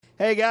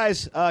Hey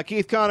guys,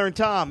 Keith, Connor, and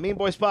Tom, Mean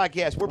Boys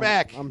Podcast. We're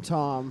back I'm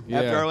Tom.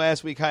 after our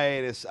last week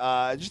hiatus.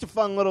 Just a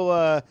fun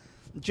little,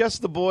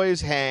 just the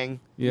boys hang.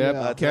 Yep,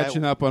 Yeah.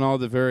 catching up on all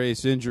the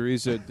various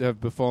injuries that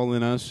have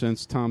befallen us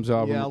since Tom's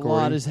album Yeah, a recording.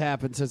 lot has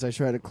happened since I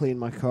tried to clean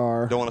my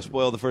car. Don't want to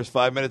spoil the first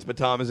 5 minutes, but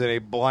Tom is in a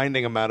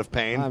blinding amount of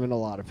pain. I'm in a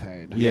lot of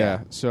pain. yeah,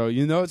 so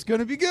you know it's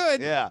going to be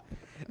good. Yeah.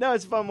 No,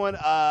 it's a fun one.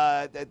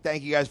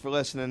 Thank you guys for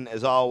listening,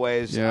 as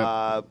always.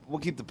 Yeah. We'll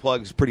keep the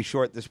plugs pretty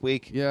short this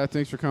week. Yeah,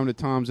 thanks for coming to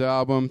Tom's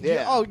album.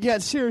 Yeah. Oh, yeah,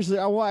 seriously,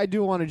 I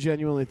do want to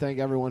genuinely thank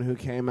everyone who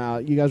came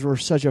out. You guys were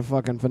such a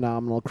fucking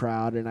phenomenal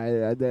crowd, and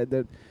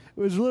it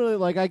was literally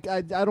like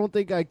I don't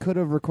think I could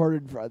have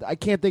recorded. I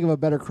can't think of a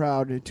better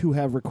crowd to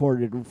have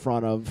recorded in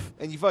front of.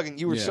 And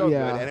you were Yeah. so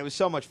Yeah. good, and it was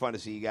so much fun to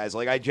see you guys.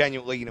 Like, I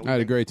genuinely, I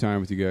had a great time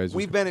with you guys.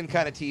 We've been in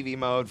kind of TV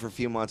mode for a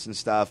few months and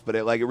stuff, but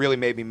it really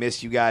made me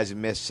miss you guys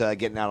and miss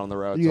getting out on the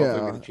road. So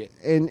hopefully we'll get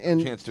a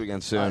and chance to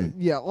again soon.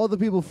 yeah, all the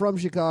people from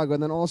Chicago,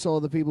 and then also all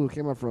the people who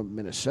came up from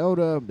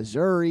Minnesota,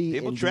 Missouri,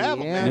 People Indiana.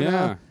 travel, man.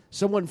 Yeah.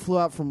 Someone flew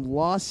out from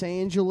Los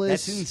Angeles.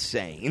 That's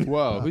insane.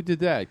 Whoa, who did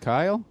that?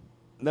 Kyle?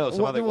 No,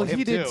 some other well, him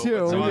he did too,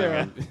 but some other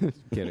yeah. guy.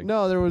 Kidding.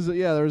 No, there was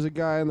a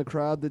guy in the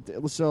crowd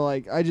that. So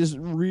like, I just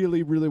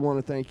really, really want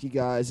to thank you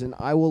guys, and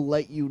I will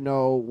let you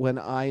know when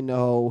I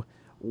know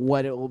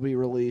when it will be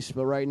released.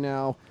 But right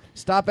now,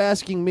 stop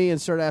asking me and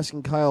start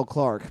asking Kyle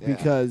Clark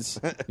because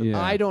Yeah.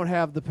 I don't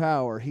have the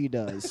power. He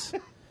does.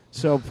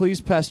 So please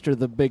pester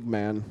the big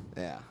man.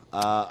 Yeah.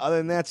 Other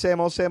than that,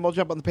 same old.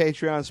 Jump on the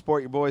Patreon,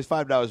 support your boys.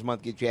 $5 a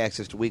month, get you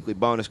access to weekly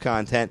bonus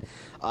content.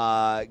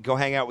 Go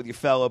hang out with your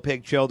fellow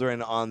pig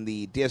children on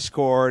the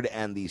Discord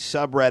and the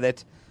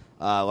subreddit.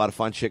 A lot of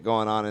fun shit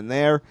going on in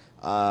there.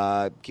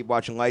 Keep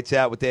watching Lights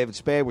Out with David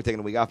Spade. We're taking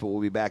a week off, but we'll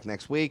be back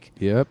next week.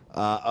 Yep.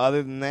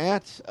 Other than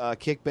that,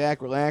 kick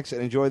back, relax,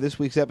 and enjoy this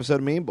week's episode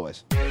of Mean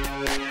Boys.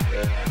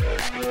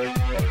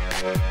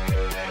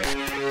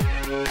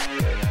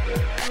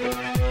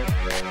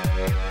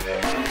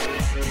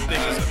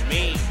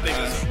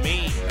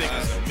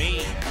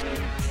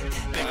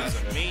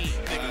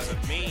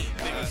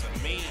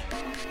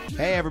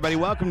 Hey, everybody,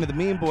 welcome to the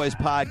Mean Boys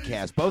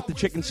Podcast. Both the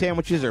chicken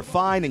sandwiches are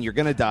fine, and you're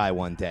going to die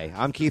one day.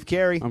 I'm Keith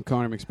Carey. I'm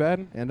Connor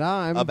McSpadden. And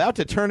I'm About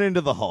to turn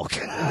into the Hulk.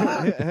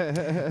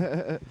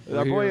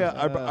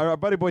 Our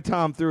buddy boy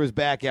Tom threw his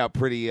back out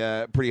pretty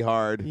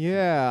hard.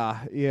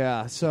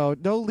 Yeah. So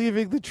no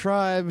leaving the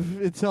tribe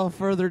until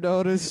further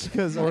notice,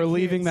 because Or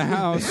leaving the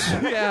house.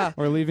 Yeah.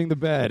 Or leaving the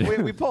bed.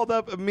 We pulled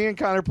up, me and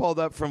Connor pulled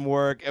up from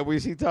work, and we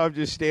see Tom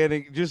just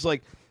standing, just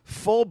like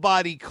full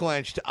body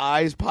clenched,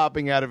 eyes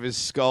popping out of his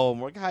skull.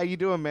 I'm like, how you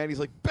doing, man? He's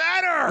like,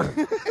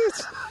 better!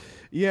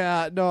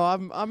 Yeah, no,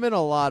 I'm in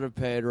a lot of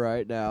pain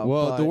right now.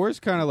 Well, but, the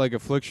worst kind of like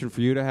affliction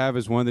for you to have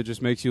is one that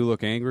just makes you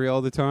look angry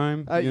all the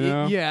time. You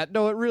know? yeah,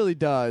 no, it really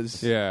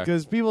does. Yeah.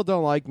 because people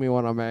don't like me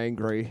when I'm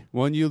angry.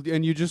 When you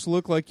just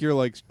look like you're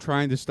like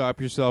trying to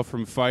stop yourself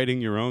from fighting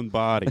your own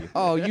body.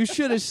 Oh, you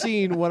should have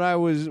seen when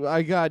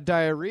I got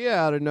diarrhea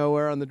out of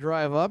nowhere on the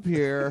drive up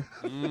here,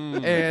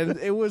 and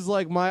it was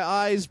like my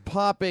eyes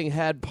popping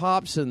had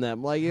pops in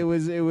them. Like it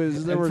was. There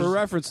And was for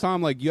reference,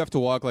 Tom, like you have to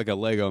walk like a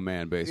Lego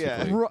man,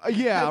 basically.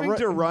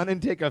 Having to run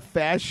and take a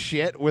fast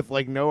shit with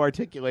like no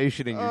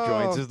articulation in your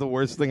joints is the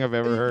worst thing I've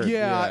ever heard.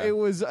 Yeah, Yeah. it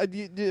was.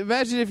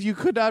 Imagine if you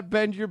could not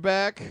bend your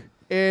back.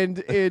 And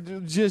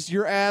it just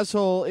your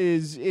asshole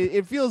is.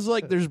 It feels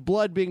like there's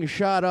blood being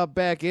shot up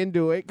back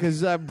into it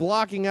because I'm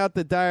blocking out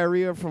the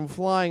diarrhea from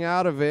flying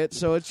out of it.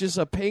 So it's just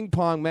a ping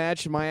pong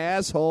match in my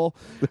asshole,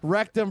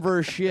 rectum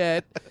versus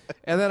shit.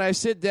 And then I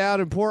sit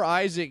down and poor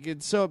Isaac.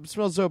 It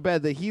smells so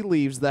bad that he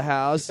leaves the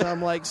house. And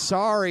I'm like,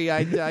 sorry,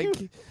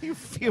 You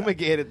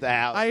fumigated the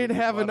house. I didn't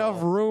have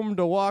enough room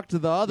to walk to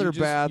the other You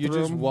bathroom.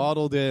 just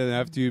waddled in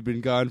after you'd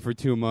been gone for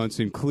 2 months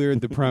and cleared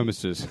the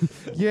premises.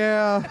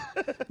 Yeah,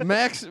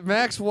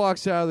 Max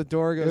walks out of the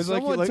door. Goes, was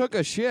like someone you- took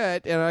a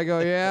shit, and I go,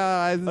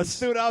 yeah.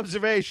 Astute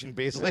observation,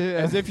 basically.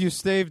 As if you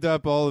staved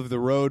up all of the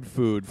road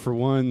food for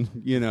one,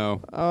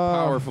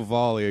 powerful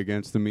volley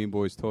against the Mean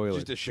Boys toilet.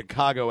 Just a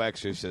Chicago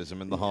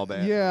exorcism in the hall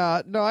bathroom.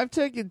 Yeah, no, I've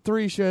taken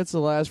 3 shits the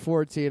last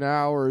 14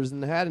 hours,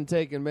 and hadn't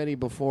taken many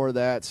before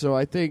that. So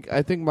I think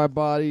my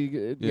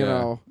body,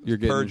 You're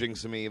getting Purging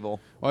some evil.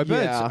 Well, I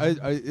bet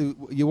Yeah.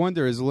 you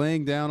wonder, is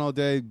laying down all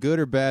day good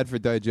or bad for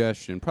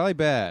digestion? Probably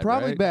bad.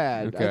 probably right?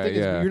 bad. Okay, I think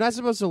yeah. you're not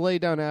supposed to lay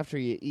down after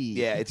you eat.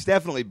 Yeah, it's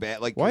definitely bad.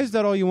 Like, Why is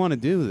that all you want to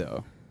do,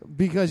 though?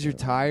 because you're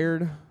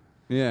tired,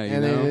 Yeah, you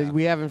and know. then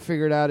we haven't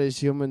figured out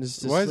as humans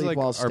to Why is sleep like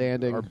while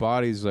standing. our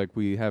bodies like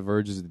we have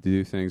urges to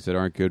do things that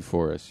aren't good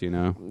for us?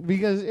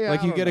 because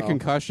like you get a concussion.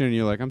 concussion and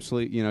you're like, I'm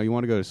sleep. You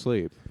want to go to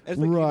sleep. It's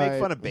like you Right. make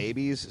fun of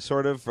babies,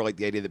 sort of, for like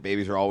the idea that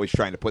babies are always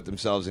trying to put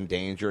themselves in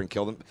danger and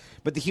kill them.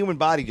 But the human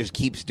body just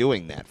keeps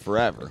doing that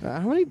forever. How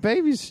many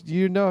babies do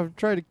you know have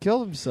tried to kill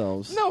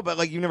themselves? No, but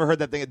like you've never heard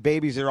that thing.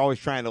 Babies are always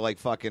trying to like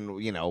fucking,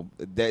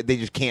 they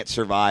just can't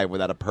survive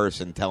without a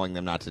person telling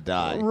them not to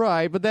die.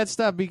 Right, but that's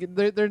not.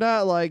 They're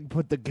not like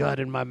put the gun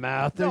in my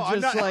mouth. They're No,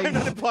 I'm just not, like I'm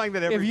not implying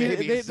that every if you,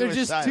 baby is they're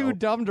just too suicidal.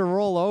 dumb to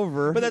roll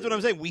over. But that's what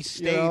I'm saying. We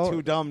stay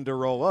too dumb to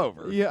roll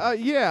over. yeah,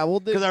 yeah. Well,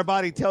 Because our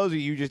body tells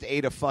you just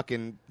ate a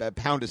fucking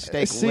pound of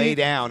steak, See- lay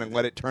down and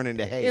let it turn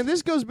into hay. and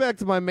this goes back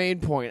to my main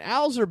point.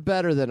 Owls are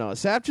better than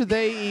us. After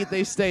they eat,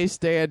 they stay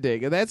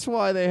standing, and that's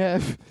why they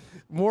have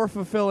more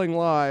fulfilling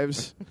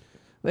lives.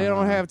 They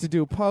don't have to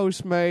do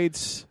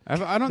Postmates.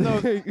 I don't know.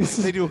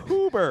 They do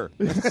Uber.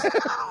 I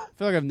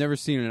feel like I've never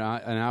seen an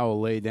owl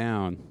lay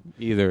down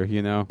either.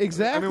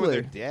 Exactly. I mean, when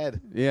they're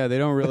dead. Yeah, they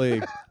don't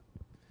really.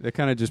 They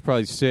kind of just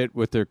probably sit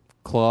with their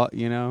claw.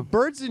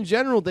 Birds in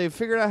general, they've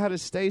figured out how to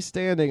stay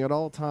standing at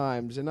all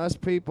times, and us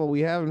people,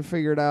 we haven't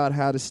figured out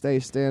how to stay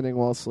standing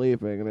while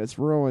sleeping, and it's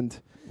ruined.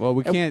 Well,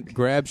 we can't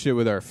grab shit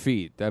with our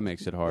feet. That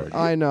makes it hard.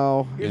 I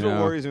know. Here's You what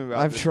know, worries me about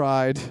I've this.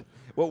 tried.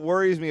 What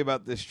worries me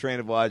about this train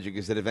of logic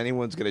is that if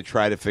anyone's going to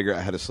try to figure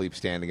out how to sleep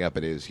standing up,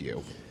 it is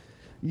you.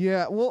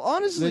 Yeah, well,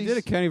 honestly... They did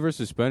a Kenny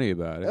versus Spenny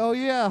about it. Oh,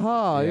 yeah,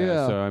 huh,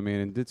 yeah. So I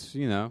mean, it's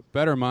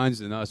better minds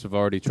than us have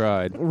already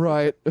tried.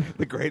 Right.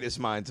 The greatest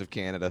minds of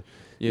Canada.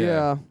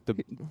 Yeah.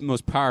 The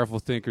most powerful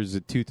thinkers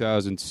that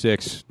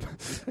 2006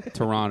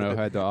 Toronto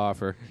had to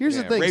offer. Here's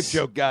Yeah, the thing. rape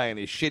joke guy and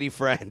his shitty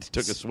friend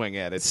took a swing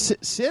at it.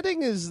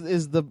 Sitting is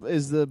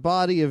the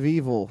body of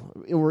evil.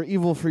 Or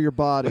evil for your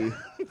body.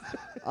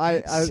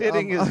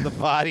 Sitting is the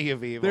body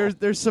of evil.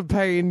 There's some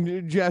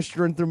pain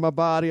gesturing through my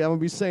body. I'm going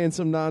to be saying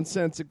some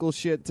nonsensical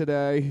shit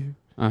today.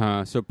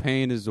 So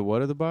pain is the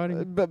what of the body?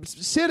 But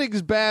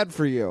sitting's bad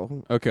for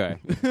you. Okay.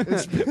 we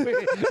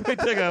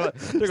took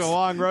a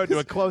long road to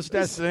a close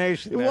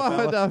destination. there,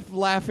 Well, fella.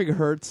 laughing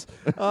hurts.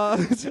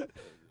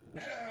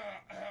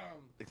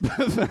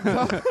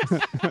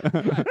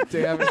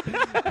 Damn it.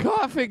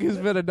 Coughing has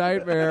been a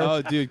nightmare.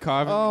 Oh, dude,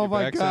 coughing. Oh,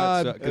 my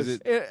God. Because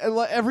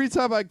Every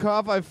time I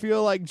cough, I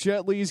feel like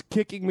Jet Li's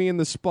kicking me in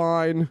the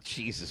spine.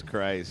 Jesus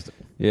Christ.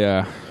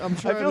 yeah. I'm I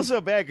trying feel to...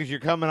 so bad because you're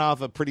coming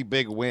off a pretty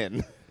big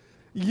win.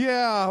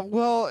 Yeah,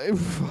 well,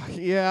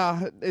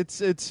 yeah,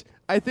 it's.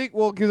 I think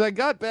because I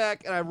got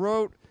back and I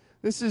wrote.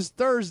 This is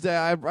Thursday.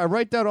 I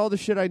write down all the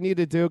shit I need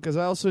to do because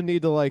I also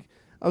need to I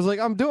was like,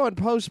 I'm doing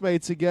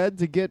Postmates again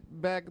to get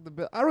back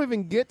the. I don't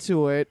even get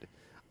to it.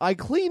 I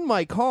cleaned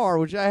my car,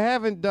 which I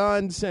haven't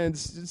done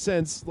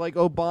since like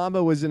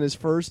Obama was in his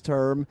first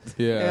term.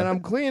 Yeah. And I'm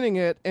cleaning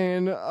it,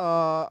 and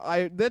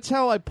that's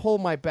how I pull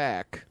my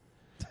back.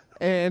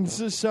 And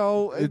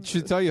so It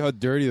should tell you how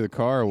dirty the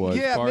car was.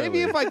 yeah, partly.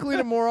 maybe if I clean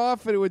it more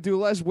often, it would do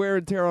less wear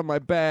and tear on my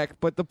back.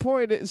 But the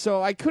point is,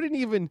 so I couldn't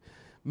even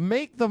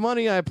make the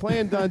money I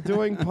planned on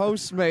doing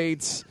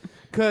Postmates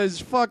because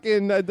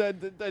fucking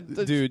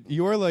Dude,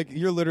 you're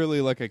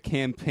literally like a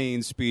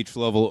campaign speech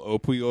level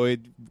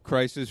opioid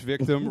crisis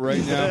victim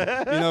right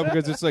now.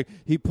 Because it's like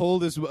he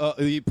pulled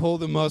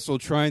the muscle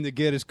trying to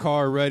get his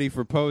car ready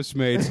for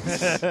Postmates,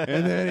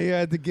 and then he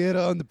had to get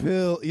on the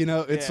pill.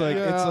 It's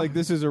Yeah. like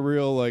this is a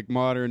real like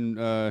modern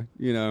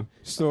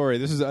story.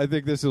 I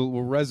think this will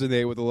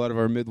resonate with a lot of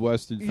our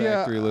Midwestern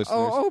factory listeners.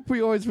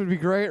 opioids would be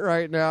great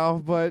right now,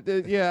 but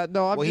yeah,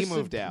 no, I'm Well, he just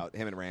moved out,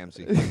 him and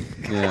Ramsey.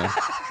 Yeah.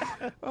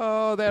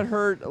 Oh, that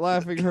hurt.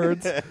 Laughing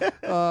hurts.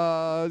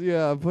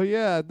 Yeah, but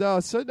yeah, no.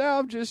 So now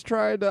I'm just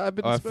trying to. I've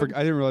been. I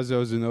didn't realize that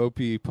was an OP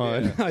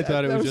pun. Yeah. I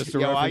thought it That was was- just a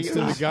Yo, reference to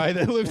the guy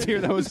that lived here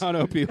that was on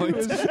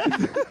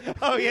opioids.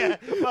 Oh, yeah.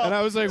 Well, And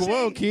I was like,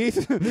 whoa,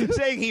 Keith.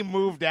 saying he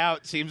moved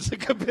out seems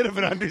like a bit of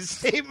an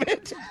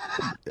understatement.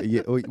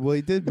 Yeah, well,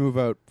 he did move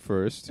out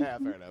first. Yeah,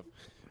 fair enough.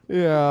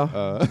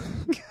 Yeah.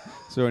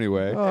 So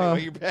anyway,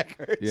 Anyway, your back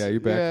hurts. yeah,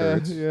 your back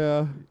hurts.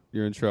 Yeah.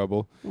 You're in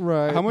trouble.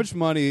 Right. How much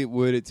money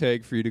would it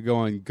take for you to go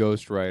on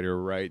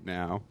Ghostwriter right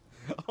now?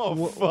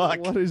 Oh, fuck.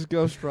 What is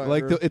Ghost Rider?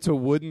 Like, it's a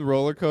wooden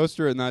roller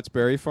coaster at Knott's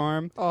Berry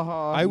Farm.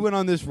 I went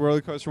on this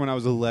roller coaster when I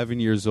was 11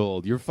 years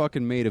old. You're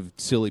fucking made of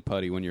silly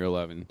putty when you're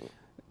 11.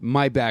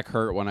 My back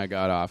hurt when I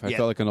got off. I Yeah.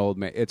 felt like an old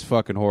man. It's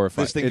fucking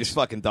horrifying. This thing It's- just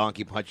fucking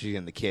donkey punches you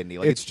in the kidney.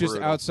 Like, it's just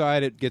brutal.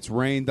 outside. It gets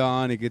rained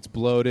on. It gets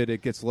bloated.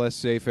 It gets less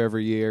safe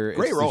every year.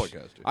 Great It's roller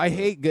coaster. I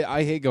hate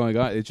going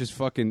on. It's just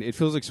fucking. It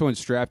feels like someone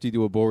strapped you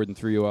to a board and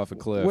threw you off a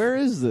cliff. Where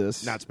is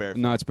this? Not spare.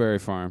 Knott's Berry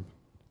Farm.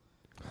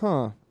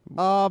 Huh.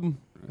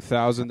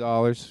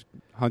 $1,000,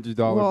 $100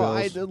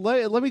 bills.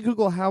 Let me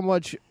Google how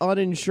much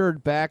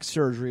uninsured back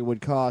surgery would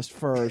cost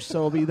first. So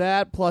it'll be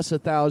that plus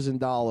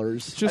 $1,000.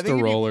 It's just I think a if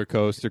you- roller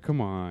coaster.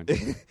 Come on.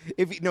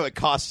 It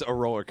costs a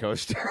roller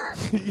coaster.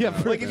 Yeah,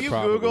 Like if you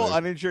Probably. Google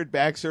uninsured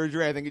back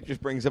surgery, I think it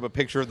just brings up a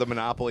picture of the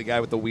Monopoly guy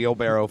with the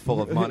wheelbarrow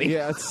full of money.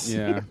 Yes.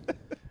 Yeah.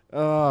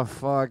 Oh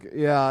fuck.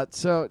 Yeah.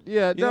 So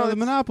yeah. You know, the it's-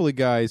 Monopoly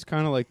guy is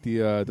kind of like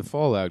the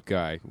Fallout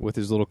guy with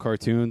his little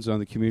cartoons on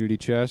the community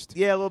chest.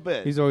 Yeah, a little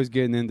bit. He's always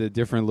getting into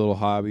different little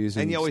hobbies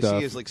and and you always stuff.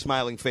 see his like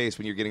smiling face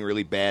when you're getting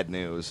really bad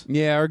news.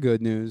 Yeah, or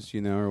good news,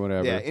 or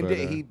whatever. Yeah, but,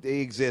 he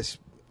exists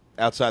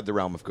outside the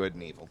realm of good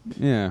and evil.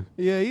 Yeah.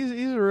 Yeah, he's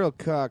a real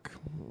cuck.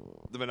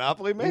 The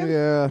Monopoly Man?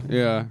 Yeah.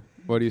 Yeah.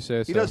 What do you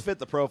say? He does fit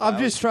the profile. I'm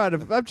just trying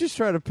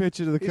to pitch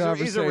into the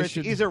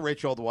conversation. He's a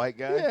rich old white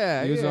guy.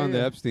 Yeah, He was yeah, on the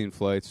yeah. Epstein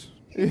flights.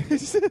 I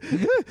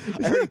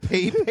heard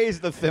he pays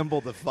the thimble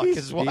to fuck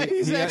his wife.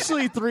 He's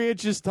actually 3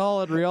 inches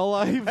tall in real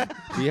life.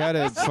 He had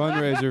a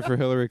fundraiser for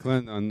Hillary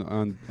Clinton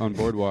on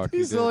Boardwalk.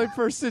 He's He the did. only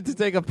person to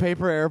take a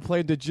paper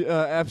airplane to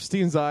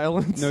Epstein's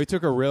Island. No, he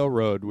took a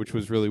railroad, which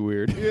was really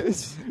weird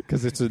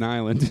because it's an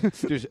island.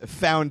 Just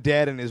found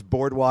dead in his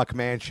boardwalk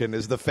mansion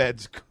as the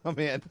feds come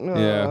in.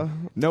 Yeah.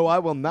 No, I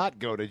will not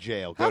go to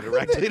jail. Go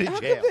directly to How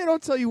jail. come they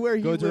don't tell you where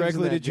he Go lives in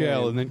directly to that jail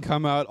game? and then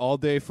come out all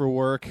day for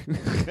work.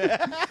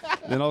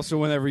 Then also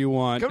whenever you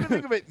want. Come to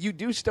think of it, you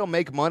do still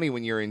make money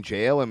when you're in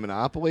jail in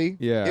Monopoly.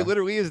 Yeah. It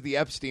literally is the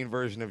Epstein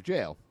version of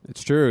jail.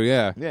 It's true,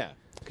 yeah. Yeah.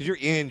 Because you're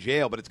in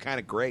jail, but it's kind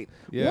of great.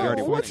 Yeah, You're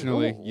already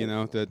unfortunately, winning. you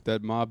know,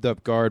 that mobbed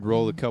up guard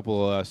rolled a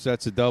couple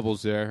sets of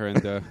doubles there,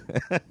 and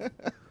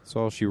that's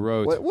all she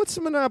wrote. What's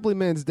the Monopoly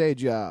Man's day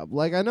job?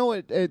 Like, I know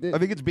it. I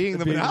think it's being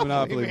the Being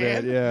Monopoly,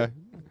 man. yeah.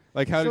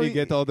 Like, how So did he he-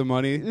 get all the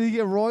money? Did he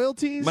get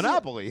royalties?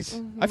 Monopolies.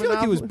 I feel like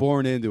he was Monopoly-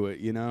 born into it,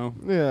 you know?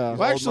 Yeah. Well,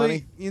 Old actually,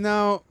 money? you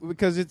know,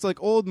 because it's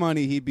like old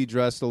money, he'd be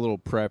dressed a little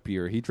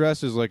preppier. He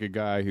dresses like a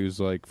guy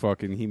who's like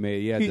fucking,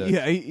 he had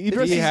to, He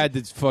dresses. he had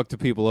to fuck the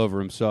people over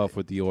himself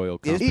with the oil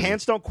His company.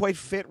 pants don't quite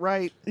fit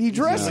right. He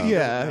dresses. No.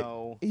 Yeah. No.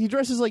 He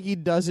dresses like he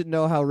doesn't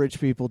know how rich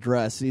people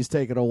dress. He's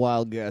taking a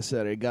wild guess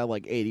at it. He got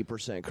like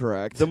 80%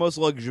 correct. The most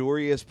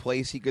luxurious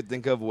place he could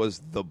think of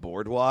was the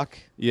boardwalk,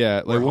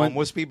 Yeah, where like when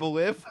homeless people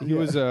live. he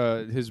was,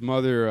 his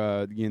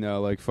mother, you know,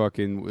 like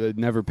fucking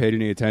never paid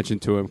any attention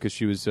to him because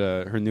she was,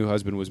 her new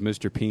husband was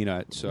Mr.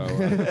 Peanut. So I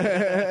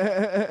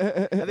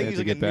think Had he's to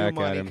like get a back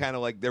new at money him. kind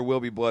of like There Will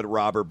Be Blood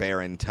robber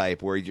baron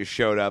type, where he just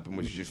showed up and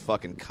was just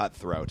fucking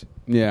cutthroat.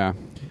 yeah,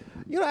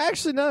 You know,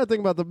 actually, now that I think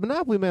about it, the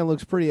Monopoly Man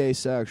looks pretty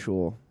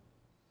asexual.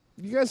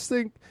 You guys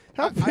think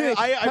how big?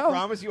 I how-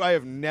 promise you, I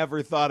have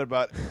never thought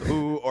about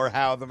who or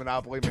how the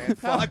Monopoly Man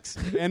fucks.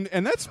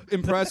 and that's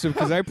impressive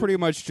because I pretty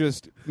much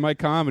just my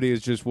comedy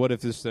is just what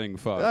if this thing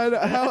fucks. I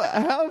know,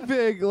 how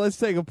big? Let's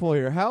take a poll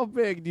here. How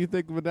big do you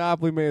think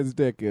Monopoly Man's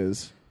dick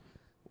is?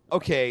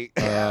 Okay,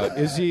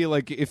 Is he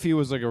like if he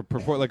was like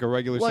like a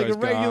regular Like a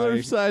sized regular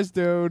guy? sized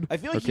dude. I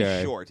feel like Okay.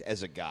 he's short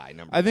as a guy.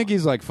 Number I think one.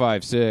 he's like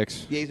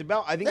 5'6". Yeah, he's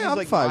about. I think Yeah, he's I'm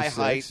like my 5'6".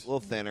 height, a little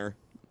thinner.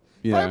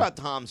 Yeah, Probably about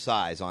Tom's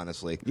size,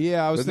 honestly.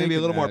 yeah. I was But maybe a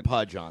thinking little more that.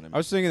 pudge on him. I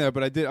was thinking that,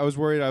 but I was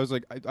worried. I was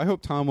like, I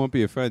hope Tom won't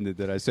be offended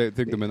that I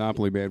think the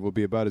Monopoly Man will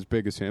be about as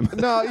big as him.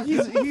 No,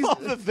 he's All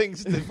the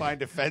things to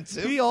find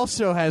offensive. he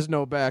also has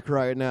no back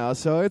right now,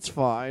 so it's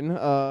fine.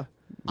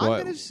 I'm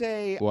What- gonna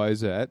say Why is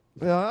that?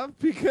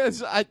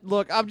 Because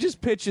I'm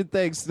just pitching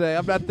things today.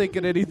 I'm not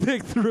thinking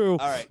anything through.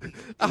 All right.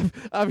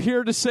 I'm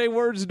here to say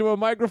words into a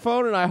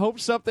microphone, and I hope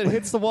something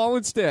hits the wall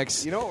and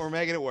sticks. You know what? We're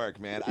making it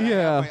work, man.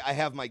 Yeah. I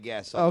have my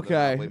guess. On the Okay.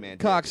 Monopoly Man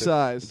Cock dick.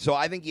 size. So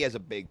I think he has a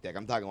big dick.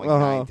 I'm talking like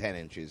Uh-huh. 9-10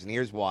 inches, and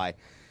here's why.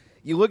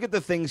 You look at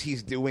the things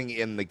he's doing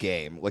in the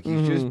game. Like, he's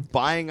Mm-hmm. just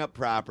buying up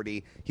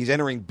property. He's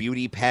entering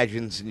beauty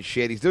pageants and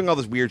shit. He's doing all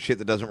this weird shit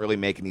that doesn't really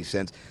make any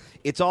sense.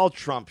 It's all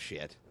Trump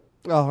shit.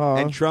 Uh-huh.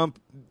 And Trump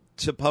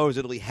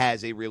supposedly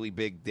has a really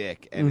big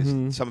dick,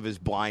 and some of his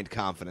blind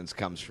confidence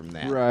comes from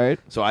that. Right.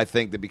 So I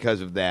think that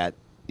because of that,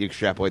 you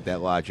extrapolate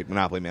that logic,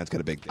 Monopoly Man's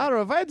got a big dick. I don't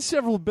know. If I had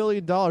several $1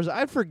 billion,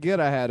 I'd forget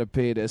I had a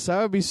penis.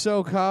 I would be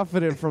so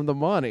confident from the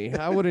money.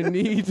 I wouldn't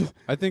need.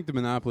 I think the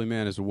Monopoly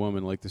Man is a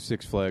woman, like the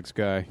Six Flags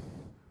guy.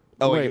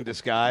 Oh, like Wait. in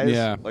disguise?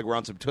 Yeah. Like we're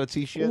on some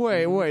Tootsie shit?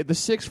 Wait. The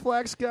Six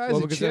Flags guy's Well,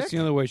 a because chick? that's the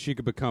only way she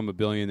could become a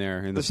billionaire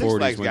in the The Six 40s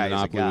Flags when guy is a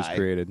Monopoly was guy.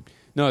 created.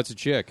 No, it's a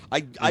chick. I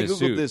in a Googled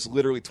suit. this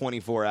literally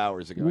 24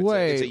 hours ago.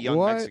 Wait, it's a young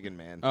what? Mexican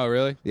man. Oh,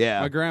 really?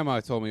 Yeah. My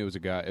grandma told me it was a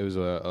guy. It was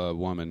a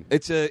woman.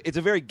 It's a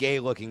very gay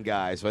looking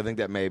guy, so I think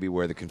that may be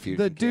where the confusion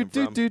The came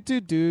from.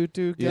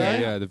 do guy.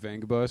 Yeah, the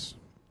Vangabus.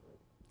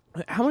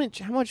 How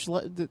much?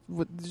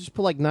 Just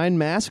put like 9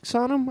 masks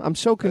on him. I'm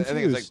so I think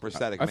confused. it's like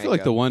prosthetic I feel like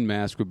makeup. the one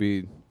mask would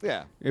be.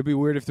 Yeah. It'd be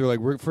weird if they're like,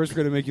 first we're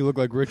going to make you look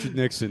like Richard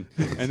Nixon,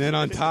 and then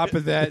on top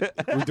of that,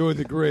 we're doing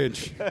the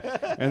Grinch,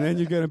 and then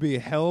you're going to be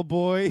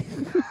Hellboy,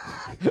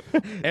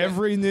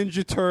 every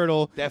Ninja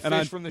Turtle, That and fish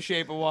on, from The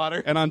Shape of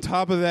Water. and on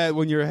top of that,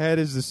 when your head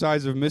is the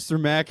size of Mr.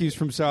 Mackey's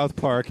from South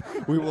Park,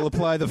 we will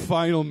apply the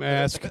final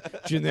mask,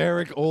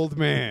 generic old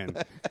man.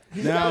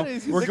 Now,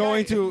 we're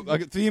going to a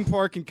theme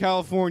park in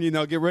California.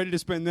 Now, get ready to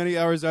spend many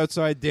hours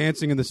outside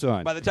dancing in the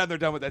sun. By the time they're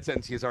done with that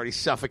sentence, he is already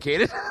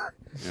suffocated.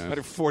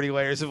 Under 40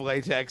 layers of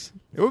latex.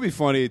 It would be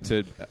funny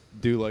to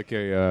do like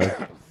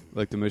a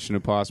like the Mission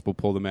Impossible,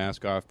 pull the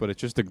mask off, but it's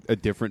just a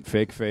different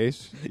fake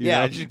face. you Yeah,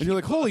 know? just- And you're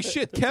like, holy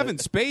shit, Kevin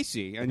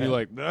Spacey, and you're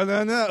like,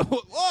 no,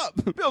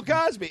 what? Bill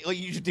Cosby. Like,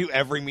 you should do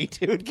every Me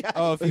Too guy.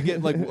 Oh, if you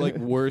get like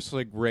worse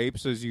like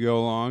rapes as you go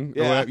along,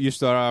 or Yeah. whatever, you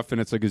start off and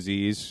it's like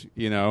Aziz,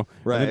 you know,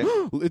 Right. And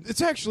then,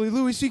 it's actually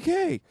Louis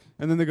C.K.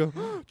 And then they go,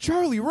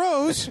 Charlie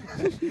Rose,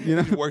 you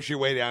know. Works your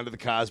way down to the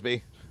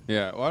Cosby.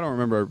 Yeah, well, I don't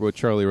remember what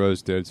Charlie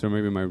Rose did, so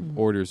maybe my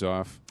order's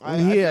off.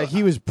 Yeah,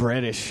 he was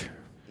British.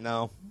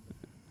 No.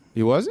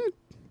 He wasn't?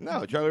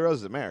 No, Charlie Rose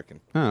is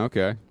American. Oh,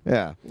 okay.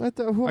 Yeah. Who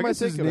am I guess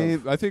his thinking name.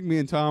 of? I think me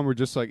and Tom were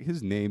just like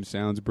his name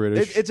sounds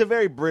British. It's a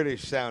very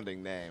British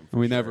sounding name. and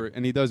we for never. sure.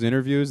 And he does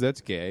interviews.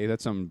 That's gay.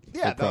 That's something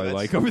Yeah, they probably no,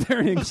 like that's- over there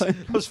in England.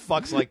 Those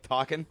fucks like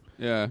talking.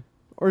 Yeah.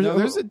 Or No,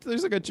 there's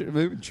like a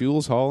maybe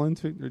Jules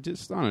Holland, or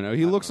just I don't know.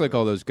 He looks like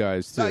all those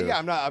guys too. Yeah,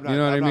 I'm not. You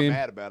know what I'm I mean? not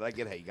mad about it. I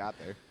get how you got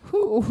there.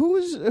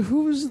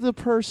 who's the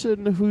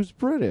person who's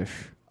British?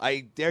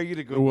 I dare you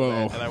to Google Whoa.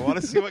 that, and I want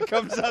to see what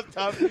comes up,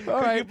 Tom. Could you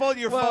right. pull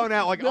your Well, phone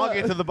out? Like, no. I'll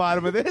get to the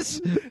bottom of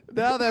this.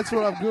 Now that's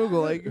what I'm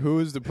googling. Who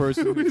is the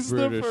person who's Who's the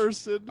British?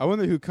 person? I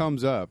wonder who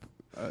comes up.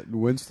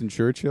 Winston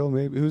Churchill,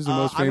 maybe. Who's the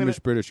most I'm famous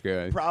gonna- British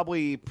guy?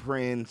 Probably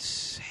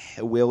Prince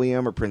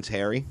William or Prince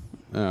Harry.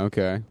 Oh,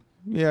 okay.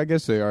 Yeah, I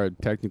guess they are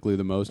technically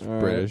the most right.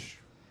 British.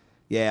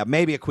 Yeah,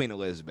 maybe a Queen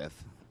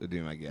Elizabeth would be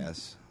my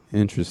guess.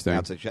 Interesting.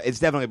 It's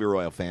definitely be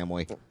royal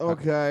family.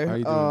 Okay. How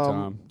you doing,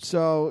 Tom?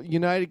 So,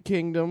 United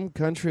Kingdom,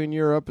 country in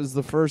Europe, is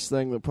the first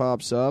thing that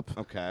pops up.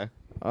 Okay.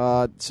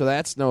 So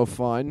that's no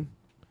fun.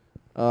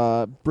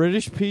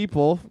 British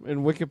people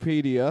in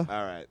Wikipedia.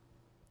 All right.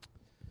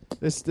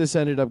 This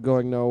ended up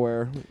going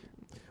nowhere.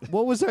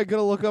 What was I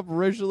gonna look up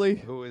originally?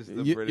 Who is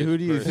the You- British who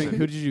do you person? think?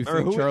 Who did you Or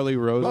think who- Charlie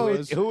Rose Oh,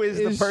 was? Who is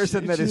the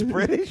person that is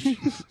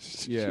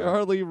British? Yeah.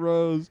 Charlie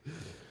Rose.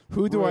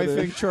 Who do I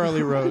British. think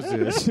Charlie Rose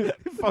is? Your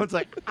phone's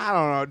like, I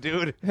don't know,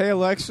 dude. Hey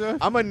Alexa.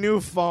 I'm a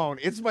new phone.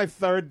 It's my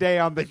third day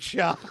on the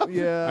job.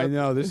 Yeah. I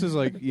know this is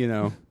like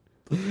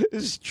This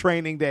is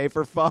training day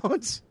for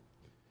phones.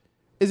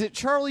 Is it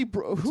Charlie?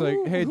 It's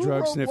like, hey,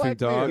 drug-sniffing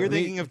dog. You're Me-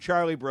 thinking of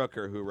Charlie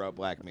Brooker, who wrote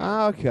Black Mirror.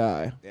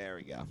 Okay. There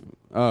we go.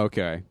 Oh,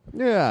 okay.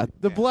 Yeah,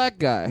 the black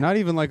guy. Not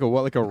even like a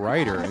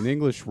writer, an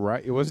English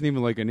writer. It wasn't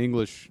even like an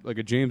English, like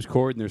a James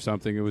Corden or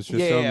something. It was just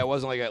Yeah, it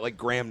wasn't like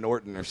Graham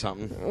Norton or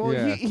something. Well,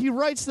 Yeah. he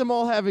writes them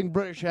all having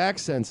British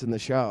accents in the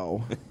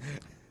show.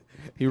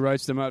 He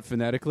writes them out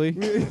phonetically.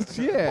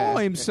 Yeah. Oh,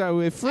 I'm so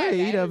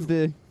afraid of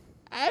the.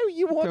 Oh,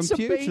 you want some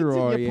beans in Computer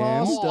your I am.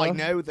 pasta? Oh, I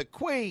know the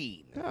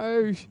Queen.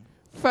 Oh,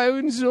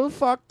 phones will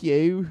fuck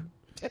you.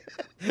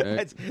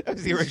 That's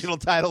the original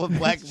title of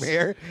Black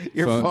Mirror.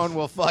 Your Phone. phone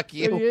will fuck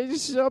you.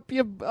 It's up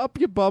your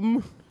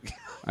bum.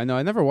 I know.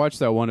 I never watched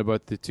that one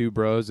about the two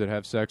bros that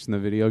have sex in the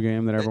video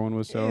game that everyone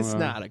was so. It's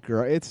not a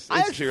girl. It's I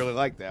actually really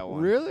like that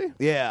one. really.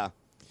 Yeah.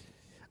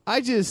 I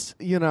just,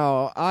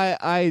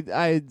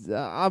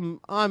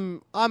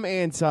 I'm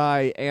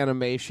anti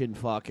animation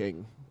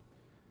fucking.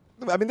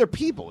 I mean, there are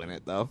people in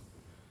it, though.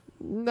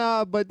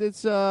 Nah, but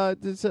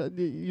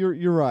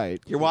you're right.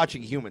 You're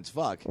watching humans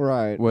fuck.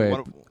 Right. Wait.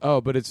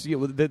 What- But it's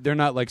they're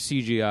not like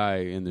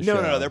CGI in the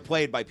show. No, they're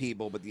played by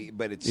people, but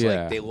it's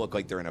Yeah. like they look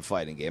like they're in a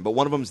fighting game. But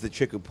one of them's the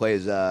chick who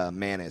plays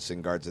Manus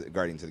in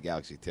Guardians of the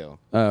Galaxy 2.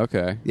 Oh,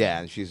 okay. Yeah,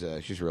 and she's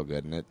real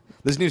good in it.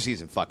 This new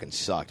season fucking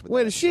sucked. But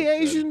Wait, that's is she so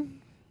good.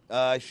 Asian?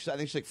 I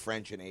think she's like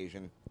French and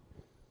Asian.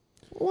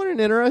 What an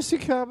interesting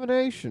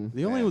combination.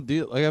 The only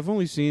deal, like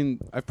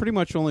I've pretty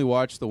much only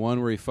watched the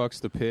one where he fucks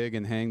the pig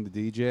and hang the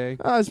DJ.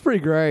 Oh, it's pretty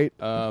great.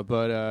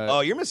 Oh,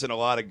 you're missing a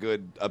lot of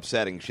good,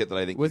 upsetting shit that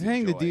I think With you'd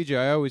Hang the enjoy. DJ,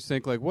 I always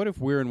think, like, what if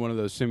we're in one of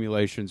those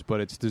simulations,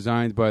 but it's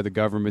designed by the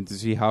government to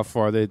see how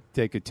far they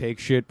could take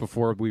shit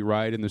before we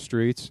ride in the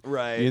streets?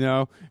 Right. You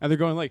know? And they're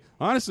going, like,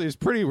 honestly, it's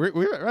pretty...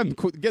 I'm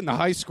getting a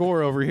high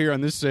score over here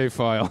on this save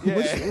file.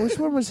 Yeah. Which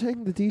one was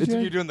Hang the DJ? It's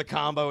when you're doing the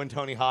combo and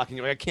Tony Hawk, and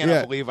you're like, I cannot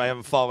Yeah. believe I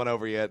haven't fallen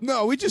over yet.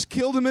 No, we just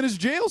killed him in his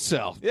jail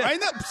cell. Yeah.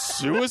 Ain't that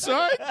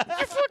suicide?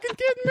 You fucking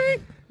kidding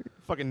me?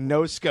 Fucking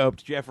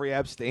no-scoped Jeffrey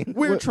Epstein.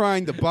 We're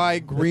trying to buy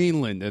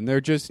Greenland, and they're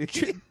just...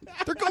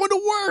 they're going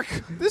to work.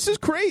 This is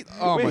great.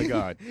 Oh, my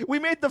God. We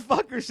made the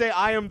fucker say,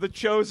 I am the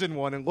chosen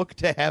one, and look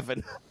to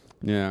heaven.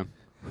 Yeah.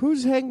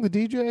 Who's Hang the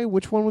DJ?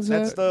 Which one was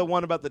That's that? the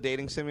one about the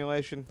dating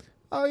simulation.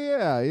 Oh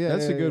yeah.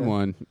 That's a good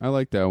one. I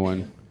like that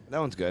one. That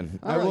one's good.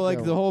 I I will like like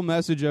that the one. whole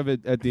message of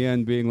it at the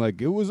end being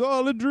like, it was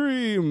all a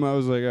dream. I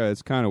was like,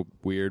 it's kind of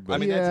weird, but I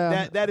mean,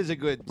 Yeah. that is a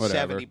good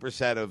Whatever.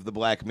 70% of the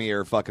Black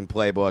Mirror fucking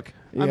playbook.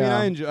 I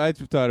mean, I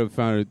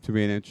found it to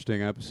be an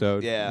interesting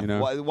episode. Yeah. You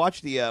know?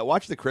 Watch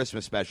the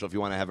Christmas special if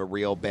you want to have a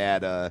real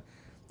bad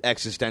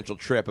existential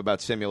trip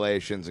about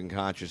simulations and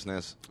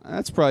consciousness.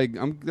 That's probably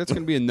that's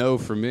going to be a no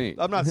for me.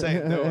 I'm not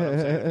saying no. I'm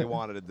saying if you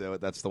wanted to do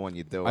it, that's the one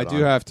you do it I do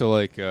on. have to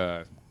like.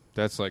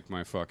 That's like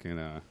my fucking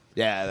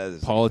Yeah, that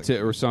is politic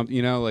or something.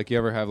 You know, like you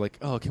ever have like,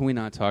 oh, can we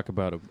not talk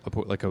about a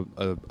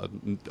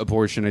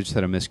abortion? I just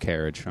had a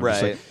miscarriage. I'm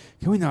just Right. like,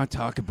 can we not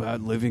talk about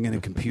living in a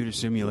computer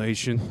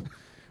simulation?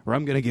 Or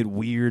I'm gonna get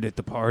weird at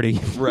the party.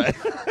 right.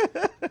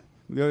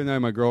 The other night,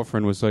 my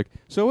girlfriend was like,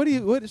 "So what do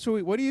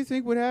you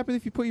think would happen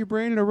if you put your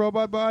brain in a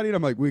robot body?" And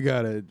I'm like, "We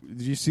gotta.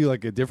 Did you see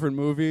like a different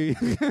movie?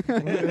 Can't.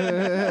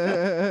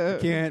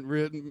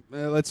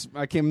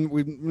 I can't.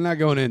 We're not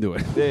going into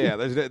it." Yeah.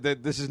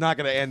 This is not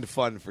going to end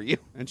fun for you.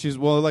 And she's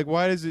like,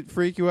 "Why does it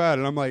freak you out?"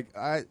 And I'm like,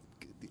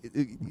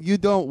 You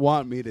don't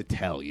want me to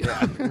tell you.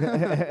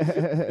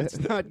 It's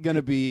not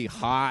gonna be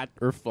hot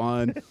or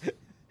fun,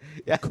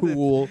 Yeah,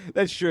 cool.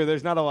 That's true.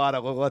 There's not a lot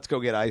of let's go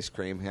get ice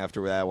cream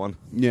after that one.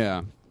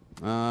 Yeah.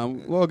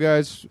 Well,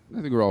 guys,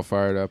 I think we're all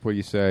fired up. What do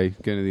you say?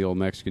 Getting the old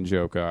Mexican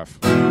joke off.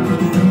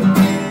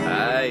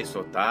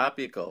 So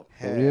topical.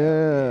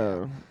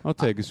 Yeah. I'll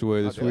take us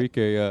away this week.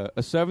 A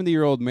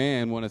 70-year-old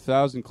man won a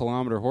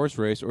 1,000-kilometer horse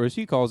race, or as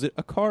he calls it,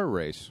 a car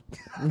race.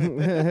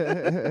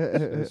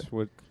 That's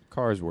what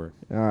cars were.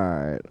 All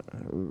right.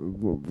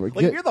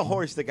 Like, you're the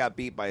horse that got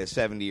beat by a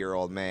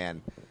 70-year-old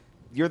man.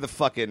 You're the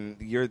fucking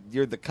you're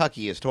the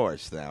cuckiest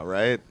horse now,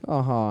 right?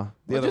 Uh-huh.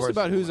 The other Just horse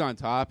about is- who's on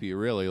top of you,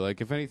 really.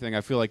 Like, if anything,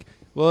 I feel like,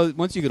 well,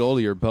 once you get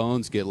older, your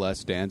bones get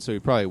less dense, so he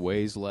probably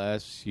weighs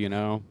less, you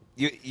know?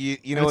 You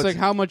And know it's like,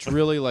 how much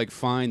really, like,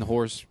 fine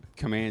horse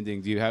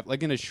commanding do you have?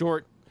 Like, in a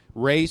short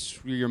race,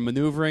 you're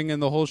maneuvering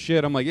and the whole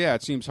shit, I'm like, yeah,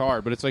 it seems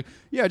hard. But it's like,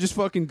 yeah, just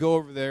fucking go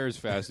over there as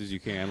fast as you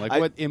can. Like,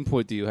 what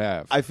input do you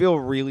have? I feel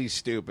really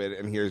stupid,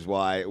 and here's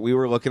why. We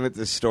were looking at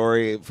this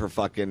story for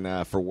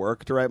fucking for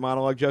work to write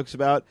monologue jokes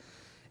about,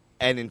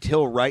 and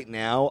until right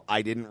now,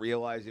 I didn't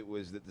realize it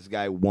was that this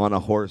guy won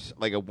a horse,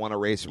 won a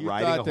race You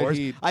riding thought a that horse.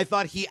 he- I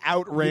thought he You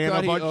outran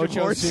thought a bunch he of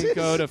Ocho horses.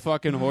 Cinco to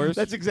fucking horse?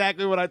 That's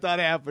exactly what I thought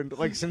happened.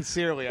 Like,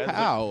 sincerely, I was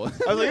How?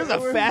 Like, I was like, this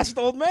is a fast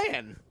old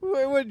man.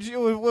 What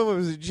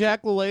was it,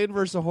 Jack LaLanne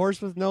versus a horse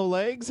with no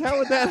legs? How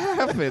would that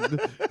happen?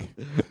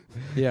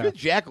 Yeah. Good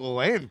Jack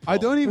LaLanne. I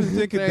don't even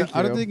think Thank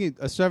I don't you. think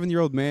a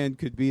 7-year-old man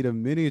could beat a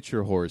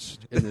miniature horse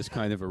in this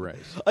kind of a race.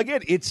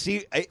 Again, it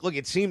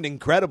seemed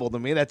incredible to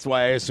me. That's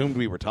why I assumed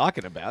we were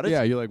talking about it.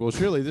 Yeah, you're like, well,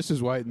 surely this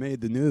is why it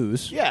made the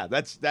news. Yeah,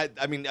 that.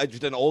 I mean,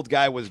 just an old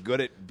guy was good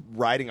at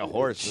riding a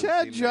horse. It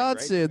Chad seemed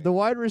Johnson, great. the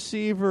wide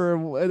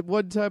receiver, at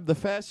one time the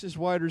fastest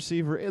wide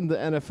receiver in the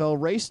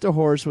NFL, raced a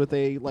horse with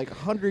a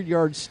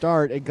 100-yard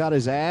start and got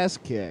his ass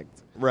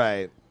kicked.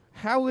 Right.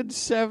 How would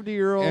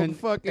 70-year-old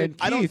fucking and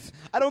I don't- Keith,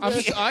 I don't I'm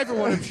get- just, I for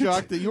one am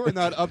shocked that you are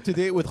not up to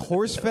date with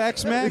Horse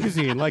Facts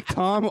magazine like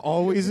Tom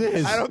always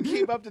is. I don't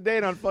keep up to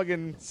date on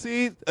fucking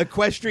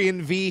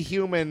equestrian v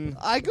human.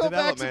 I go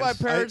back to my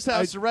developments. parents'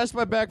 house to rest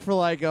my back for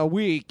a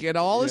week, and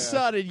all of a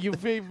sudden you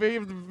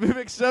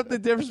mix up the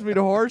difference between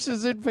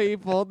horses and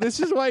people. This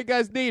is why you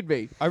guys need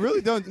me. I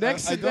really don't.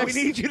 Next- I don't, We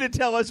need you to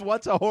tell us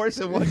what's a horse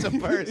and what's a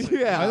person.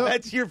 Yeah.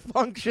 That's your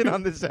function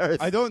on this earth.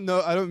 I don't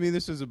know. I don't mean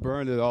this as a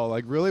burn at all.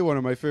 Like, really, one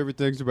of my favorite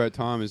things about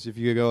Tom is if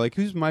you go like,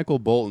 "Who's Michael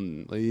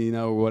Bolton?"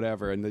 or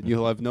whatever, and then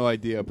you'll have no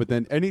idea. But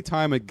then,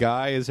 anytime a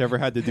guy has ever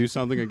had to do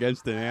something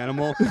against an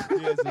animal, he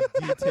has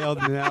a detailed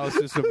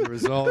analysis of the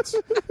results.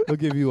 He'll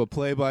give you a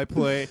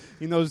play-by-play.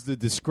 He knows the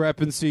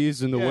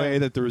discrepancies in the way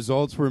that the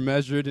results were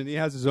measured, and he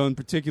has his own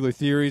particular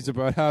theories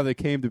about how they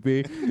came to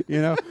be.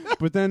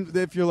 But then,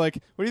 if you're like,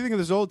 "What do you think of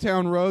this Old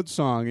Town Road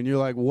song?" and you're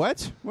like,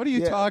 "What? What are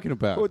you talking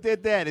about?" Who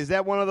did that? Is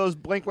that one of those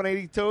Blink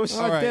 182s?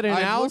 Oh, did an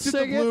I've owl looked at the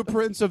sing it?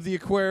 blueprints of the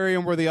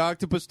aquarium where the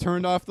octopus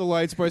turned off the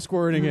lights by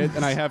squirting it,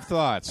 and I have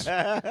thoughts.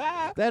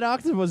 That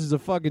octopus is a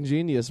fucking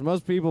genius.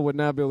 Most people would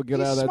not be able to get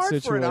He's out of that smart for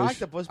situation. an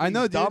octopus. But I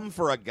know, he's dude. dumb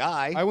for a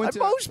guy. I went to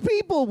Most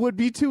people would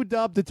be too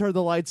dumb to turn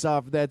the lights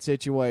off in that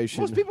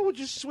situation. Most people would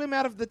just swim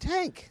out of the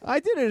tank. I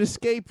did an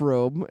escape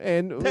room,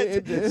 and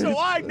So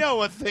I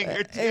know a thing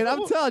or two. and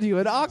I'm telling you,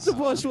 an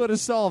octopus would have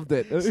solved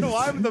it. So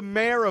I'm the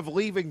mayor of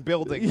leaving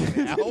buildings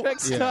now.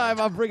 Next time,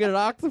 I'm bringing an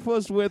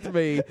octopus with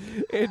me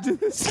into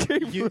the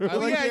escape room. I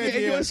like the and you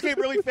idea. escape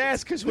really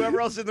fast because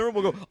whoever else in the room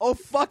will go, "Oh,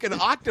 fuck an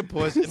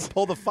octopus," and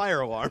pull the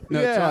fire alarm.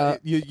 No, Yeah. Tom,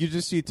 you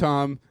just see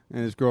Tom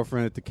and his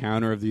girlfriend at the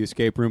counter of the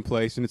escape room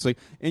place, and it's like,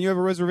 and you have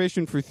a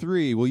reservation for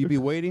 3. Will you be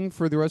waiting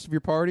for the rest of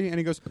your party? And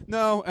he goes,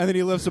 no. And then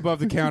he lifts above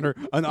the counter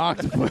an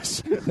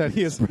octopus that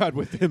he has brought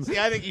with him. See,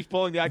 I think he's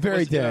pulling the octopus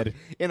Very dead.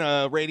 in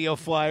a radio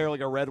flyer,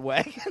 like a red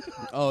wagon.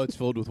 Oh, it's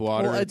filled with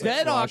water. Well, a It's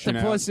dead sloshing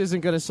octopus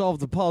isn't going to solve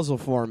the puzzle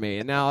for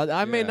me. Now,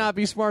 I may Yeah. not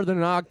be smarter than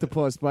an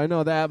octopus, but I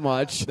know that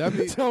much. That'd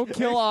be- Don't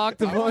kill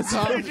octopus.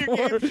 Here's your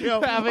game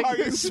show. having- Are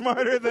you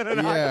smarter than an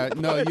Yeah,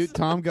 octopus? no,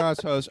 Tom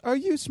Goss host. Are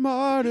you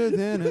smarter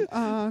than an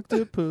octopus?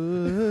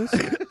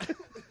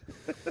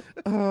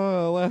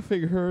 Oh,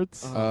 laughing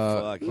hurts.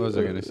 fuck. What was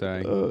I going to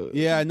say?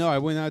 Yeah, no, I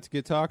went out to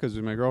get tacos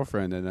with my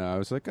girlfriend, and I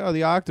was like, oh,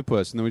 the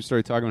octopus. And then we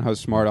started talking about how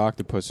smart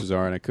octopuses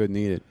are, and I couldn't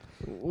eat it.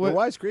 They're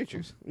wise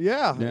creatures.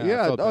 Yeah, Yeah, I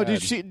yeah. felt Oh, bad.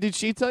 did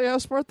she tell you how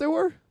smart they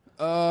were?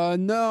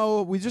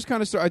 No, we just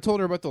kind of started. I told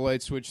her about the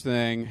light switch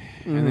thing,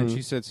 and then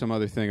she said some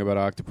other thing about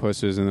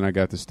octopuses, and then I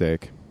got the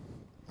steak.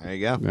 There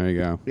you go. There you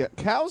go. Yeah,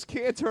 cows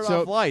can't turn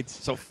So- off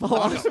lights. So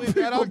Honestly, that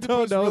People octopus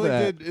don't know really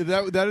that. did.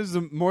 That is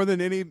more than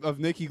any of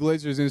Nikki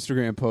Glazer's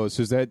Instagram posts.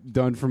 Is that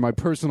done for my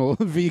personal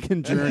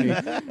vegan journey?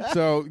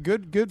 So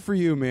good for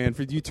you, man.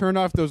 For you turn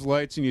off those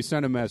lights and you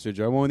send a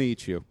message. I won't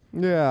eat you.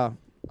 Yeah,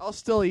 I'll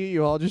still eat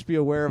you. I'll just be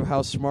aware of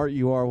how smart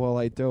you are while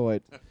I do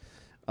it.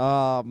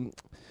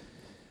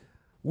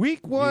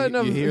 Week one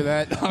of You hear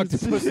that,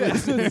 octopus?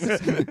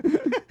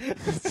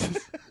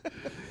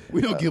 We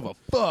don't give a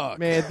fuck.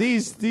 Man,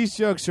 these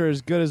jokes are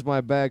as good as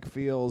my back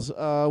feels.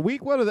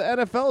 Week one of the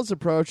NFL is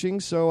approaching,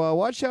 so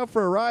watch out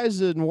for a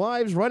rise in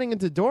wives running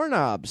into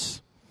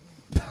doorknobs.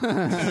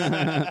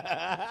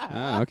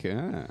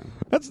 Okay.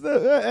 That's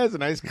a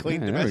nice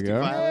clean Yeah, there we domestic go.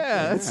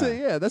 violence.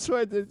 That's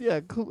why.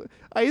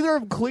 I either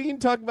am clean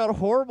talking about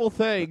horrible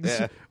things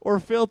Yeah. or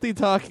filthy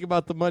talking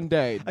about the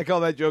mundane. I call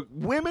that joke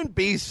 "Women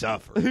Be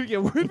Suffering." Yeah,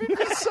 women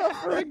are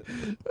suffering.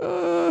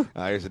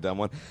 Here's a dumb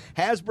one.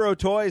 Hasbro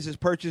Toys has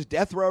purchased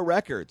Death Row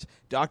Records.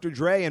 Dr.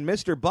 Dre and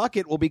Mr.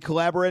 Bucket will be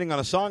collaborating on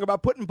a song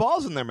about putting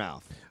balls in their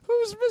mouth.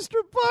 Who's Mr.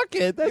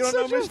 Bucket? That's You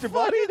don't such know a Mr.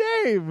 funny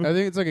name. I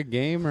think it's like a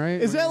game,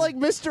 right? Is that like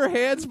Mr.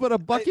 Hands but a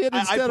bucket I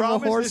instead of a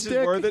promise horse this stick?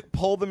 is worth it.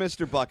 Pull the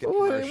Mr. Bucket Wait,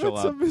 commercial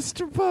what's a up.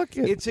 Mr.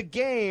 Bucket? It's a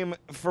game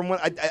from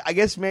what I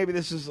guess maybe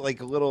this is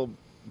like a little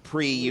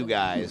pre you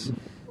guys.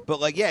 But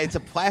like, yeah, it's a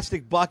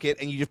plastic bucket,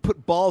 and you just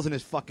put balls in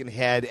his fucking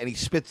head, and he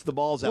spits the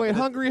balls out. Wait,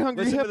 Listen- Hungry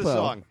listen Hippo. to the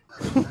song.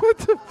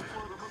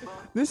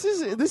 This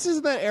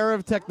is that era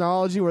of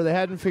technology where they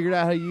hadn't figured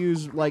out how to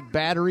use like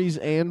batteries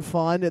and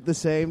fun at the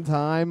same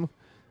time.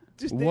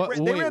 Just, What-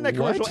 they ran that wait,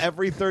 commercial what?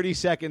 every 30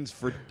 seconds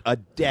for a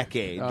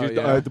decade. Oh, Just,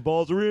 yeah. the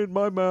balls are in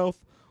my mouth.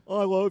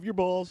 I love your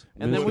balls.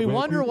 And then we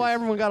wonder why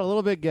everyone got a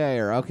little bit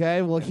gayer.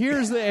 Okay, well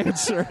here's the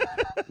answer.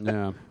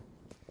 Yeah.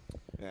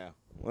 Yeah,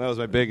 well, that was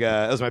my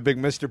big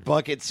Mr.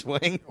 Bucket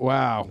swing.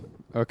 Wow.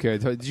 Okay.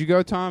 Did you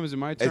go, Tom? Is it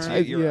my turn?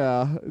 It's you. You're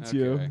yeah, it's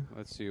you. Okay,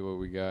 let's see what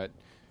we got.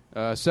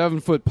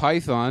 7-foot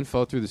python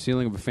fell through the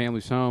ceiling of a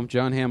family's home.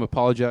 John Hamm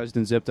apologized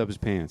and zipped up his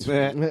pants.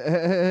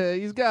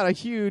 He's got a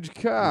huge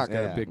cock. He's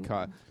got Yeah. a big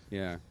cock.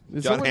 Yeah.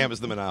 John Hamm is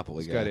the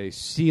Monopoly He's guy. got a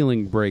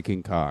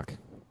ceiling-breaking cock.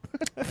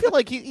 I feel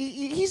like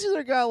he's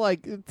either got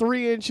like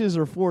 3 inches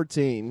or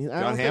 14.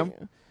 John Hamm?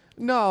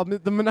 No,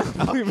 the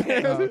Monopoly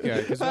man. Oh,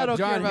 okay. 'Cause I don't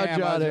John care about Hamm,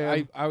 John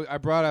Hamm. I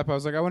brought up, I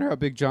was like, I wonder how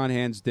big John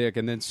Hamm's dick,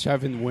 and then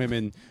 7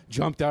 women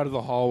jumped out of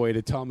the hallway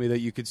to tell me that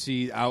you could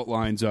see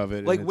outlines of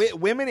it. Like and it's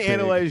women big.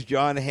 analyze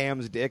John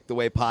Hamm's dick the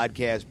way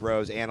podcast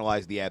bros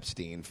analyze the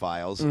Epstein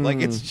files. Like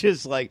it's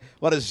just like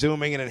a lot of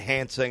zooming and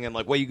enhancing, and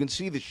like, well, you can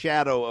see the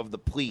shadow of the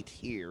pleat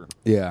here.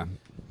 Yeah.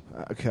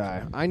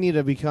 Okay, I need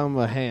to become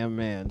a ham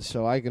man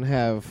so I can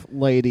have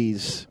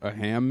ladies. A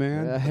ham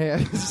man?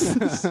 Hams.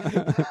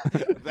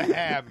 The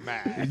Ham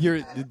man.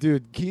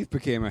 Dude, Keith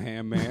became a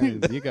ham man,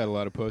 and you got a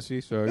lot of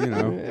pussy, so, you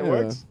know. It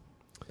works.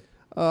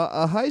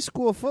 A high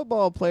school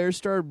football player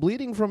started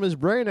bleeding from his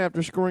brain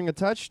after scoring a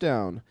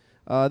touchdown.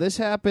 This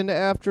happened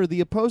after the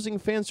opposing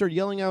fans started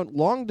yelling out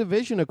long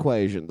division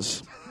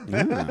equations.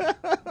 Yeah.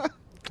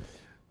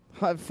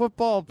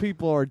 Football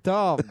people are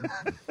dumb.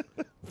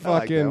 I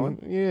like that one.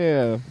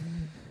 Yeah.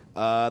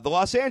 The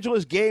Los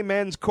Angeles Gay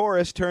Men's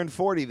Chorus turned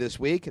 40 this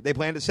week. They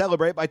plan to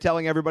celebrate by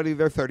telling everybody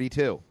they're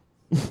 32.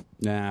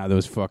 Nah,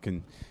 those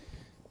fucking...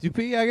 I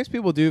guess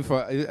people do.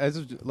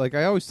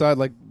 I always thought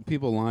like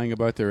people lying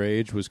about their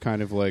age was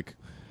kind of like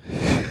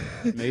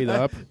made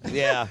up,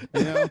 Yeah.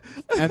 you know.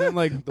 And then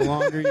like the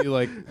longer you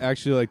like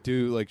actually like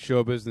do like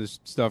show business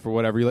stuff or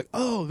whatever, you're like,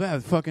 oh,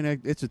 that fucking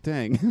it's a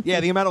thing. Yeah,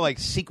 the amount of like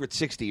secret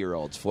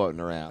 60-year-olds floating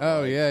around.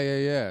 Oh Like,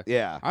 yeah.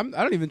 Yeah. I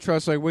don't even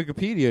trust like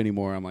Wikipedia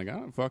anymore. I'm like, I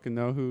don't fucking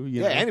know who.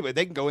 You Yeah, know. anyway,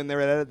 they can go in there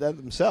and edit that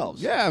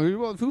themselves. Yeah, I mean,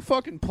 well, who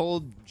fucking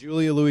pulled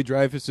Julia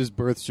Louis-Dreyfus's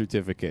birth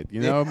certificate?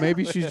 You know,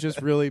 maybe she's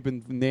just really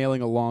been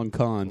nailing a long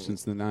con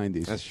since the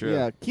 90s. That's true.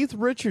 Yeah, Keith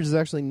Richards is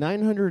actually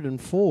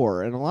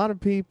 904, and a lot of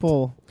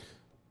people...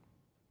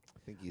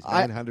 I think he's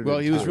 900. Well,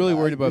 he was really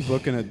worried about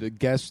booking a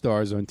guest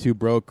stars on Two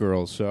Broke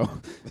Girls, so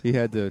he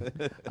had to,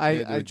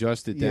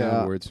 adjust it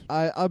downwards.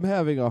 I'm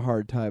having a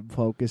hard time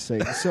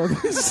focusing. So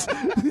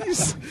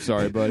this,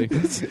 Sorry, buddy.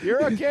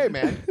 You're okay,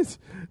 man.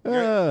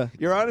 uh,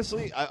 You're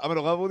honestly, I'm going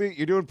to level with you.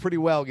 You're doing pretty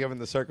well given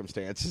the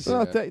circumstances.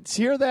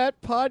 hear that,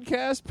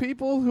 podcast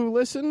people who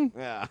listen?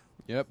 Yeah.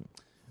 Yep.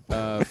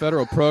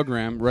 Federal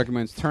program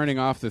recommends turning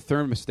off the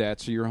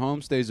thermostat so your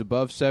home stays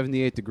above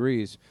 78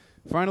 degrees,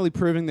 finally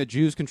proving that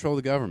Jews control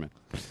the government.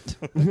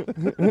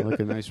 Like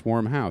a nice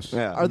warm house.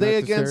 Yeah. Are they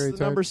Isn't that the against the stereotype?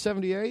 number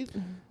 78?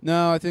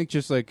 No, I think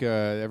just like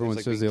everyone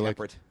like says being they like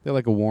temperate. they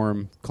like a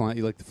warm climate.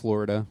 You like the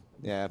Florida.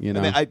 Yeah. You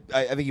And know. I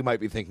think you might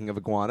be thinking of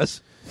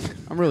iguanas.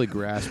 I'm really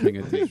grasping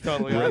at these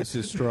Totally are.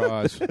 racist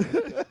straws.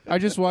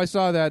 I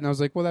saw that and I was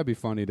like, well, that'd be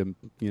funny to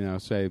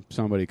say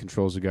somebody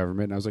controls the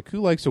government. And I was like, who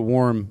likes a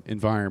warm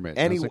environment?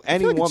 And I was like, I Any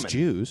feel like woman. it's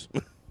Jews.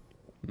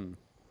 I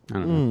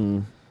don't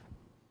know.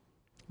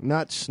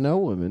 Not snow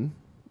women.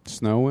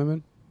 Snow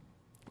women.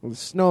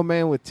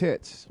 Snowman with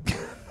tits.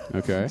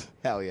 Okay.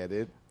 Hell yeah,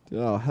 dude.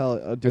 Oh hell,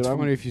 dude! It's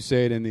funny if you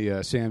say it in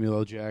the Samuel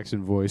L.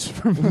 Jackson voice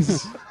from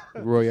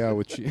Royale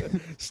with cheese.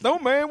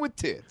 Snowman with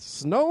tits.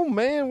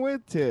 Snowman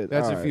with tits.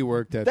 That's All if right. he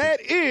worked at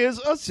That is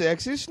a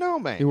sexy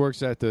snowman. he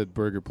works at the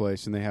burger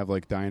place and they have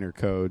like diner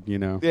code, you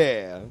know.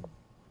 Yeah.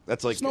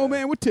 That's like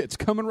Snowman with tits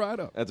coming right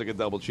up. that's like a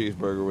double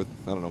cheeseburger with,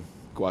 I don't know,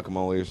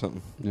 guacamole or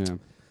something. Yeah.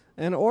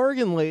 An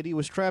Oregon lady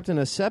was trapped in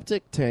a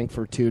septic tank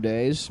for 2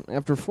 days.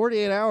 After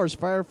 48 hours,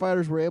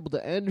 firefighters were able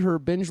to end her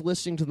binge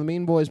listening to the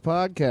Mean Boys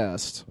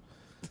podcast.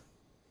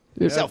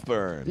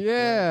 Self-burn.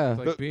 Yeah.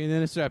 It's like being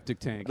in a septic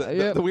tank.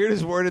 The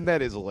weirdest word in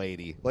that is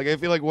lady. Like, I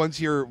feel like once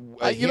you're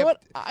you know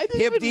what? I didn't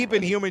hip even- deep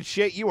in human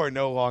shit, you are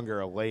no longer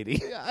a lady.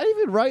 I didn't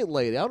even write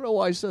lady. I don't know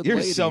why I said You're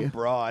lady. some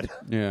broad.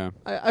 Yeah.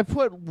 I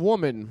put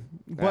woman,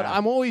 but Ah.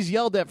 I'm always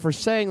yelled at for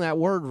saying that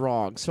word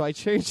wrong, so I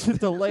changed it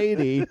to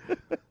lady.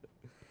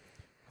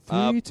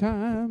 3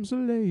 times a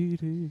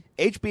lady.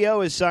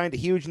 HBO has signed a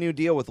huge new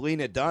deal with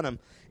Lena Dunham.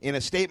 In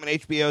a statement,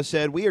 HBO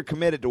said, "We are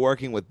committed to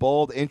working with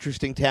bold,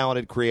 interesting,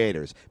 talented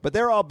creators. But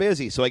they're all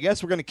busy, so I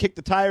guess we're going to kick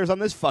the tires on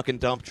this fucking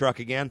dump truck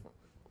again."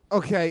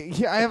 Okay,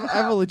 yeah, I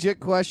have a legit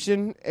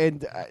question,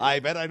 and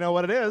I bet I know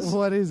what it is.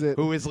 what is it?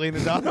 Who is Lena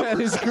That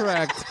Dunham? is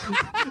correct.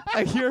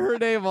 I hear her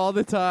name all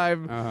the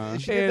time. Uh-huh.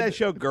 She did And that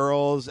show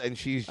Girls, and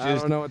she's just... I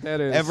don't know what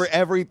that is.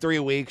 Every 3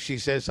 weeks, she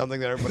says something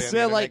that everybody on Is the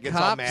that internet like gets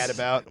all Cops? mad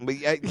about. But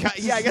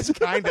yeah, I guess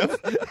kind of.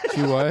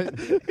 She what?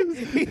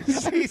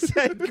 he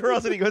said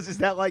Girls, and he goes, "Is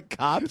that like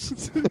Cops?"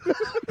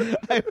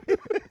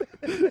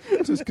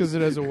 Just because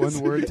it has a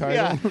one-word title?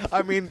 Yeah,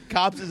 I mean,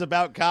 Cops is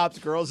about cops.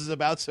 Girls is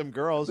about some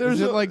girls.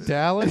 Is it like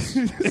Dallas?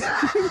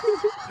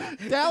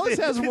 Dallas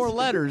has more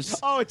letters.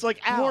 Oh, it's like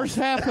Al. More's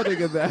happening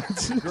in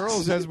that.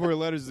 Girls has more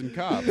letters than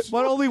cops.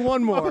 But only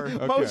one more.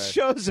 Most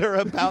shows are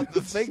about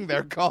the thing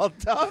they're called,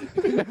 Tom.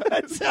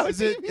 That's how Is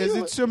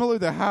it similar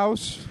to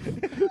House?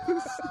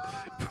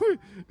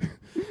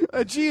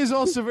 A G is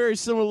also very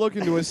similar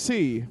looking to a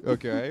C.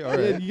 Okay, all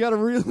And right. you got to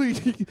really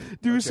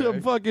do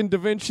some fucking Da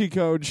Vinci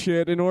Code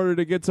shit in order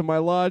to get to my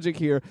logic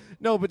here.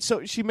 No, but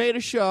so she made a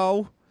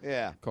show,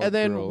 Yeah. Called and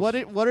then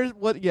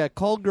Girls.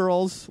 called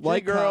Girls,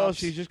 like girl, Cops.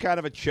 she's just kind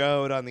of a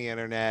chode on the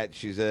internet.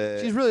 She's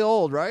really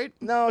old, right?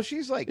 no,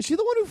 she's like Is she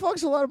the one who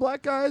fucks a lot of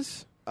black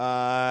guys?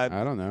 I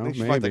don't know. think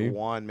she's like Maybe.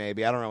 one,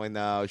 maybe. I don't really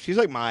know. She's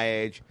like my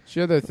age. She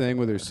had that thing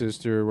with her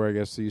sister where I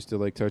guess they used to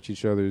like touch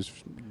each other's,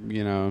 Okay.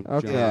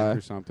 junk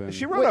or something.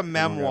 She wrote a Everyone got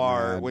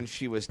memoir mad. when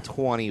she was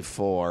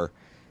 24,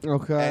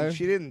 Okay. and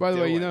she didn't. By the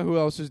do way, you it. know who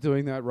else is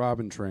doing that?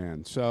 Robin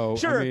Tran. So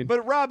Sure, I mean,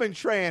 but Robin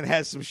Tran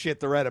has some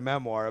shit to write a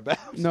memoir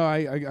about. no,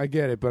 I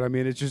get it, but I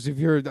mean, it's just if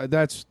you're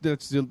that's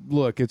the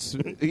look. It's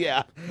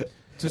Yeah,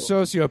 a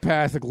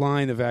sociopathic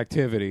line of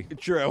activity.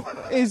 true.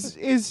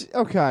 is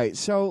okay.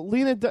 So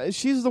Lena,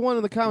 she's the one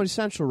in the Comedy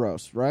Central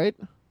roast, right?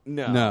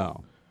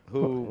 No,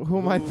 Who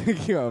am I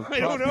thinking of? I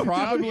don't know.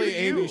 probably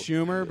You. Amy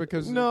Schumer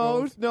because they're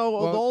No, both- no,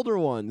 well, the older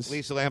ones.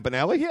 Lisa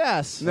Lampanelli.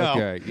 Yes. No.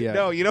 Okay, yeah.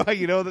 No, you know how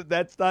you know that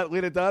that's not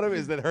Lena Dunham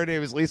is that her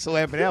name is Lisa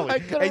I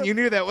Lampanelli, could've- and you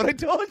knew that when I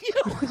told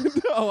you.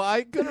 No,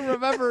 I couldn't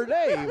remember her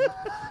name.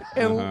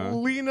 And Uh-huh.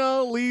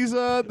 Lena,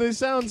 Lisa, they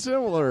sound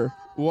similar.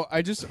 Well,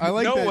 I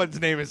like no that. one's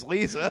name is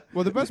Lisa.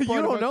 Well, the best You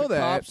part don't about know the that.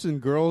 cops and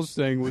girls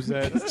thing was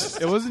that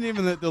it wasn't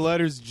even that the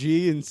letters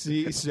G and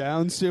C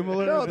sound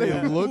similar. No, they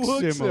look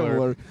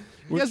similar.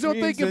 You guys don't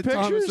think in that Tom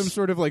has pictures? some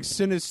sort of like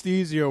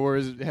synesthesia where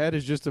his head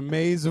is just a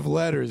maze of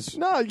letters.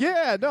 No,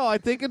 I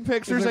think in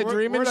pictures. He's like, I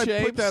dream in where'd I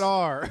shapes. put that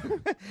R?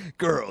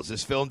 Girls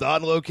is filmed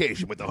on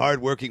location with the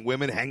hardworking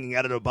women hanging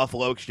out at a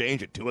Buffalo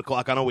Exchange at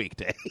 2:00 on a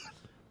weekday.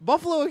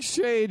 Buffalo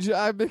Exchange,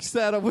 I mixed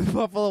that up with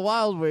Buffalo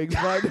Wild Wings,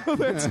 but I know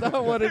that's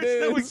not what it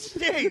There's no is.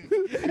 exchange.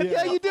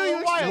 Yeah, you do.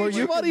 You Well, exchange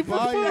you money can for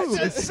buy it. food.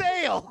 That's a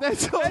sale.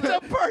 That's a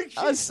purchase.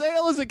 A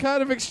sale is a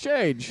kind of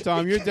exchange.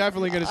 Tom, you're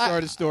definitely going to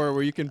start a store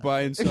where you can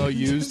buy and sell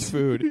used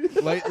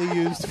food, lightly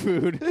used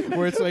food,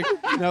 where it's like,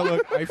 now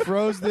look, I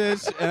froze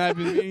this and I've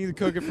been meaning to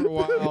cook it for a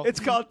while. It's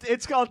called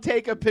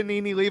take a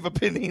panini, leave a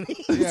panini.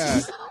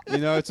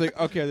 Yeah, it's like,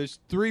 okay, there's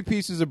 3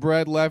 pieces of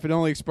bread left. It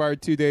only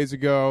expired 2 days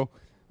ago.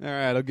 All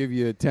right, I'll give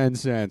you 10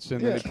 cents, and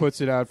then he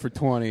puts it out for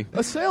 20.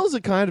 A sale is a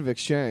kind of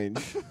exchange.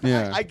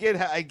 Yeah, I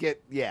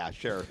get. Yeah,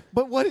 sure.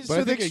 But what is But I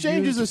so the think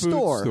exchange is a used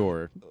food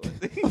store.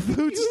 A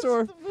food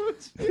store.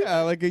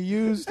 Yeah, like a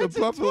used It's a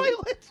Buffalo.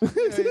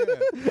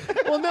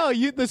 toilet. Well, no,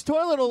 this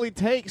toilet only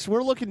takes.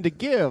 We're looking to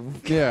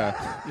give.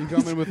 Yeah, you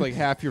come in with like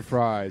half your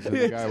fries, and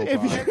the guy will buy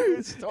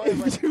it.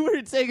 If you were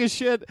to take a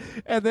shit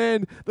and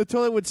then the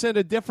toilet would send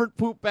a different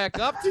poop back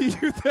up to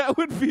you, that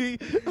would be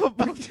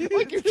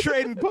Like you're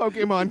trading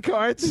Pokemon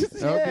cards.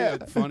 That would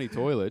be a funny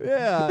toilet.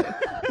 yeah.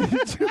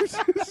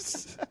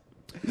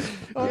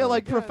 Yeah,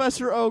 like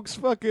Professor Oak's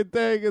fucking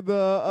thing in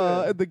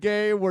the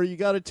game where you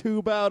got to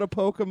tube out a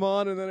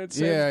Pokemon and then it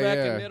sends Yeah, back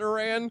yeah. a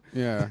Nidoran.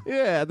 Yeah.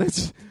 Yeah,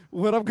 that's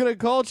what I'm gonna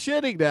call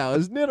shitting now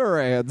is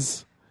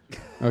Nidorans.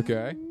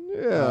 Okay.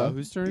 Yeah.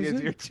 Whose turn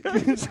is It's it? your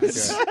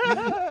turn.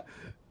 Okay.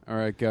 All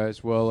right,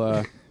 guys. Well,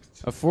 a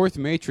 4th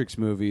Matrix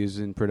movie is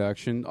in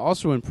production.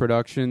 Also in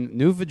production,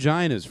 new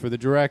vaginas for the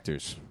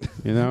directors.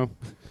 You know,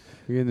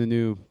 you're getting the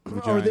new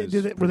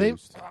vaginas. were they?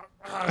 produced.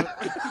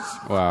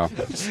 Wow.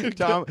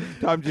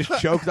 Tom just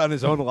choked on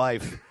his own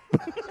life.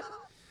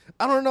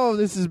 I don't know if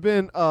this has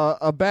been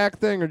a back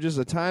thing or just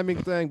a timing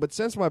thing, but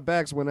since my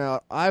backs went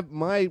out,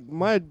 my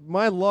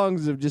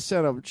lungs have just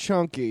set up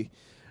chunky.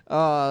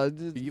 Well,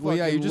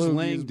 yeah, you're just loogies,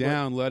 laying but-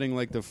 down, letting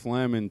like the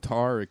phlegm and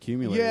tar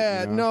accumulate.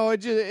 Yeah, you know?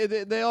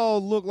 no, they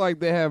all look like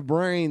they have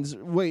brains.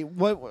 Wait,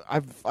 what?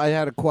 I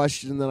had a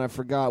question, and then I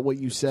forgot what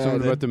you said.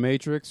 Something about the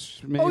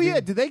Matrix. Maybe? Oh yeah,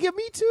 did they get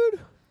Me Too'd?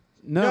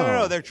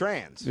 No, they're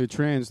trans. They're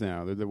trans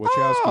now. They're the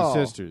Wachowski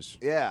sisters.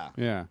 Yeah.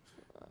 Yeah.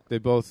 They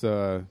both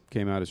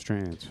came out as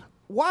trans.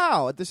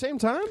 Wow, at the same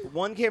time?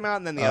 One came out,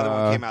 and then the other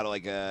one came out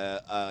like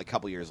a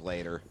couple years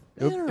later.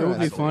 It would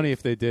be funny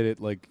if they did it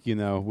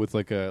with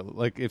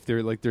if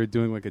they're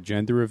doing like a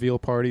gender reveal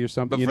party or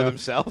something. But for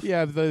themselves?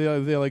 Yeah,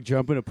 they like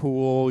jump in a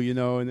pool,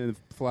 and then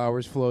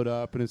flowers float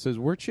up and it says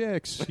we're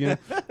chicks. They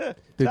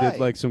did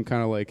like some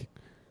kind of like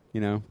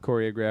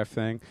choreographed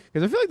thing.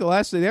 Because I feel like the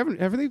last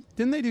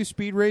didn't they do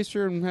Speed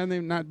Racer and have they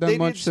not done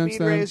much since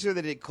then? They did Speed Racer,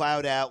 they did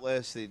Cloud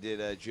Atlas, they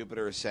did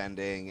Jupiter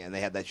Ascending, and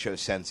they had that show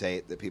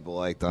Sense8 that people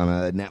liked on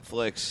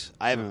Netflix.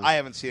 I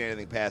haven't seen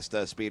anything past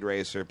Speed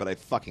Racer, but I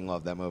fucking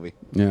love that movie.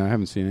 Yeah, I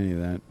haven't seen any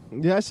of that.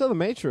 Yeah, I saw The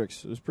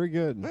Matrix. It was pretty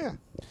good. Yeah.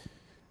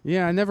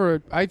 Yeah,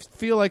 I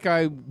feel like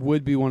I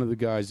would be one of the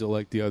guys that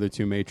like the other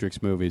two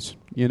Matrix movies,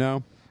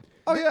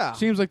 Oh, yeah.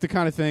 Seems like the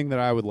kind of thing that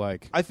I would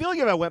like. I feel like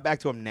if I went back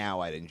to them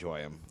now, I'd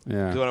enjoy them.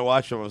 Yeah. Because when I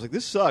watched them, I was like,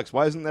 this sucks.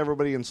 Why isn't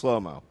everybody in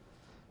slow-mo?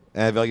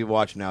 And I feel like you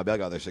watch now, I'd be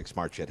like, oh, there's like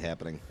smart shit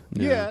happening.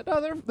 Yeah,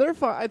 no, they're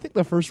fine. I think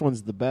the first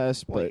one's the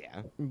best, Well, but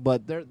yeah.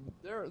 but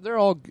they're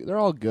all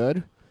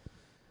good.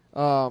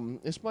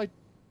 It's my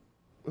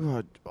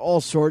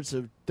all sorts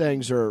of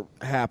things are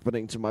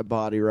happening to my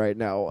body right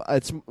now.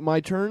 It's my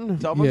turn.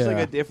 It's almost Yeah. like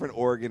a different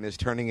organ is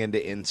turning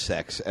into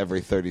insects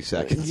every 30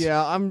 seconds.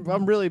 Yeah,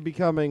 I'm really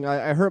becoming.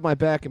 I hurt my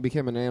back and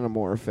became an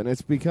anamorph, and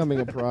it's becoming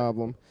a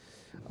problem.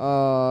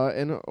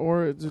 I'm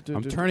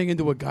turning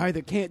into a guy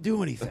that can't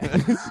do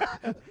anything.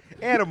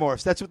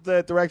 Animorphs. That's what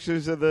the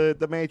directions of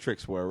the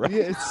Matrix were, right?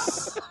 Yeah,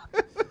 it's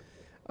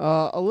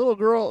a little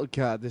girl.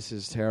 God, this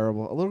is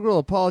terrible. A little girl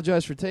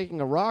apologized for taking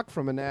a rock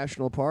from a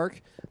national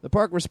park. The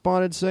park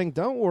responded saying,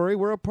 "Don't worry,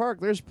 we're a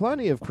park. There's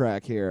plenty of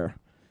crack here."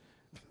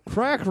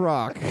 Crack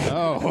rock.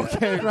 Oh,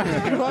 okay.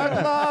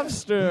 Crack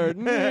lobster. It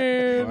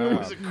Wow.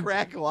 was a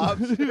crack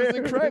lobster.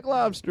 It was a crack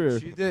lobster.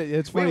 She did.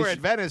 It's We funny. were at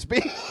Venice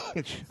Beach.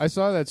 I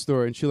saw that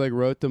story, and she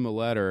wrote them a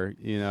letter,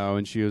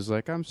 and she was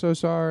like, "I'm so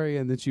sorry,"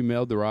 and then she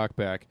mailed the rock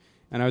back.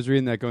 And I was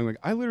reading that, going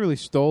I literally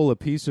stole a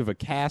piece of a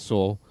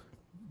castle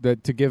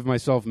to give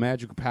myself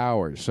magical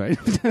powers. I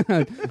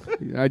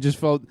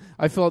just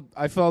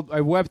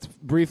I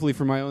wept briefly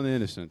for my own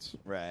innocence.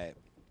 Right.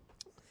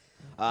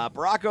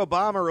 Barack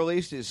Obama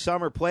released his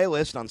summer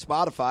playlist on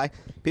Spotify.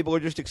 People are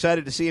just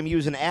excited to see him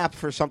use an app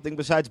for something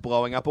besides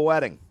blowing up a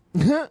wedding.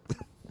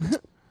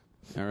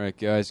 All right,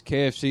 guys.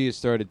 KFC has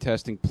started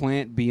testing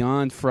Plant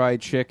Beyond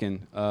fried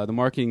chicken. The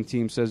marketing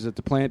team says that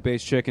the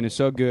plant-based chicken is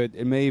so good,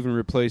 it may even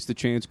replace the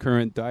chain's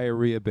current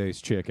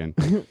diarrhea-based chicken.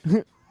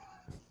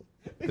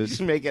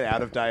 Just make it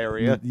out of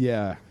diarrhea.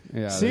 Yeah.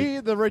 See,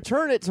 the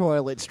return it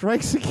toilet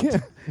strikes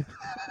again.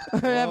 I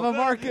have a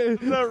market.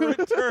 The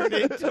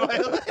returning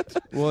toilet.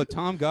 Well,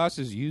 Tom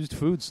Goss's used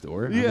food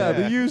store. Yeah,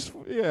 the used.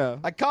 Yeah.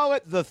 I call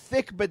it the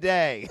thick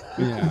bidet.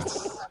 Yeah.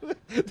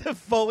 The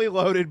fully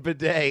loaded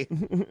bidet.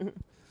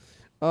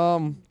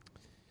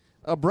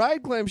 A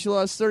bride claims she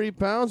lost 30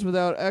 pounds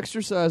without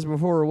exercise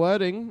before her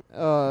wedding.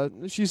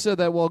 She said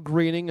that while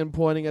greening and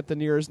pointing at the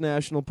nearest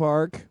national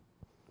park.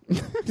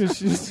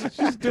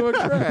 she's doing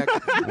crack.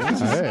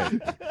 Hey.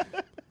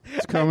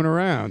 It's coming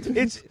around.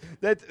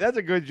 That's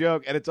a good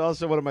joke, and it's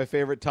also one of my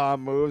favorite Tom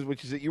moves,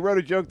 which is that you wrote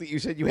a joke that you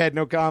said you had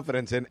no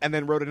confidence in, and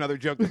then wrote another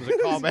joke that was a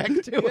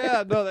callback to it.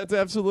 Yeah, no, that's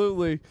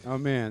absolutely. Oh,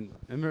 man.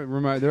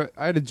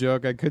 I had a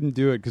joke. I couldn't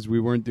do it because we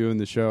weren't doing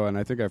the show, and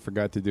I think I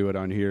forgot to do it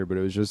on here, but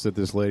it was just that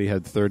this lady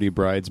had 30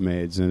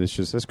 bridesmaids, and it's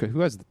just,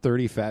 who has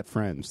 30 fat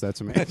friends?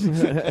 That's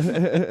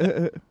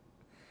amazing.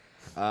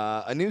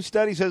 A new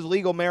study says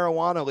legal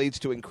marijuana leads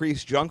to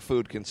increased junk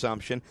food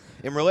consumption.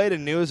 In related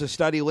news, a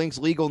study links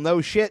legal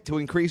no shit to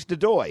increased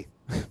dodoy.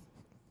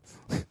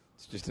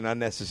 It's just an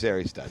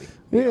unnecessary study.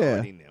 We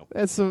already knew.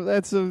 It It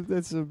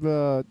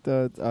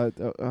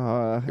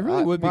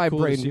really would be my cool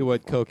brain, to see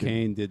what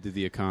cocaine did to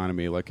the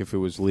economy, like if it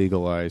was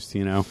legalized,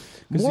 'Cause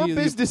More you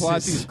businesses.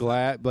 plot these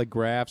like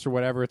graphs or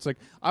whatever. It's like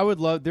I would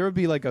love. There would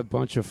be like a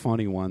bunch of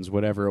funny ones,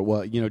 whatever it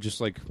was.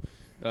 Just like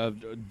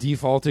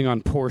defaulting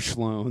on Porsche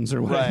loans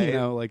or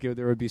whatever. Right.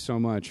 There would be so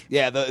much.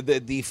 Yeah,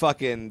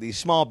 the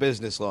small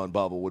business loan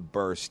bubble would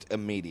burst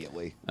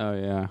immediately. Oh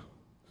yeah.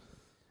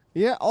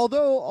 Yeah,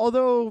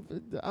 although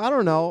I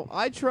don't know.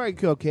 I tried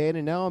cocaine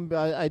and now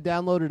I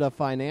downloaded a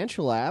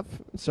financial app,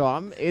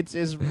 so it's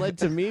led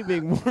to me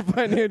being more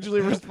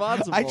financially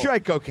responsible. I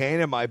tried cocaine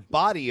and my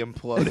body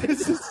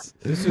imploded.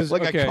 This is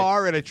like okay. a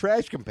car in a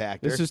trash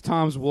compactor. This is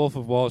Tom's Wolf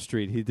of Wall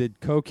Street. He did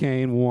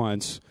cocaine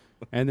once,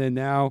 and then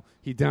now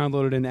he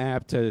downloaded an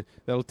app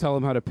that'll tell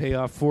him how to pay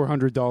off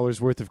 $400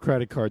 worth of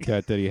credit card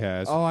debt that he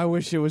has. Oh, I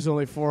wish it was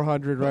only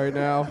 400 right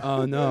now.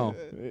 Oh no!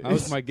 That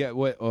was my get.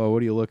 What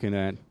are you looking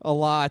at? A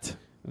lot.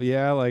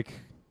 Yeah, like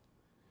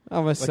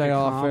I'm gonna say a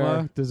off air.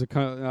 comma. There's a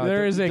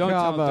There is a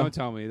comma. Don't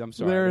tell me. I'm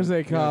sorry. There is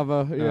a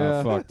comma. Yeah.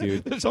 Oh, fuck,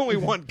 dude. There's only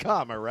one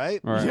comma, right?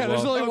 All right, Yeah,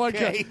 there's well, only one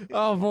okay. comma.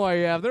 Oh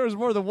boy, yeah. If there was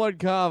more than one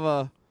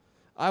comma,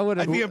 I would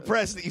have. I'd be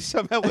impressed that you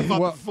somehow live on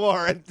Well- the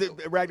floor and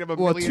racked up $1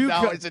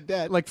 million in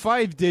debt. like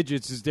 5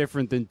 digits is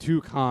different than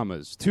 2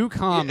 commas. 2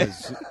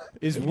 commas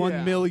is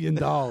 $1 million.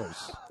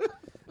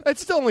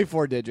 It's still only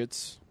 4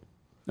 digits.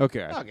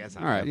 Okay. Okay, that's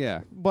not All right. bad.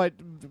 Yeah. But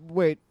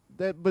wait,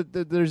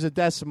 there's a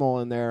decimal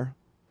in there.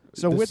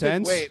 So The with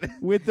cents? Wait.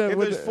 with the If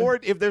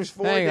there's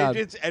four Hang on.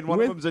 digits and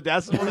one of them's a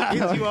decimal, that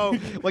means you owe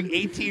like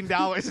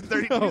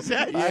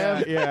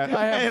 $18.32. Yeah.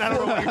 And I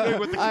don't know what you're doing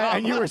with the comma.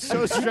 And you were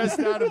so stressed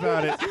out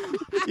about it.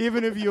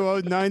 Even if you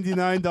owed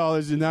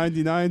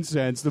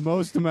 $99.99, the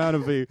most amount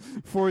of a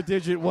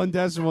 4-digit, 1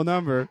 decimal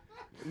number.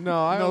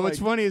 no, What's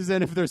funny is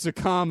then if there's a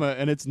comma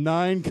and it's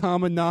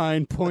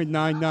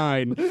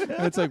 9,9.99,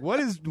 and it's like,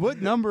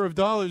 what number of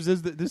dollars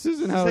is that? This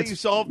isn't how Say it's. you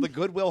solved the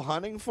Goodwill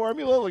Hunting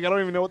formula? Like, I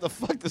don't even know what the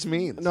fuck this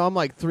means. No, I'm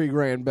like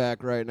 $3,000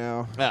 back right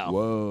now. Oh,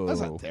 Whoa.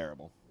 that's not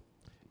terrible.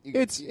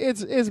 It's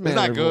It's not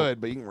manageable. good,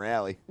 but you can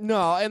rally.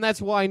 No, and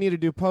that's why I need to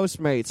do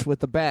Postmates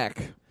with the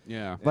back.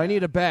 Yeah. But I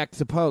need a back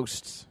to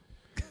post.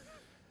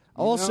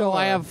 Also, know,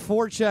 I have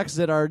 4 checks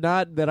that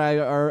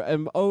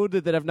am owed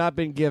that have not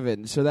been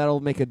given, so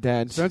that'll make a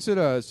dent. Since it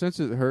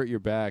hurt your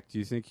back, do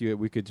you think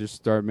we could just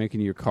start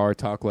making your car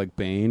talk like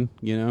Bane?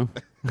 You know.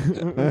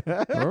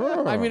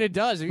 I mean, it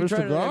does. Have you,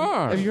 Mr.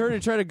 Gar. have you heard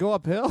it try to go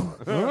uphill?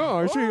 Oh,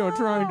 I see you're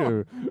trying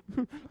to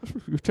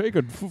take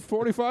a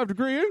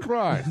 45-degree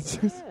incline.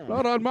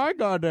 Not on my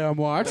goddamn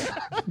watch.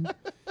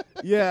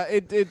 Yeah,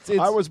 it's.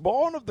 I was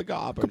born of the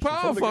garbage.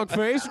 Pow,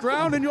 fuckface,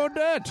 drown in your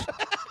debt.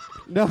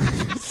 No.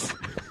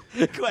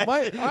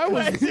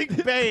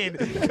 Classic Bane.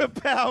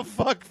 Kapow,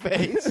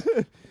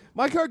 fuckface.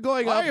 My car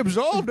going up. I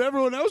absolved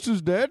everyone else's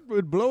debt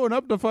with blowing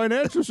up the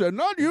financial center.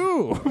 Not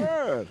you.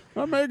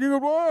 I'm making it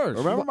worse.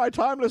 Remember my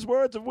timeless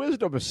words of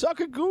wisdom.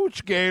 Suck a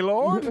gooch,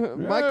 Gaylord.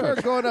 My car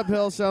going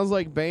uphill sounds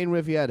like Bane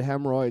if he had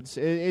hemorrhoids.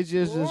 It's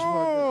just this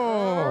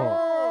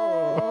fucking.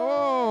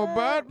 Oh,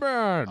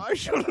 Batman. I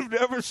should have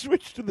never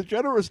switched to the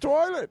generous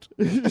toilet.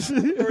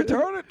 The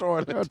return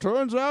toilet. It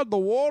turns out the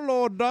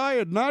warlord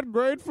diet not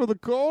great for the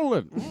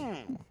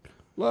colon.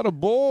 Lot of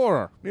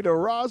bore. Need a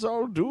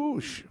Razzle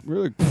douche.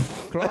 Really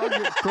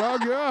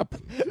clog you up.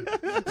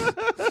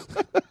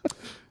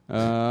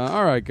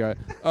 All right, guys.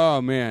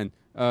 Oh man,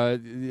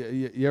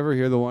 you ever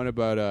hear the one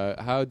about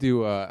how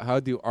do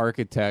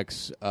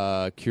architects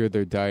cure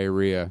their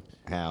diarrhea?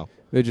 How?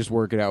 They just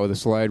work it out with a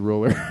slide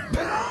ruler.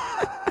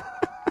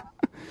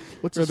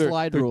 What's Or a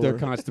slide ruler? Their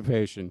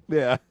constipation.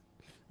 Yeah.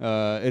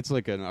 It's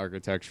like an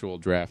architectural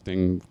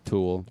drafting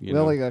tool. You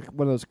know? Like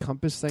one of those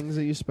compass things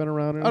that you spin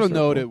around in? I don't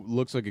know what it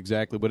looks like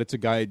exactly, but it's a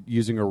guy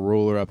using a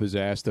ruler up his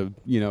ass to,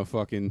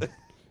 fucking,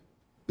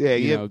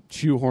 Yeah,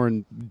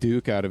 shoehorn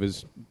Duke out of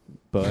his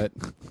butt.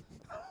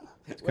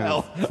 It's kind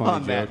well, of a funny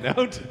on joke. that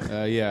note.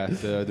 Yeah,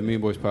 the Mean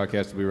Boys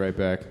podcast will be right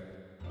back.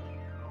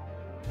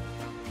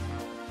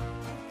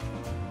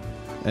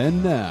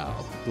 And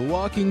now, The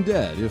Walking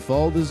Dead, if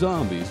all the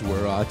zombies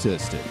were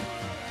autistic.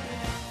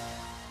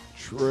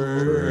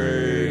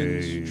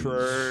 Trains.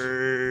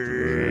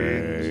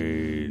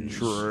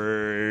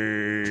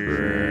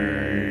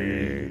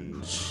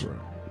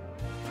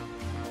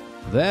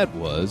 That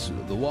was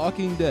The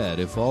Walking Dead,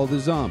 if all the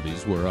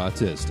zombies were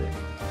autistic.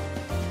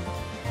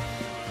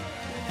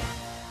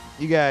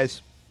 You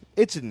guys,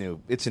 it's a new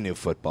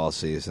football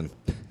season,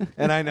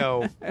 and I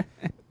know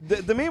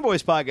the Mean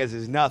Boys podcast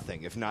is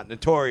nothing if not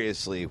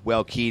notoriously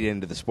well keyed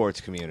into the sports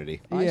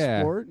community. I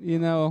sport.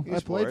 I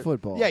played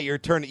football. Yeah,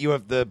 you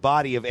have the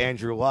body of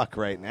Andrew Luck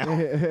right now.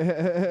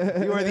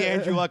 You are the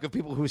Andrew Luck of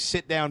people who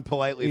sit down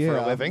politely for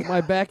a living. My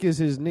back is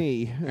his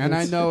knee. And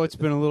I know it's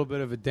been a little bit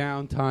of a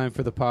downtime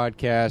for the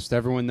podcast.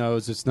 Everyone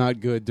knows it's not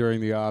good during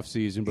the off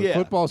season, but Yeah.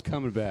 football's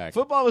coming back.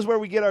 Football is where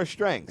we get our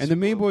strengths. And the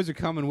Mean Boys are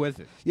coming with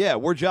it. Yeah,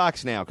 we're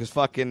jocks now because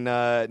fucking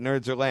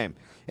nerds are lame.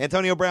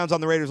 Antonio Brown's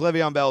on the Raiders.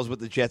 Le'Veon Bell's with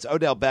the Jets.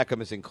 Odell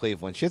Beckham is in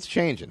Cleveland. Shit's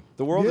changing.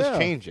 The world is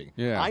changing.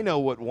 Yeah. I know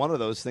what one of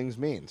those things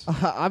means.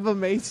 I'm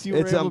amazed you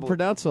were It's able to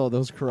pronounce all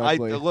those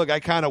correctly. I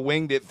kind of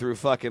winged it through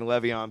fucking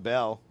Le'Veon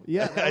Bell.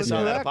 Yeah, that I was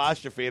saw that correct.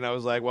 apostrophe and I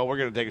was like, well, we're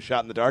going to take a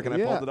shot in the dark, and I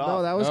pulled it off.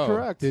 No, that was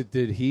correct.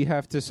 Did he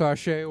have to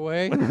sashay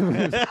away?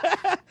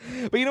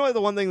 But you know what?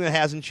 The one thing that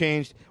hasn't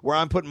changed, where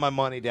I'm putting my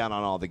money down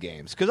on all the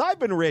games, because I've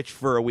been rich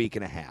for a week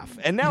and a half,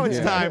 and now it's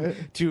time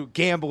to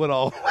gamble it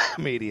all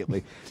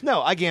immediately.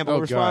 No, I gamble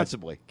God.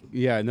 responsibly.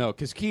 Yeah, no,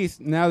 because Keith,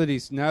 now that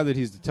he's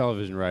the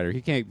television writer,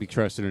 he can't be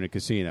trusted in a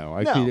casino.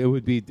 No. It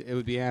would be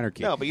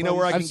anarchy. No, but you know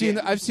where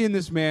I've seen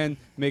this man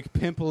make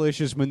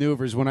pimpalicious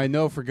maneuvers when I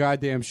know for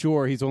goddamn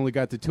sure he's only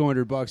got the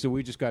 $200 that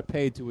we just got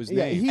paid to his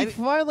Yeah, name. he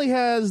finally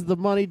has the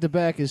money to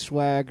back his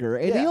swagger,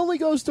 and he only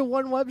goes to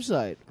one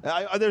website.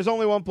 There's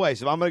only one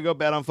place. If I'm going to go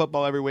bet on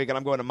football every week, and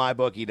I'm going to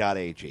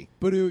mybookie.ag.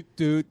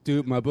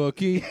 Ba-doot-doot-doot, my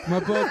bookie,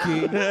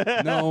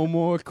 no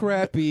more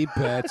crappy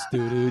bets.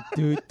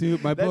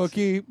 Doot-doot-doot-doot, my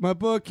bookie.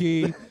 Put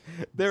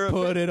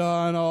it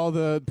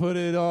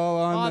all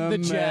on the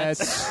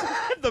Jets.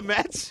 The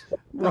Mets?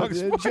 Wrong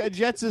sport.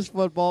 Jets is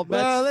football.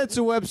 Well, that's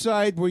a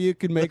website where you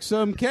can make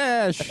some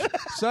cash.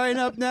 Sign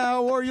up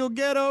now or you'll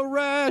get a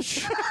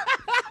rash.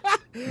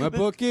 My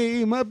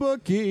bookie.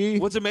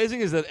 What's amazing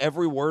is that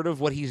every word of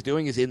what he's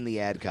doing is in the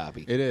ad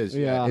copy. It is.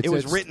 Yeah. It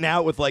was written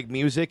out with like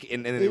music,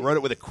 and they wrote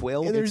it with a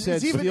quill. It said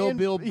it's even Steal in-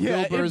 Bill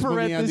yeah, in Burr's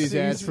money on these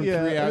ads parentheses, from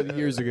yeah. 3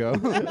 years ago.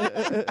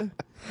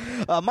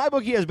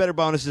 MyBookie has better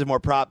bonuses and more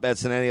prop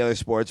bets than any other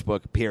sports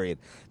book, period.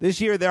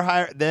 This year,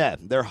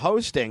 they're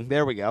hosting,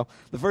 there we go,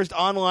 the first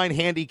online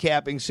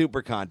handicapping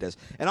super contest.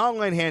 And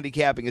online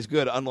handicapping is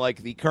good,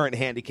 unlike the current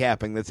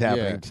handicapping that's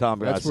happening. Tom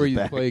that's Ross's where you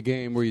back. play a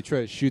game where you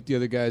try to shoot the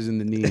other guys in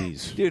the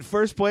knees. Dude,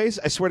 first place,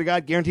 I swear to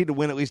God, guaranteed to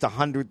win at least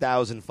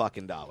 $100,000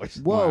 fucking dollars.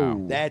 Whoa.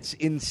 Wow. That's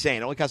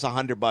insane. It only costs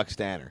 $100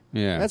 to enter.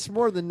 Yeah. That's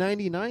more than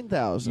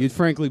 99,000. You'd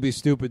frankly be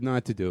stupid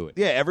not to do it.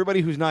 Yeah,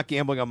 everybody who's not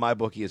gambling on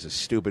MyBookie is a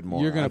stupid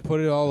moron. You're going to put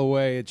it all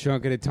away, a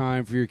chunk at a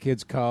time for your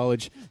kid's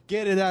college.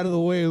 Get it out of the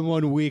way in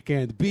one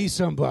weekend. Be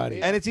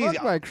somebody. And it's easy.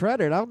 Fuck my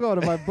credit. I'm going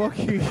to my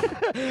bookie.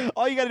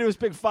 All you got to do is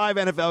pick 5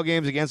 NFL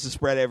games against the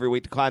spread every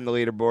week to climb the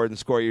leaderboard and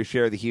score your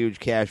share of the huge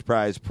cash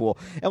prize pool.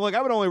 And look,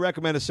 I would only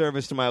recommend a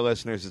service to my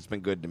listeners that's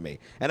been good to me.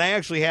 And I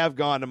actually have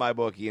gone to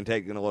MyBookie and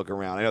taken a look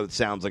around. I know it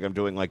sounds like I'm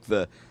doing like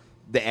the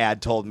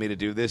ad told me to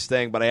do this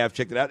thing, but I have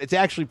checked it out. It's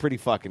actually pretty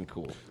fucking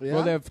cool.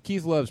 Yeah? Well,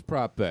 Keith loves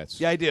prop bets.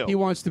 Yeah, I do. He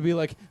wants to be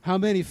like, how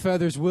many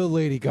feathers will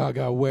Lady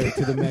Gaga wear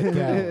to the Met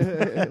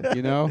Gala?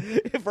 You know?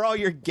 For all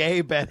your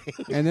gay betting.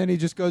 And then he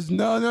just goes,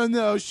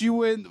 no. She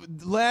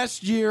went.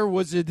 Last year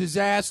was a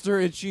disaster,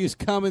 and she is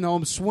coming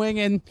home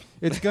swinging.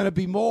 It's going to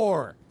be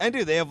more. And,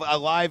 dude, they have a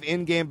live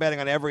in-game betting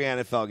on every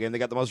NFL game. They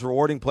got the most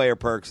rewarding player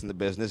perks in the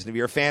business. And if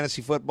you're a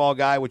fantasy football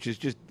guy, which is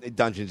just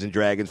Dungeons and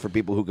Dragons for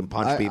people who can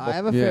punch people. I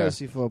have a Yeah.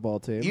 fantasy football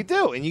team. You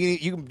do, and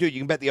you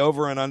can bet the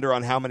over and under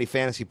on how many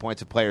fantasy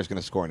points a player is going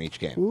to score in each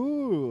game.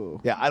 Ooh.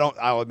 Yeah,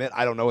 I'll admit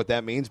I don't know what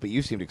that means, but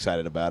you seemed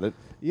excited about it.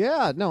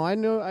 Yeah, no, I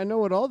know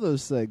what all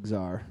those things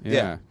are.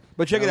 Yeah.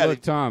 But check Now, it out.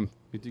 Look, Tom,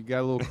 you got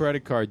a little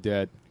credit card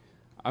debt.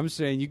 I'm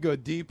saying you go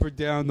deeper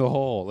down the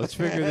hole. Let's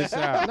figure this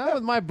out. Not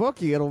with my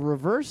bookie, it'll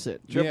reverse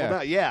it.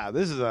 Yeah,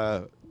 this is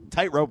a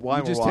tightrope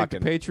line You just we're take walking.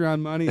 the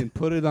Patreon money and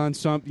put it on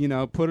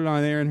put it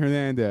on Aaron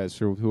Hernandez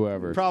or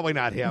whoever. Probably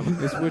not him.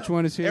 Which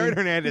one is he? Aaron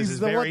Hernandez He's is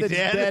the very one that's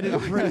dead in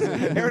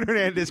prison. Aaron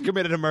Hernandez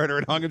committed a murder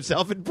and hung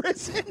himself in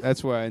prison.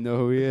 That's why I know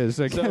who he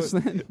is. I guess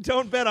then.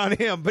 Don't bet on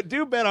him, but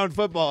do bet on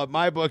football at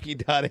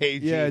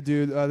mybookie.ag. Yeah,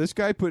 dude. This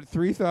guy put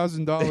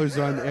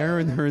 $3,000 on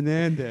Aaron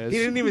Hernandez. He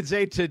didn't even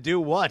say to do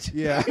what.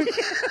 Yeah.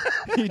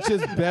 He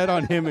just bet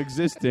on him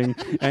existing,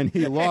 and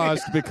he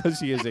lost because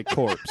he is a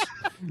corpse.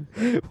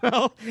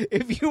 Well,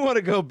 if you want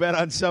to go bet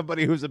on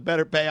somebody who's a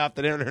better payoff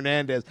than Aaron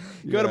Hernandez,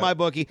 go to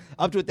MyBookie.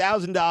 Up to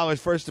 $1,000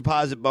 first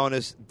deposit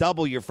bonus.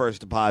 Double your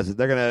first deposit.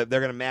 They're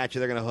gonna match you.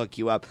 They're gonna hook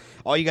you up.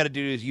 All you got to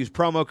do is use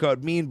promo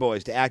code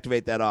MEANBOYS to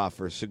activate that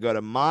offer. So go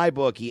to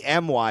MyBookie,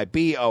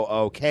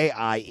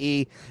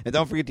 MyBookie, and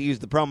don't forget to use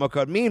the promo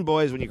code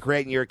MEANBOYS when you're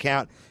creating your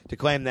account to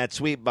claim that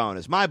sweet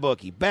bonus.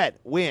 MyBookie, bet,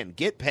 win,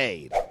 get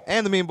paid.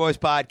 And the Mean Boys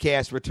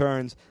podcast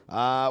returns.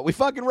 We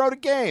fucking wrote a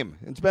game.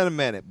 It's been a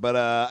minute, but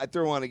I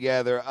threw one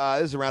together.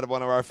 This is a round of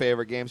one of our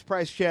favorite games.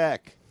 Price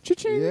check.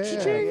 Cha-ching, Yeah,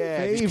 cha-ching.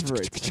 Yeah.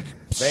 favorite.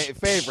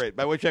 Favorite,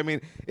 by which I mean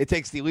it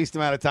takes the least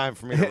amount of time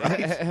for me to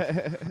write.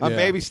 I'm Yeah.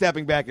 maybe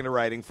stepping back into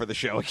writing for the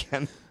show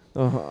again.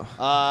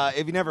 Uh-huh.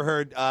 If you never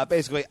heard,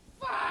 basically,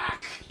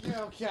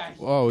 Okay.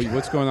 Oh,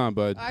 what's going on,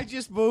 bud? I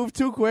just moved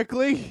too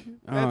quickly.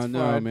 Oh That's no,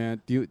 fine.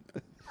 man.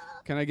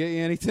 Can I get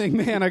you anything,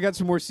 man? I got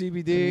some more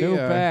CBD. New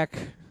back.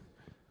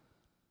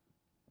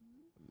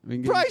 we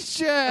can get- Price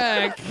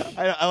check.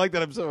 I like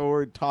that I'm so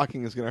worried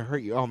talking is going to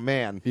hurt you. Oh,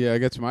 man. Yeah, I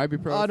got some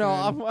ibuprofen. Oh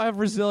no, I have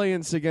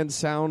resilience against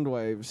sound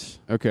waves.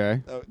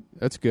 Okay, Oh.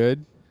 that's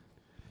good.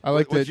 I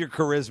like What's that. your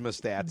charisma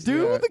stats?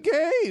 Do the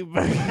game.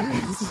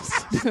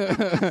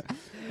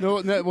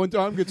 No, when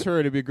Tom gets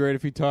hurt, it'd be great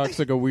if he talks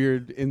like a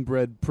weird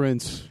inbred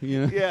prince.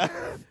 You know? Yeah.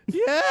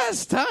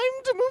 Yes, time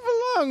to move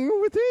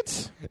along with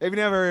it. If you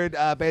never heard,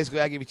 basically,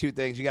 I give you two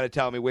things. You got to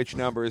tell me which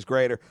number is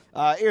greater.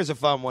 Here's a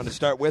fun one to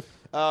start with.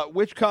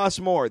 Which costs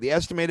more, the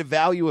estimated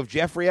value of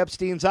Jeffrey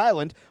Epstein's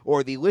island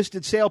or the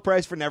listed sale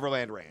price for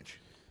Neverland Ranch?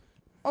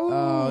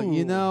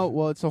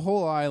 Well, it's a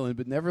whole island,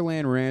 but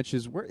Neverland Ranch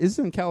is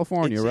in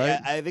California, It's, right?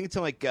 I think it's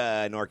in, like,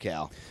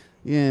 NorCal.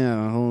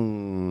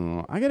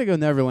 Yeah, I gotta go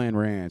Neverland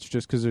Ranch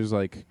just because there's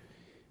like,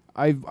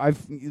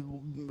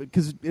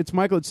 because it's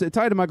Michael. It's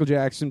tied to Michael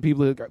Jackson.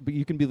 But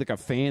you can be like a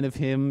fan of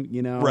him,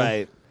 you know,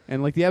 Right.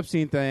 And like the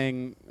Epstein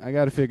thing, I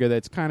got to figure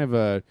that's kind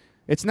of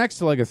it's next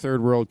to like a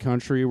third world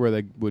country where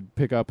they would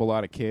pick up a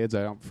lot of kids.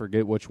 I don't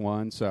forget which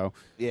one. So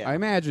Yeah. I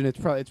imagine it's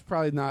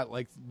probably not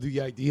like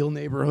the ideal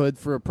neighborhood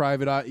for a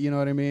private. You know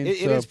what I mean? It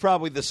So- is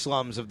probably the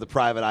slums of the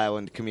private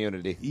island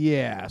community.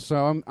 Yeah.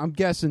 So I'm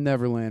guessing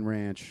Neverland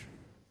Ranch.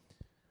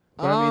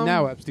 But I mean,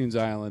 now Epstein's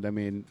Island. I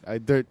mean,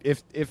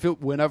 if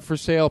it went up for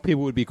sale,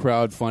 people would be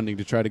crowdfunding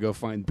to try to go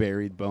find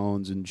buried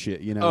bones and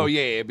shit. You know? Oh,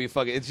 yeah, it'd be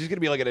fucking. It's just going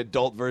to be like an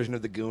adult version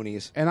of the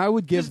Goonies. And I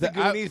would give Just the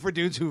that. Goonies for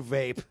dudes who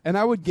vape. And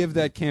I would give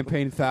that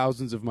campaign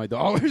thousands of my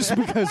dollars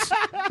because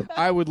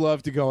I would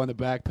love to go on a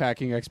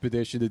backpacking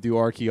expedition to do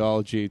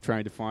archaeology,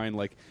 trying to find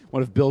like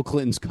one of Bill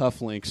Clinton's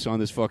cufflinks on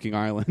this fucking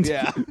island.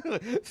 Yeah.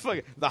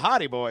 Fucking the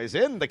Hottie Boys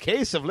in the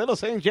case of Little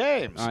St.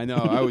 James. I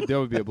know. That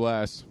would be a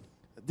blast.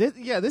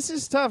 This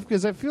is tough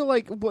because I feel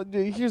like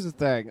here's the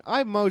thing.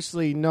 I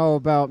mostly know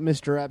about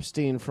Mr.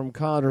 Epstein from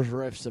Connor's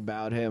riffs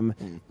about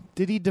him.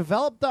 Did he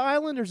develop the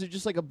island, or is it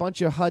just like a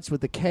bunch of huts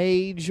with a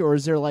cage, or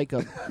is there like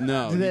a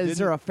is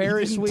there a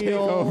Ferris wheel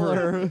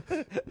or an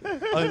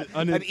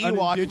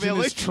Ewok indigenous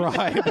village?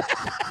 tribe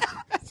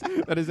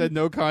that has had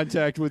no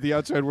contact with the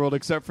outside world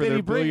except for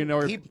their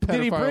billionaire Did he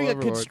pedophile bring a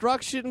overlord.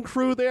 construction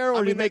crew there,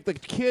 or did he make the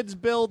kids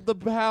build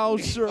the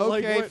house? Or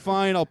Okay,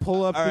 fine. I'll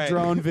pull up All the right.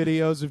 drone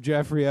videos of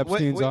Jeffrey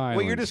Epstein's island.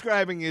 What you're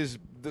describing is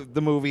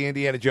the movie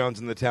Indiana Jones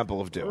and the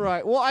Temple of Doom.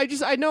 Right. Well, I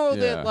know Yeah.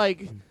 that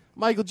like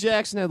Michael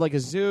Jackson had like a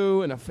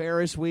zoo and a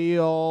Ferris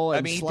wheel and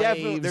I mean,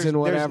 slaves and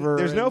whatever.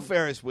 There's no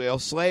Ferris wheel.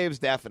 Slaves,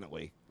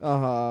 definitely.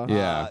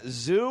 Yeah.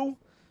 Zoo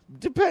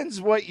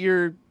depends what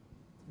your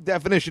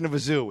definition of a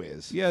zoo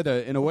is. Yeah,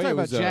 in a way, talking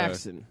it was about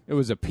Jackson. It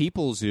was a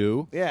people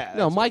zoo. Yeah.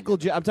 No,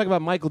 that's- I'm talking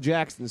about Michael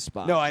Jackson's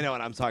spot. No, I know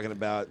what I'm talking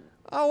about.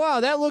 Oh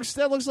wow, that looks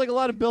like a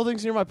lot of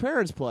buildings near my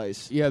parents'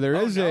 place. Yeah, there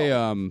is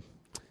no.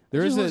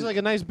 there It is just looks like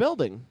a nice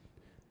building.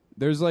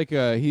 there's like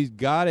a he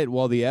got it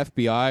while the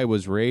FBI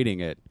was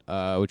raiding it,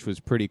 which was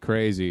pretty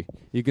crazy.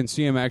 You can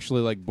see him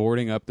actually like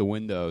boarding up the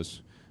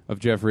windows of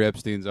Jeffrey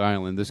Epstein's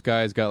island. This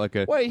guy's got like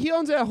a Wait, he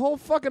owns that whole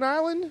fucking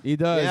island? he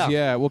does, Yeah.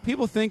 yeah. Well,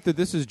 people think that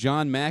this is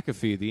John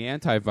McAfee, the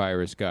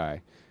antivirus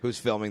guy. Who's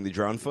filming the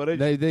drone footage?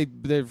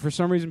 They for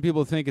some reason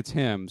people think it's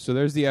him. So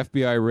there's the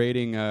FBI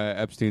raiding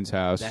Epstein's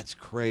house. That's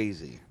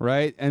crazy.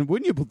 Right? And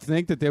wouldn't you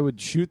think that they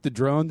would shoot the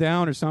drone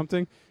down or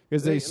something?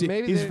 Because they see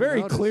maybe he's they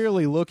very noticed.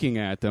 clearly looking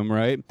at them,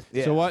 right?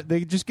 Yeah. So what?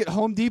 They just get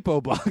Home Depot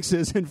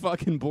boxes and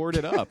fucking board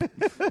it up.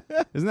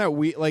 Isn't that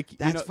weird? Like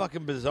That's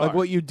fucking bizarre. Like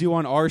what you do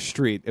on our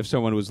street if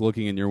someone was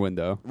looking in your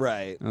window.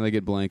 Right. And they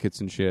get blankets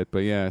and shit. But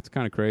yeah, it's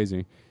kind of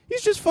crazy.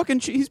 He's just fucking.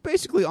 He's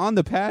basically on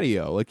the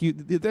patio. Like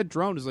that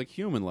drone is like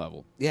human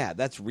level. Yeah,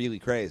 that's really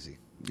crazy.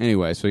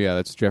 Anyway, so yeah,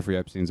 that's Jeffrey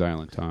Epstein's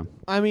island, Tom.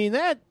 I mean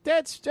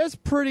that's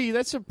pretty.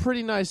 That's a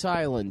pretty nice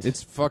island.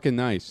 It's fucking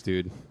nice,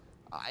 dude.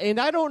 And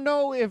I don't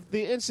know if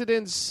the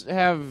incidents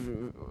have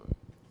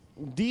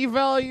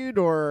devalued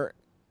or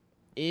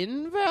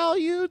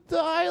invalued the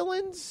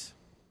islands.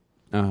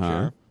 Uh huh.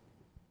 Sure.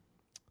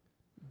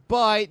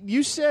 But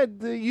you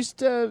said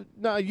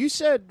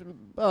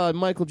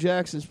Michael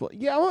Jackson's.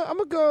 Yeah, I'm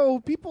gonna go.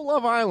 People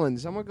love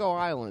islands. I'm gonna go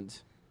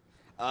island.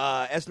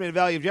 Estimated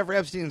value of Jeffrey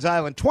Epstein's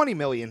island, $20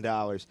 million.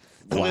 The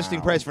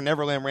listing price for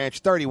Neverland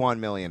Ranch, $31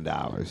 million.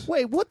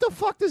 Wait, what the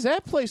fuck does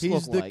that place He's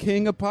look the like?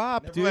 king of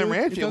pop, dude. Neverland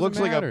Ranch, it doesn't looks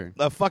matter.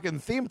 like a fucking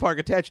theme park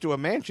attached to a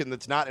mansion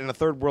that's not in a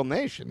third world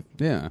nation.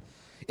 Yeah.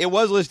 It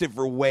was listed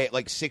for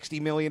like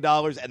 $60 million,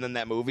 and then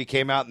that movie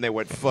came out, and they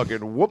went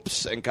fucking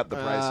whoops and cut the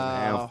price in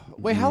half.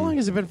 Wait, how long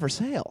has it been for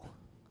sale?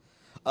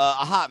 A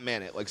hot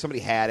minute. Like somebody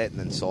had it and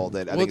then sold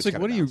it. I Well, think it's like,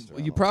 kinda what do you? bounced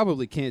around You a lot.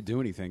 probably can't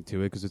do anything to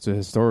it because it's a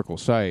historical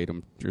site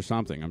or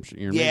something. I'm sure.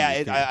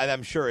 Yeah,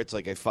 I'm sure it's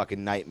like a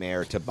fucking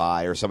nightmare to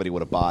buy, or somebody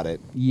would have bought it.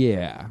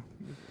 yeah.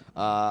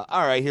 All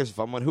right, here's a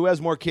fun one. Who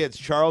has more kids,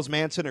 Charles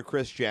Manson or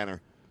Kris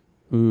Jenner?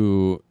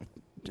 Ooh,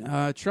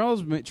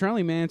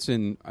 Charlie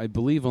Manson, I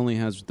believe, only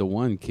has the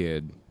one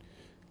kid.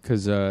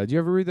 Because do you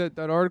ever read that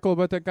article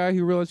about that guy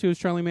who realized he was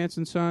Charlie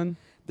Manson's son?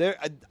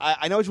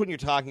 I know which one you're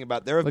talking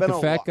about. There have Like been the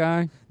a fat lo-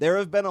 guy? There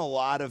have been a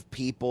lot of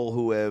people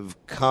who have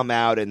come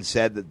out and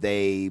said that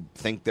they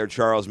think they're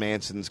Charles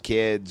Manson's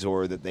kids,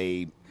 or that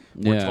they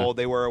were Yeah. told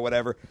they were, or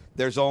whatever.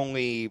 There's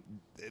only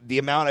the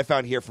amount I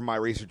found here from my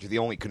research are the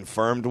only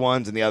confirmed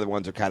ones, and the other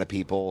ones are kind of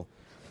people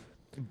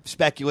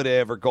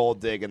speculative or gold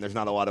dig, and there's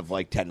not a lot of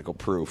like technical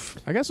proof.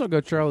 I guess I'll go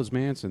Charles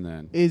Manson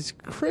then. Is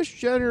Kris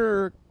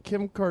Jenner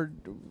Kim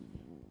Kardashian's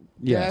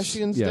yes.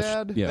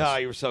 dad? Yes. No,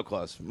 you were so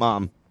close,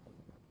 Mom.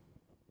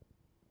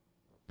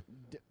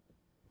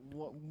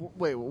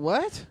 Wait,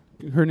 what?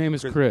 Her name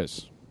is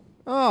Chris.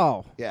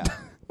 Oh, Yeah.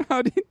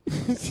 How did?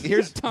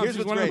 Here's Tom, here's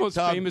she's what's one of great, the most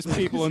Tom. famous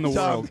people in the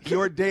Tom, world.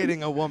 You're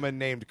dating a woman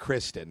named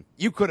Kristen.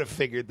 You could have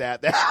figured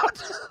that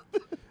out.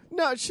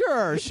 no,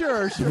 sure.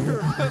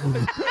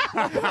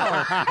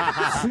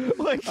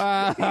 Like,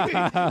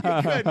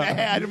 you couldn't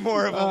add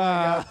more of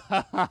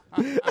a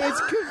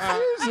It's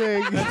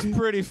confusing. That's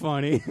pretty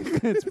funny.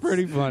 It's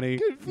pretty funny.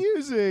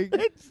 confusing.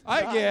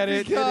 I get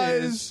it. It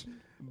Because is.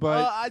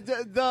 But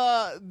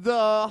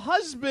the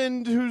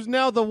husband who's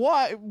now the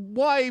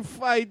wife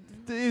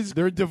is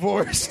they're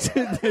divorced.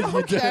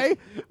 okay.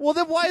 Well,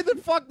 then why the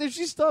fuck does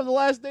she still have the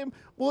last name?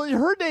 Well,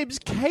 her name's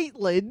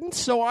Caitlin,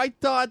 so I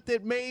thought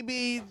that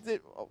maybe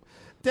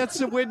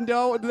that's a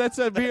window. That's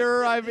a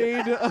mirror. I mean,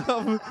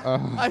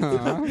 I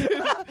thought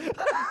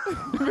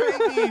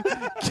maybe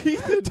keep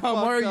the Tom,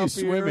 why are you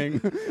swimming?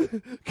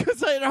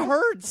 Because it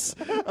hurts.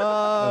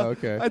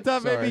 Okay. I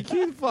thought Sorry. maybe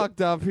Keith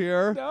fucked up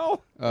here.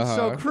 No.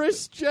 So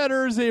Kris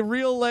Jenner is a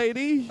real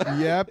lady.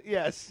 Yep.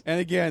 Yes. And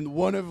again,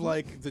 one of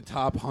like the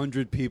top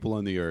 100 people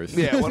on the earth.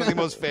 Yeah, one of the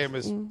most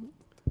famous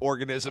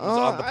organisms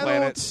on the I don't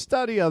planet.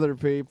 study other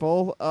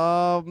people.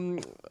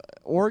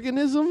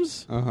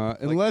 Organisms?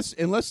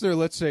 Unless they're,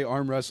 let's say,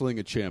 arm wrestling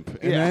a chimp,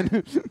 and Yeah.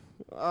 then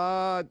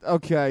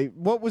Okay.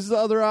 What was the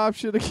other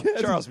option again?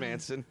 Charles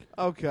Manson.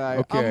 Okay.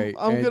 Okay,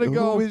 I'm and gonna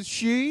go. Who is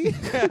she?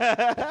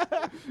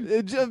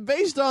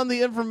 Based on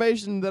the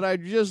information that I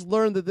just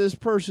learned that this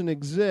person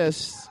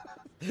exists,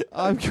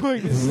 I'm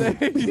going to say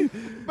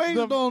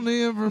Based on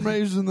the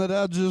information that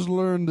I just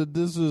learned that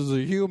this is a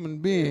human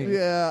being.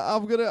 yeah,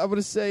 I'm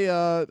gonna say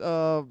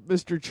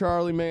Mr.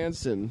 Charlie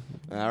Manson.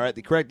 All right,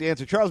 the correct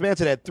answer. Charles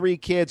Manson had 3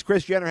 kids.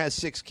 Kris Jenner has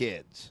 6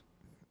 kids.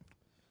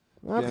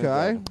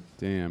 Okay.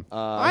 Damn.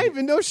 I didn't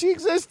even know she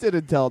existed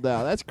until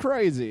now. That's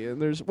crazy.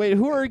 And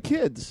who are her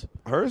kids?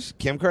 Hers,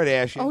 Kim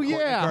Kardashian. Oh, Kourtney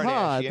yeah, huh?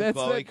 Kardashian, That's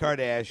Khloe that-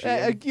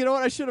 Kardashian, You know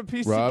what? I should have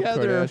pieced Rob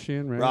together.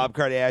 Kardashian, right? Rob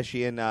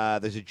Kardashian.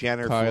 There's a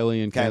Jenner,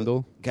 Kylie and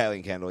Kendall. Kylie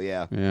and Kendall.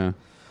 Yeah. Yeah.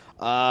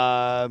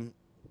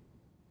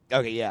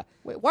 Okay. Yeah.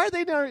 Wait, why are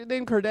they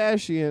named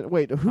Kardashian?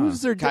 Wait,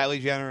 who's their dad?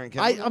 Kylie Jenner and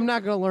Kendall. I'm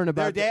not going to learn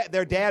about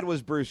Their dad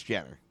was Bruce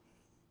Jenner,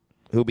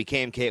 who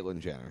became Caitlyn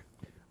Jenner.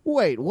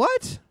 Wait,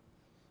 what?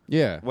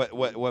 Yeah.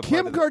 What?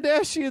 Kim part of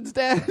Kardashian's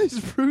dad is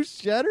Bruce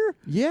Jenner?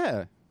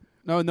 Yeah.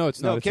 No,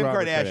 it's No, not. It's Kim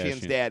Robert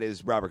Kardashian's Kardashian. dad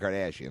is Robert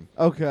Kardashian.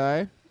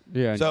 Okay.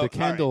 Yeah, So, the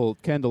Kendall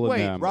and Wait,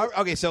 them.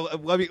 Okay, so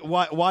let me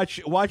watch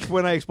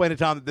when I explain to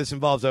Tom that this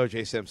involves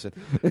O.J. Simpson.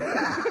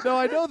 No,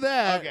 I know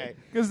that. Okay.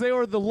 Because they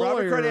were the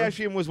lawyer. Robert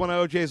Kardashian was one of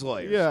O.J.'s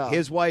lawyers. Yeah.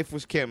 His wife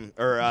was Kris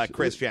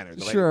Jenner.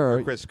 The lady- Sure.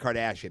 or Kris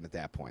Kardashian at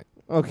that point.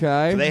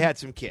 Okay. So they had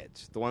some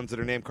kids. The ones that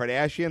are named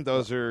Kardashian,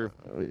 those are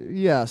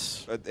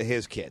Yes.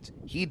 his kids.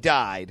 He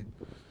died.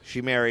 She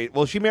married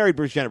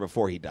Bruce Jenner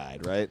before he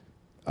died, right?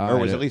 Or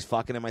was at least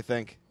fucking him, I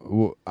think.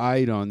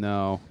 I don't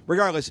know.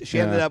 Regardless, she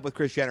ended Yeah. up with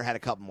Kris Jenner, had a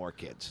couple more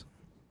kids.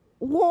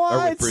 What?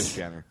 Or with Bruce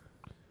Jenner.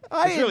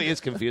 It really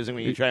is confusing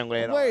when you try and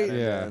lay it all Wait. out.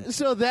 Yeah.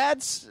 So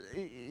that's.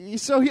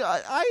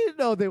 I didn't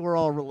know they were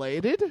all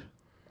related.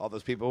 All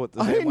those people with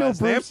the I same didn't know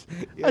last name. Bruce.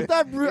 I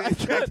thought Bruce. I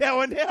Track thought, that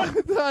one down. I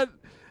thought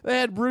they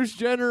had Bruce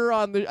Jenner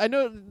on the. I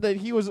know that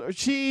he was.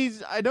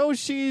 I know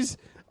she's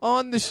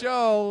on the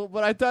show,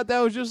 but I thought that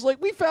was just like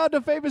we found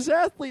a famous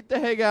athlete to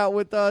hang out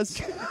with us,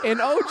 and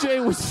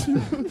OJ was.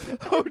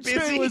 OJ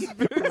Busy. was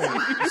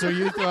busy. So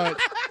you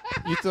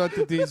thought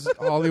that these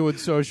Hollywood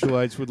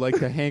socialites would like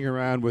to hang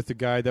around with the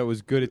guy that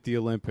was good at the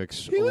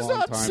Olympics. He a was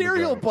long on time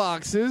cereal ago.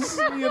 boxes.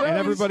 You know, And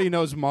everybody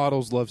knows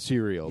models love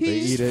cereal. They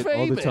He's eat it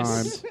all the time.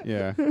 famous.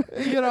 Yeah.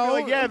 You know,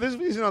 Like, yeah, this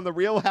season on the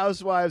Real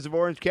Housewives of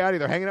Orange County,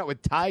 they're hanging out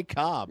with Ty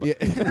Cobb. Yeah.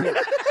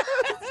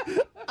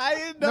 I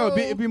didn't No, know.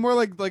 it'd be more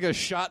like a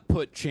shot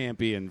put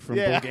champion from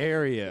Yeah.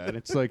 Bulgaria, and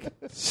it's like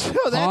So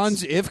that's-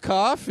 Hans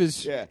Ivkov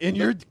is Yeah. in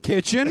your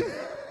kitchen.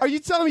 Are you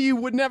telling me you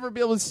would never be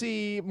able to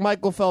see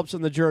Michael Phelps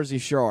on the Jersey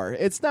Shore?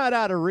 It's not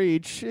out of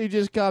reach. He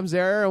just comes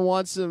there and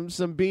wants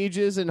some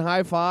beaches and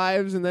high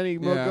fives, and then he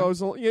Yeah.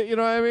 goes. You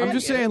know what I mean? I'm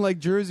just saying, like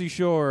Jersey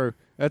Shore.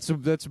 That's a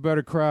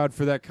better crowd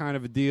for that kind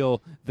of a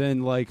deal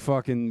than like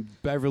fucking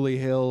Beverly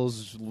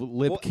Hills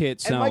lip kit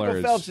And sellers.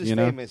 Michael Phelps is you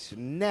know? famous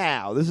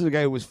now. This is a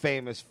guy who was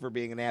famous for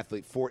being an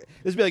athlete. This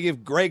would be like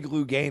if Greg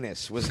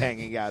Louganis was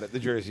hanging out at the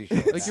Jersey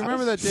Shore. Like, you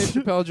remember that Dave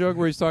Chappelle joke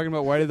where he's talking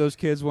about why did those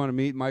kids want to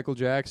meet Michael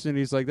Jackson?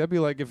 He's like, that'd be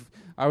like if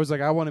I was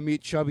like, I want to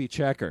meet Chubby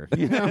Checker.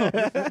 You know?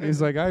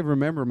 He's like, I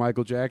remember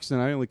Michael Jackson.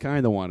 I only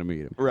kind of want to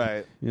meet him.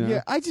 Right. You know?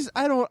 Yeah, I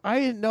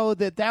didn't know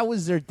that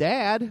was their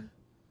dad.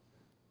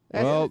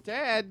 That's Well, their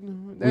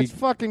dad. That's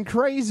fucking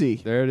crazy.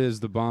 There it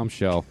is, the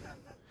bombshell.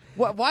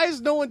 Why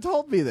has no one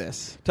told me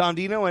this? Tom,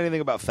 do you know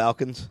anything about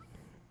falcons?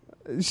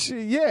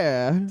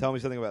 Yeah. Tell me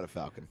something about a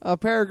falcon. A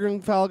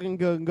peregrine falcon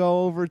can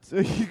go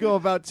you go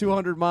about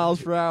 200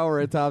 miles per hour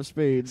at top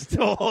speed.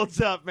 Still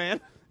holds up, man.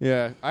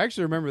 Yeah, I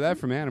actually remember that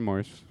from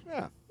Animorphs.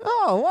 Yeah.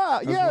 Oh wow!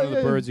 That was Yeah, one of the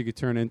yeah. birds you could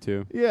turn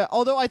into. Yeah,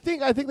 although I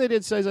think they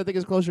did say I think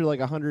it's closer to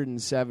like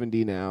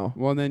 170 now.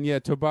 Well, then, yeah,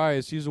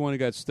 Tobias, he's the one who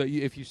got stuck.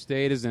 If you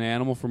stayed as an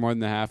animal for more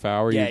than a half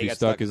hour, Yeah, you'd he be got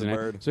stuck stuck as as an a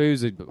animal. bird. So he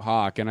was a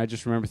hawk, and I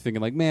just remember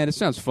thinking, like, man, it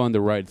sounds fun to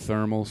ride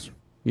thermals,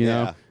 you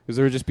know? Yeah. Because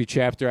there would just be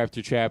chapter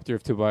after chapter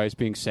of Tobias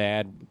being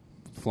sad,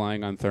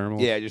 flying on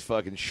thermals. Yeah, just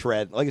fucking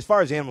shred. Like, as far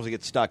as animals you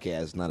get stuck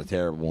as, not a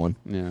terrible one.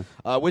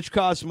 Yeah. Which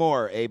costs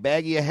more, a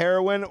baggie of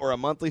heroin or a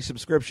monthly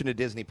subscription to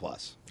Disney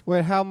Plus?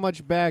 Wait, how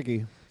much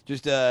baggy?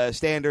 Just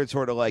standard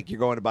sort of like you're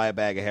going to buy a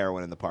bag of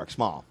heroin in the park.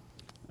 Small.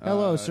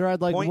 Hello, sir.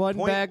 I'd like one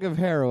point- bag of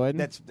heroin.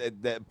 That's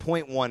the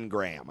 0.1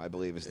 gram, I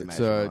believe, is the It's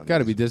measurement. on got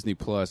to be this. Disney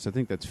Plus. I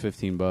think that's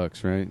 $15,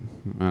 right?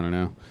 I don't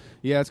know.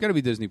 Yeah, it's got to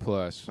be Disney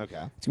Plus.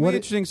 Okay. It's gonna be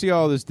interesting to see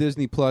all this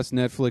Disney Plus,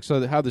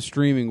 Netflix, how the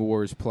streaming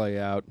wars play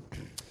out.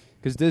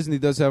 Because Disney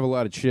does have a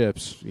lot of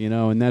chips, you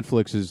know, and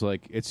Netflix is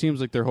like, it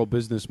seems like their whole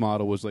business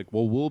model was like,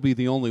 well, we'll be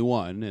the only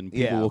one, and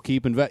people Yeah. will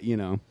keep you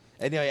know.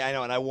 And yeah, I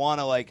know, and I want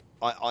to like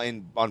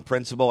on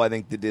principle. I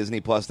think the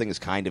Disney Plus thing is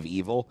kind of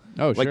evil.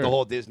 Oh, like sure. the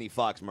whole Disney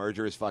Fox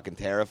merger is fucking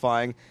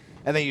terrifying.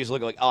 And then you just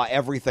look like, oh,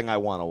 everything I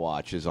want to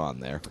watch is on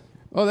there.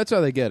 Oh, that's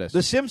how they get us.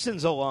 The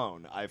Simpsons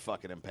alone, I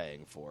fucking am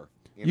paying for.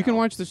 You can know?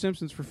 watch The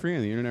Simpsons for free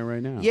on the internet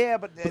right now. Yeah,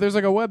 but there's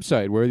like a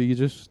website where you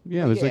just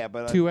there's yeah, like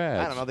but two ads.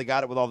 I don't know. They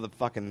got it with all the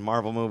fucking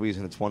Marvel movies,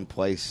 and it's one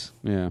place.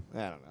 Yeah.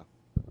 I don't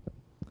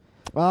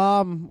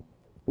know.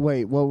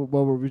 Wait, what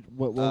was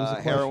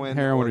the question?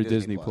 Heroin or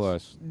Disney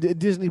Plus.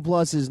 Disney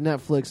Plus is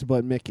Netflix,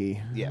 but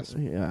Mickey. Yes.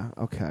 Yeah.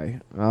 Okay.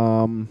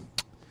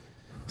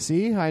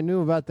 See, I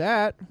knew about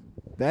that.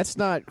 That's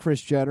not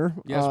Kris Jenner.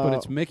 Yes, but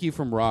it's Mickey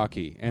from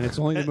Rocky, and it's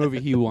only the movie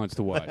he wants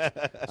to watch.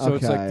 So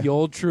it's like the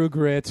old True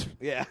Grit,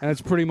 Yeah. and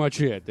that's pretty much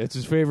it. That's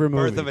his favorite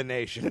movie. Birth of a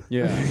Nation.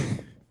 Yeah.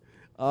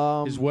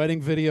 His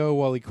wedding video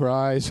while he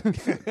cries.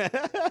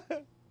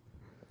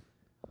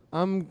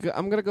 I'm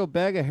gonna go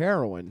bag of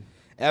heroin.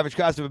 Average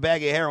cost of a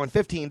bag of heroin,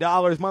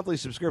 $15. Monthly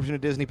subscription to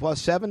Disney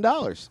Plus, $7.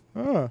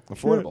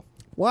 Affordable.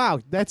 Wow,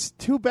 that's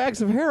 2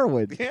 bags of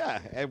heroin. Yeah,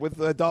 and with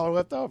 $1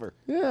 left over.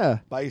 Yeah.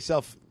 Buy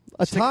yourself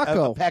A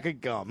taco. a pack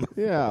of gum.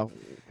 Yeah. All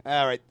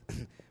right.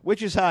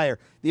 Which is higher,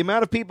 the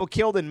amount of people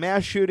killed in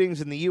mass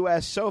shootings in the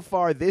U.S. so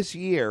far this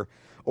year,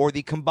 or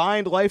the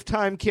combined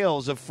lifetime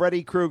kills of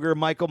Freddy Krueger,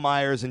 Michael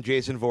Myers, and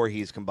Jason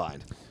Voorhees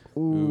combined?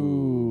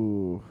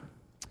 Ooh.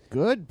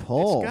 Good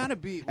pull. It's got to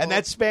be. And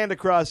that's spanned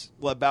across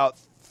about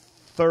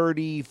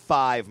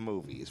 35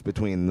 movies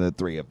between the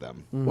three of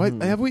them. What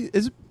have we?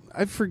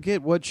 I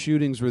forget what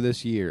shootings were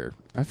this year.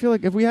 I feel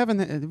like if we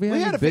haven't, we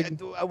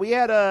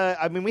had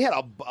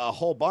a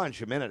whole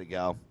bunch a minute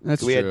ago.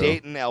 That's we had true.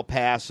 Dayton, El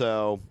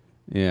Paso,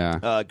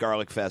 Yeah.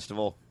 Garlic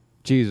Festival.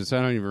 Jesus,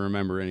 I don't even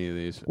remember any of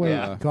these. Wait,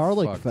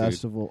 Garlic fuck, dude.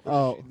 Festival.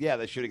 Oh. Yeah,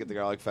 the shooting at the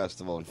Garlic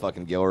Festival in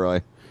fucking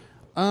Gilroy.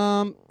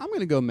 I'm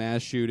gonna go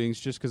mass shootings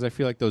just because I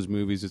feel like those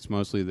movies. It's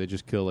mostly they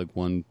just kill like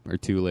 1 or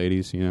 2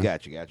 ladies. You know.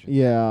 Gotcha.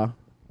 Yeah.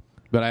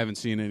 But I haven't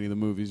seen any of the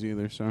movies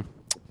either. So.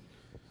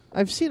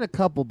 I've seen a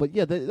couple, but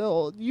yeah,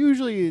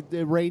 usually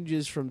it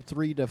ranges from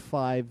 3 to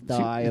 5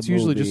 die. It's a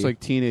usually movie. just like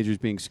teenagers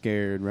being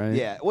scared, right?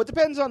 Yeah, well, it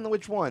depends on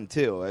which one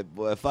too.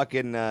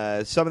 Fucking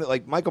some of the,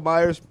 like Michael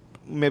Myers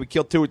maybe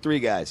kill 2 or 3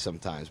 guys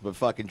sometimes, but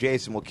fucking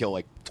Jason will kill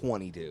like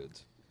 20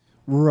 dudes.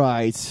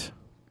 Right.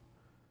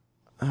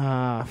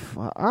 I'm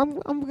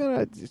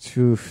gonna.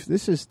 Oof,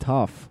 this is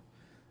tough.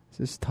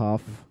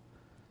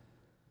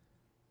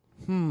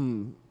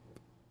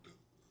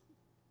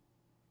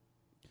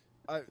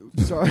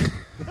 Sorry.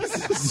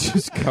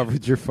 Just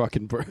covered your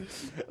fucking burp.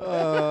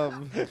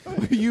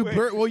 You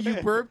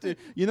burped it.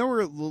 You know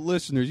where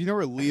listeners? You know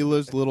where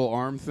Leela's little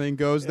arm thing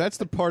goes? That's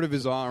the part of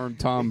his arm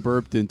Tom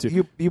burped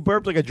into. You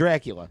burped like a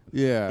Dracula.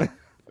 Yeah.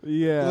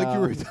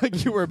 Yeah.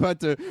 Like you were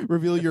about to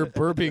reveal your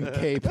burping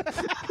cape.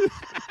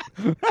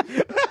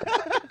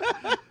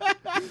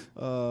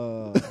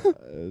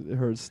 It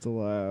hurts to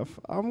laugh.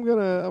 I'm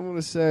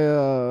gonna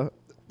say.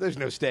 There's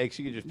no stakes.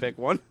 You can just pick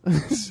one.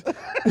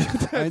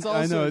 I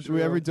know.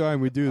 Every time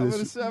we do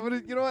this. You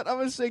know what? I'm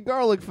gonna say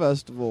Garlic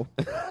Festival.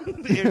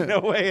 There's no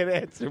way an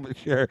answer, but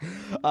sure.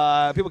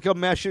 People killed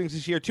in mass shootings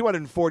this year,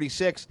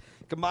 246.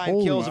 Combined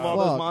Holy kills of all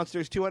those fuck.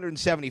 monsters,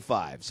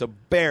 275. So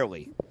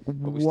barely.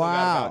 But we still got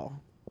about Wow.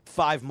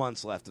 5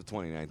 months left of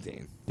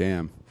 2019.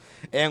 Damn.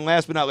 And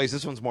last but not least,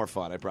 this one's more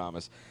fun, I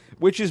promise.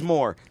 Which is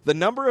more, the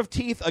number of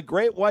teeth a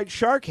great white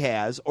shark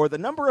has or the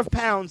number of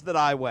pounds that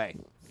I weigh?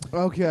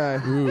 Okay.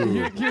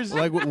 Ooh.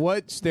 Like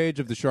what stage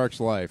of the shark's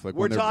life? Like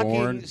We're when they're talking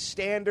born?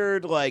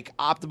 standard, like,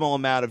 optimal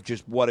amount of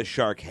just what a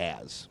shark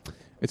has.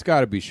 It's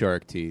got to be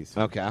shark teeth.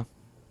 Okay.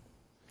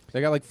 They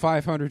got like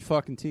 500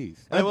 fucking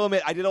teeth. I will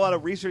admit, I did a lot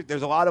of research.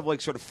 There's a lot of,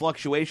 like, sort of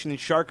fluctuation in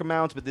shark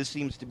amounts, but this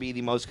seems to be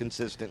the most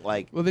consistent,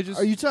 like... Well, they just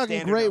Are you talking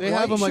Standard great number. they white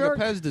have them like a shark?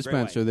 Pez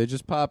dispenser. They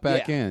just pop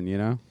back Yeah. in, you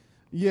know?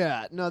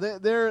 Yeah, no,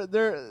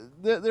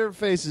 their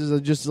faces are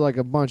just like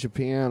a bunch of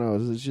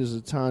pianos. It's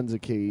just tons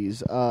of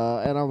keys.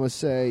 And I'm gonna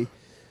say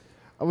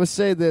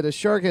that a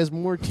shark has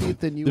more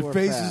teeth than you. The are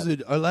faces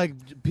fat. are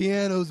like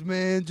pianos,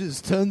 man.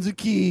 Just tons of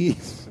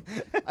keys.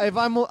 If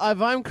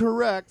I'm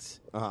correct,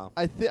 Uh-huh.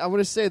 I'm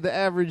gonna say the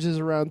average is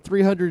around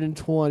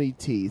 320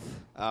 teeth.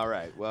 All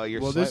right. Well,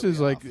 you're Well, this slightly is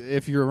like, off.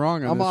 if you're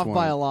wrong on I'm this off one.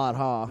 by a lot,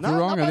 huh? If you're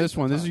wrong not on by this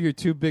one. This a is ton. your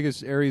 2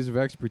 biggest areas of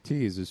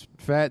expertise: is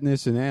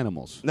fatness and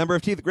animals. Number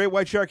of teeth, the great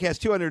white shark has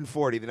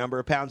 240. The number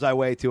of pounds I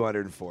weigh,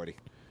 240.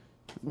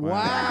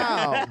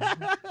 Wow.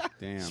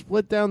 Damn,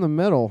 Split down the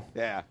middle.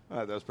 Yeah,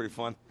 that was pretty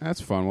fun. that's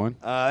a fun one.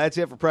 That's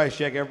it for Price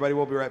Check, everybody.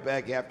 We'll be right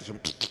back after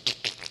some...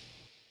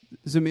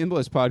 The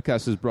Minbless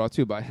podcast is brought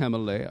to you by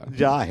Himalaya.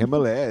 Ja,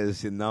 Himalaya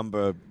is the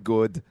number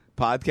good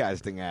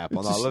podcasting app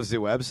on all of the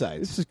websites.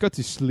 This has got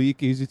a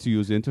sleek,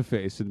 easy-to-use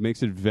interface. It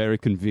makes it very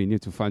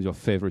convenient to find your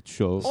favorite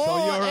shows.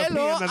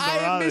 hello, I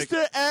am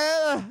Mr.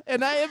 L,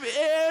 and I am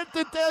here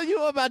to tell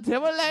you about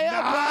Himalaya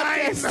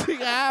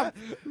Podcasting app.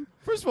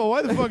 First of all,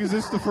 why the fuck is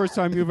this the first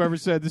time you've ever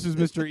said this is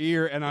Mr.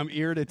 Ear and I'm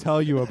ear to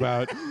tell you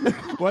about?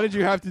 Why did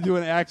you have to do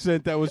an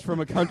accent that was from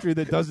a country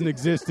that doesn't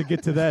exist to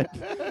get to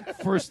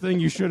that first thing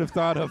you should have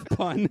thought of,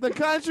 pun? The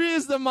country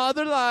is the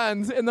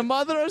motherland, and the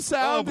mother of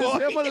sound is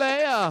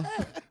Himalaya.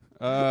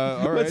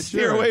 All right, Let's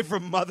steer sure. away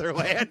from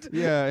Motherland.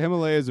 Yeah,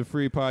 Himalaya is a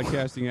free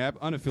podcasting app,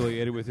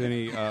 unaffiliated with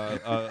any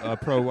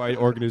pro-white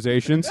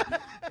organizations,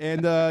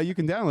 and you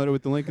can download it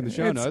with the link in the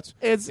show notes.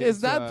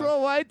 It's not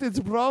pro-white, it's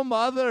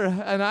pro-mother,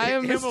 and I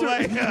am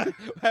Mr.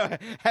 Himalaya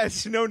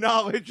has no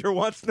knowledge or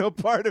wants no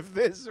part of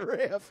this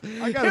riff.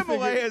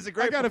 Himalaya is a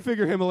great. I gotta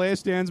figure Himalaya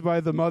stands by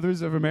the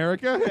mothers of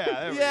America. Yeah,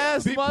 there we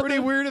Yes, Be pretty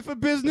weird if a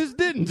business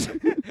didn't.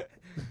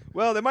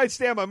 Well, they might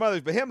stand by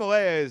mothers, but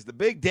Himalaya is the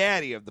big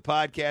daddy of the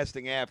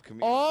podcasting app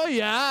community. Oh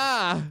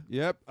yeah.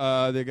 Yep, they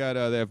have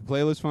a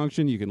playlist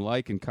function. You can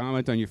like and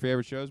comment on your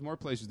favorite shows. More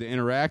places to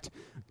interact,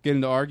 get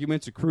into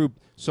arguments, accrue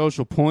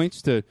social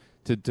points to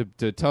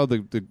tell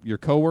your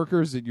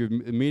coworkers that you're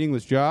a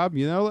meaningless job.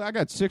 You know, I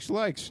got 6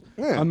 likes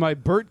on my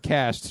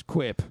Bertcast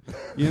quip.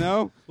 You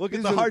know, Look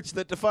at the hearts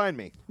that define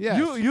me.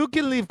 Yeah, You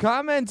can leave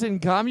comments in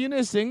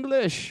communist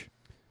English.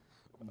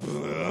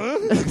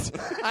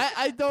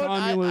 I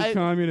don't.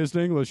 communist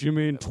English. You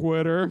mean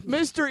Twitter?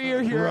 Mr.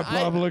 Ear here.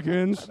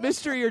 Republicans.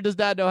 Mr. Ear does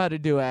not know how to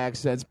do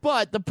accents,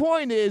 but the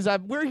point is,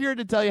 we're here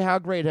to tell you how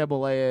great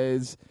Himalaya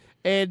is.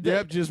 And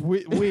Yep, just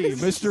we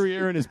Mr.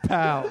 Ear and his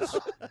pals,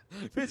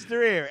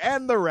 Mr. Ear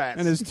and the rest.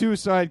 and his 2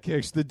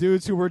 sidekicks, the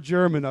dudes who were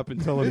German up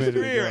until a minute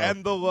Mr. Ear ago.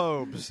 and the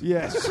Lobes.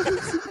 Yes.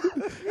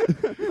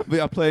 We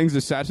are playing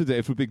this Saturday.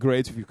 It would be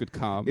great if you could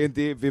come.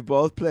 Indeed, we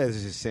both play the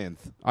synth.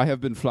 I have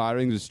been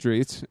flying the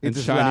streets and It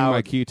is shining my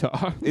loud.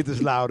 guitar. It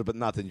is loud but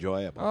not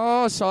enjoyable.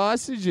 oh,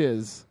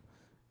 sausages.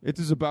 It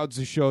is about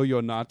the show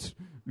you're not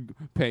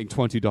paying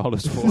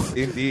 $20 for.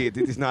 Indeed,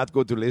 it is not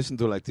good to listen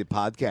to like the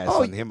podcast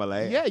Oh, on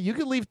Himalaya. Yeah, you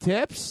can leave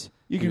tips.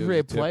 You can Use create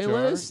a tip jar,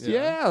 playlists.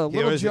 yeah. Yeah, a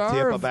little Here is a jar.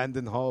 tip, of-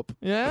 abandon hope.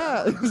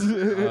 yeah.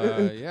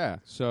 Yeah.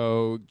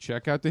 So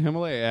check out the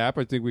Himalaya app.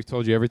 I think we've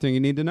told you everything you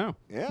need to know.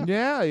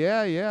 Yeah.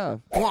 yeah.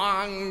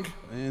 And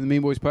the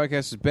Mean Boys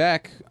podcast is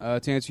back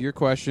to answer your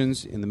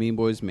questions in the Mean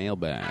Boys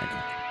mailbag.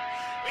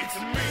 It's a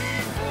Mean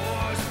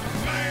Boys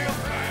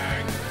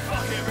mailbag.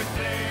 Fuck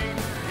everything.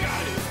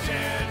 God is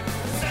dead.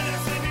 Send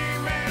us an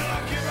email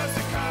or give us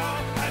a call.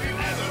 Have you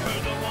ever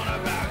heard the one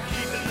about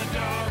keeping the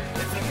dog?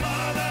 It's a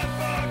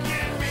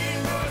motherfucking Mean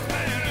Boys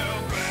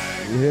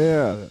mailbag.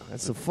 Yeah,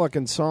 that's a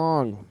fucking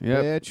song,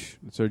 Yep. bitch.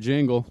 It's our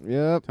jingle.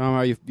 Yep. Tom,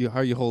 how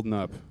are you holding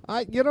up?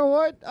 You know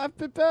what? I've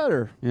been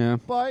better, Yeah.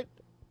 but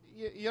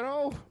you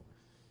know,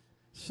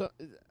 so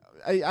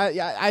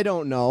I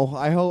don't know.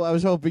 I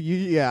was hoping you.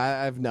 Yeah,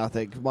 I have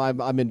nothing.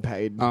 I'm in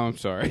pain. Oh, I'm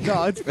sorry.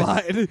 No, it's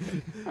fine.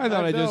 I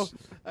thought I'd just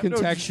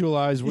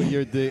contextualize what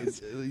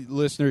the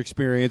listener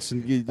experience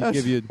and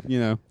give you,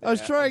 I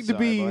was trying to sorry,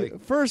 be buddy.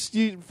 first.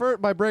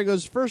 My brain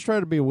goes first. Try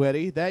to be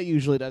witty. That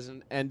usually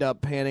doesn't end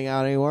up panning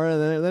out anywhere.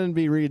 And then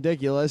be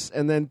ridiculous.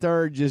 And then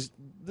third, just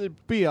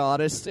be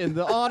honest. And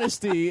the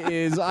honesty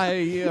it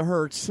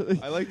hurts.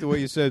 I like the way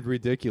you said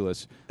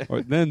ridiculous.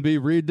 Or then be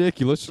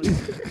ridiculous.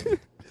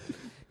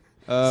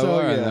 So,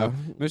 all right, yeah. now,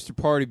 Mr.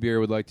 Party Beer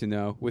would like to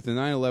know, with the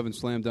 9/11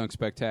 Slam Dunk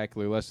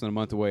Spectacular less than a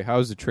month away,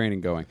 how's the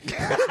training going?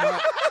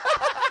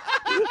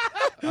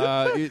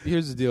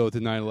 Here's the deal with the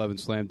 9/11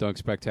 Slam Dunk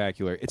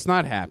Spectacular. It's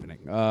not happening.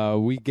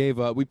 We gave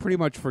up. We pretty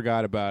much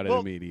forgot about it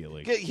Well,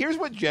 immediately. Here's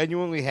what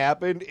genuinely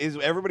happened: is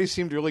everybody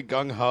seemed really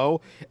gung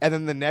ho, and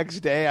then the next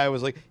day I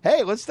was like,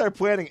 "Hey, let's start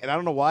planning." And I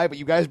don't know why, but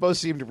you guys both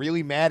seemed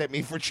really mad at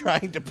me for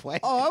trying to plan.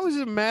 Oh, I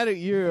wasn't mad at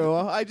you.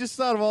 I just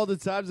thought of all the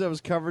times I was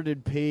covered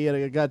in pee and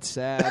I got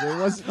sad. It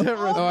wasn't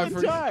never. All I the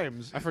forgot-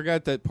 times. I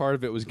forgot that part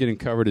of it was getting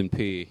covered in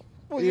pee.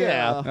 Well,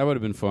 yeah. That would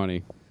have been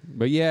funny.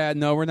 But yeah,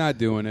 no, we're not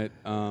doing it.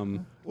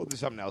 We'll do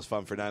something else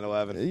fun for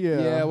 9/11.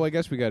 Yeah, well, I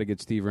guess we got to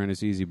get Steve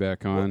Rennis Easy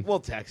back on.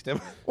 We'll text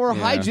him. Or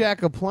Yeah.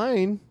 hijack a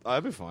plane. Oh,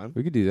 that'd be fun.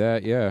 We could do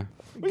that, yeah.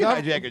 We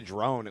can hijack a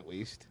drone at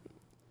least.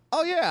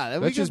 Oh yeah,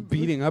 That's just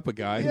beating up a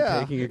guy Yeah.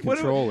 and taking a What do we-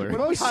 controller. what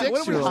do we hi-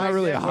 what do we It's not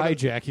really a hijack?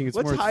 hijacking, it's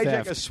Let's more hijack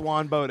theft. a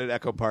swan boat at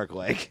Echo Park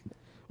Lake.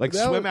 Like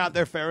That swim would- out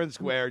there fair and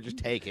square, just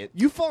take it.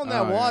 You fall in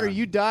that Oh, water, yeah.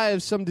 you die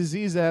of some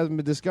disease that hasn't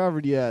been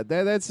discovered yet.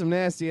 That's some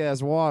nasty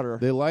ass water.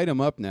 They light them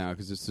up now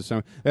because it's the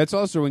summer. That's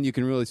also when you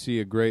can really see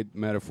a great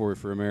metaphor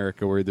for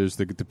America, where there's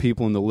the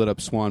people in the lit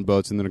up swan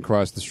boats, and then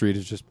across the street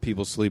is just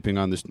people sleeping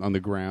on the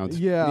ground,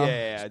 Yeah.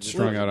 Yeah, just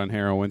strung out on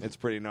heroin. It's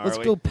pretty gnarly.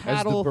 Let's go As the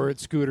paddle. bird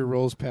scooter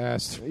rolls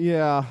past.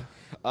 Yeah.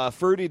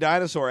 Fruity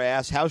Dinosaur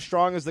asks, how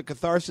strong is the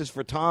catharsis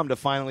for Tom to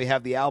finally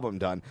have the album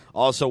done?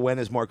 Also, when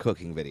is more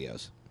cooking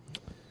videos?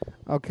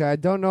 Okay, I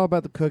don't know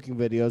about the cooking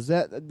videos.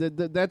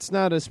 That's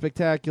not a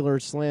spectacular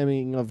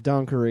slamming of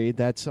dunkery.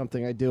 That's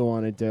something I do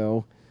want to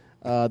do.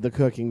 The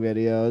cooking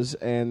videos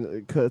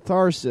and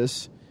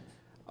catharsis.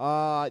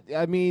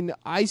 I mean,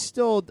 I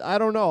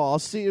don't know. I'll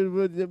see.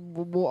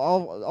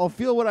 I'll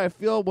feel what I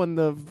feel when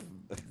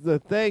the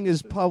thing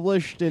is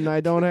published, and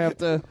I don't have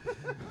to.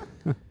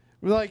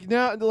 Like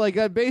now, like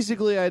I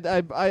basically,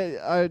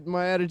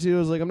 my attitude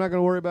was like, I'm not going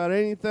to worry about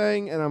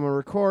anything, and I'm going to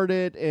record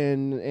it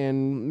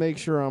and make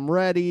sure I'm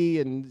ready,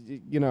 and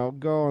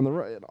go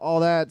on all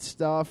that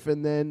stuff.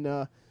 And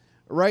then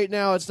right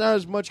now, it's not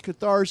as much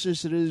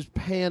catharsis; it is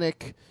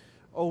panic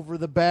over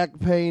the back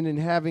pain and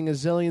having a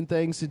zillion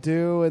things to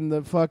do, and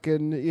the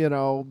fucking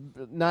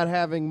not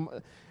having.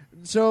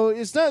 So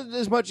it's not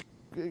as much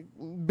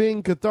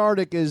being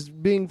cathartic as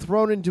being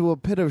thrown into a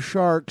pit of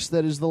sharks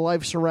that is the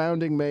life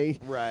surrounding me.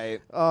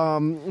 Right. Well,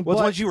 Well,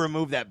 once you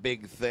remove that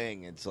big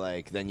thing, it's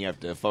like then you have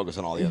to focus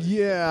on all the other.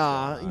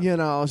 yeah, you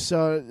know.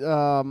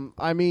 So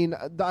I mean,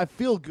 I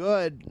feel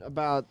good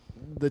about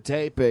the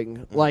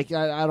taping. Like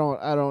I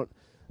don't.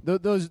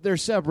 Those they're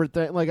separate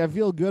things. Like I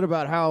feel good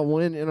about how it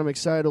went, and I'm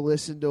excited to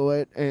listen to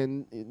it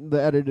and the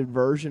edited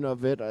version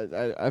of it.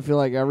 I feel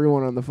like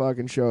everyone on the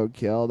fucking show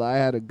killed. I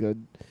had a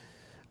good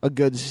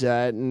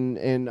set,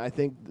 and I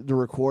think the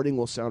recording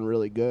will sound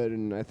really good,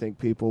 and I think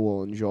people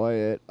will enjoy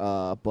it.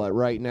 But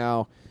right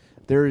now,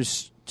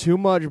 there's too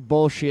much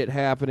bullshit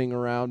happening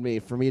around me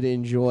for me to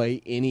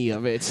enjoy any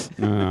of it.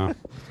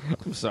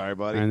 I'm sorry,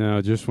 buddy. I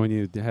know. Just when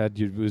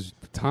it was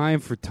time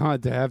for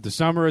Tom to have the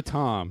summer of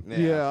Tom.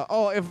 Yeah.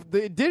 Oh, if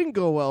it didn't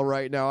go well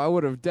right now, I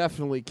would have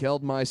definitely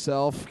killed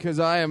myself because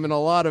I am in a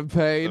lot of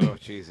pain. Oh,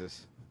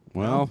 Jesus.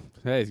 Well,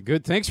 hey,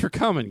 good. Thanks for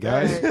coming,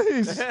 guys.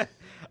 This is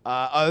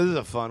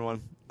a fun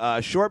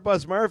one. Short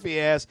Buzz Murphy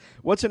asks,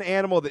 "What's an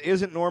animal that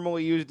isn't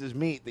normally used as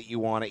meat that you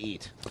want to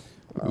eat?"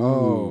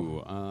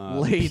 Ooh,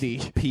 Lady.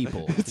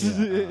 people.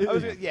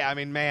 I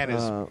mean, man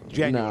is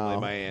genuinely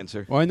no. my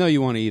answer. Well, I know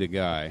you want to eat a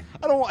guy.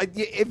 I don't want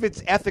if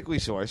it's ethically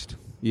sourced.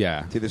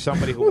 Yeah. It's either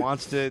somebody who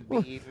wants to be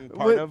eaten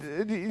part of,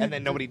 But, and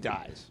then nobody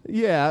dies.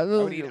 Yeah.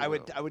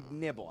 I would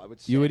nibble. I would.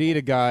 You would sample. eat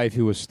a guy if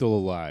he was still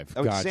alive.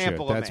 I would Gotcha.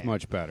 sample a That's man.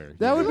 much better.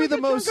 That would be the I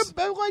like a chunk most. of-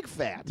 I like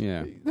fat.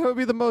 Yeah. That would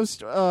be the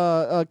most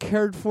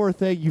cared for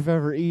thing you've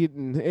ever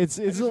eaten. It's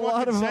just a want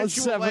lot of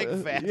consensual leg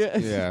fat. Yeah.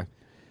 Yeah.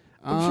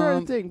 I'm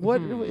trying to think. What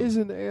is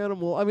an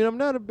animal? I mean, I'm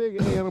not a big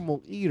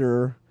animal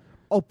eater.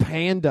 Oh,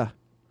 panda.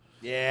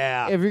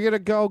 Yeah. If you're gonna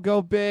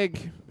go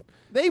big,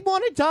 they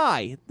want to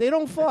die. They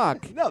don't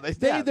fuck. No,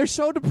 they're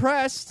so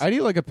depressed. I'd eat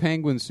like a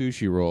penguin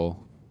sushi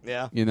roll.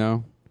 yeah. You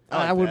know.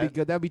 that would be that.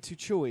 good. That'd be too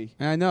chewy.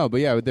 I know, but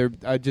yeah,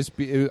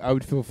 I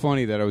would feel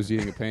funny that I was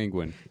eating a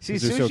penguin. See,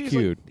 'cause they're so sushi's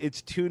cute. like,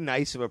 it's too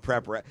nice of a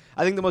prep.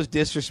 I think the most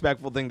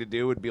disrespectful thing to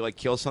do would be like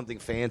kill something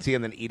fancy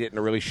and then eat it in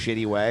a really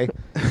shitty way.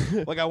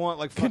 Like I want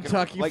like fucking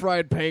Kentucky like,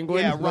 Fried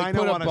Penguin. Yeah, Like, rhino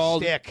put a on a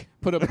bald- stick.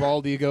 Put a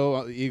bald eagle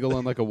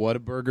on like a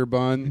Whataburger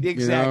bun. you know?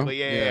 Exactly.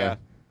 Yeah.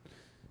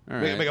 All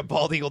right. Make a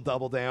bald eagle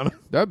double down.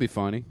 That'd be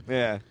funny.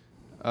 Yeah.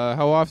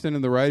 How often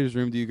in the writers'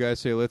 room do you guys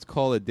say, "Let's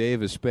call it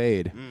Dave a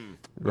spade"?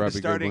 Robbie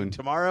Starting Goodwin.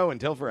 tomorrow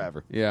until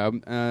forever. Yeah.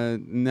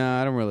 No,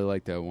 I don't really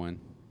like that one.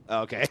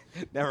 Okay.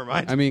 Never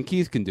mind. I mean,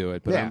 Keith can do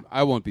it, but Yeah.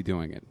 I won't be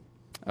doing it.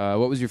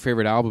 What was your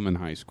favorite album in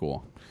high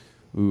school?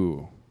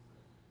 Ooh.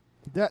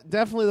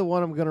 Definitely the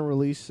one I'm gonna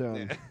release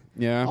soon.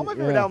 Yeah. All my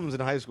favorite Yeah. albums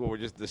in high school were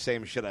just the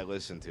same shit I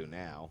listen to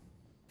now.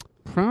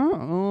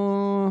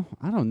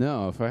 I don't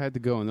know if I had to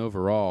go in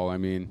overall. I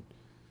mean,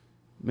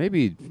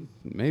 maybe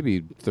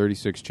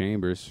 36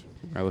 Chambers.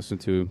 I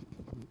listened to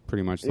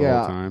pretty much the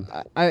whole time.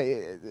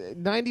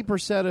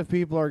 90% of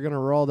people are going to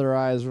roll their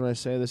eyes when I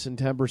say this, and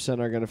 10%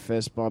 are going to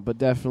fist bump. But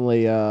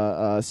definitely,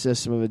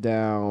 System of a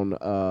Down,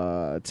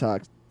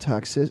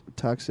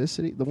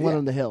 Toxicity, the one Yeah.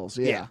 on the hills.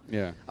 Yeah.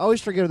 Yeah. I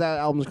always forget if that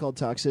album's called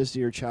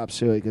Toxicity or Chop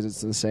Suey because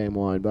it's the same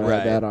one. But I Right.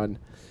 had that on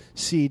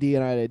CD,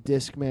 and I had a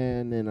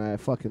Discman, and I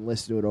fucking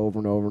listened to it over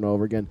and over and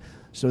over again.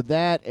 So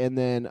that, and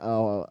then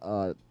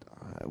I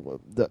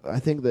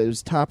think that it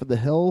was Top of the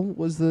Hill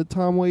was the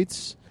Tom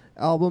Waits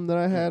album that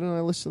I had, and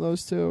I listened to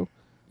those two.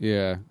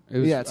 Yeah. It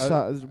was, Yeah,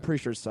 I'm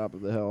pretty sure it's Top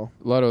of the Hill.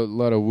 a lot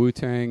of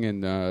Wu-Tang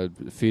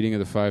and Feeding of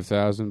the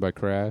 5,000 by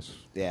Crass.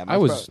 Yeah, I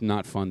was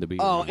not fun to be.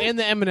 Oh, around. and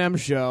the Eminem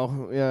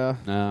Show. Yeah.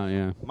 Oh,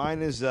 yeah.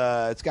 Mine is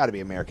it's got to be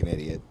American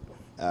Idiot,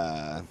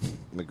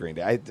 McGreen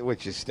Day,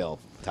 which is still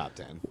top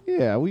 10.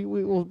 Yeah,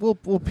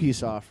 we'll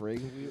peace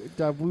offering.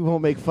 We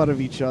won't make fun of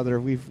each other.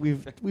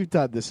 We've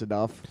done this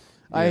enough.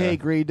 I Yeah. hate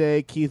Green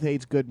Day. Keith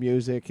hates good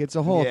music. It's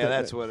a whole Yeah, thing.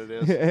 that's what it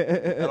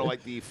is. I don't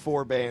like the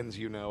 4 bands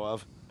you know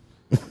of.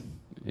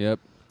 Yep.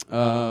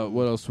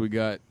 What else we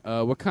got?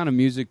 What kind of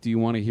music do you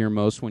want to hear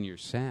most when you're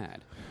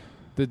sad?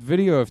 The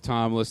video of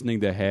Tom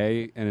listening to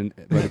 "Hey" and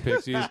by the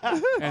Pixies,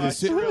 and,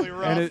 It's really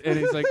rough. and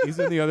he's like he's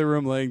in the other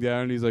room laying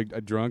down, and he's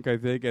like drunk, I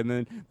think, and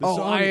then the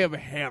song,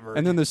 hammered.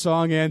 and then the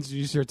song ends, and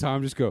you just hear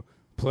Tom just go,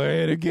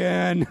 "Play it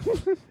again."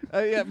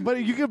 Yeah,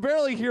 but you can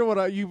barely hear what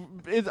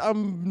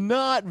I'm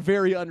not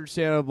very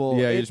understandable.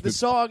 Yeah, you It's just the be-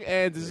 song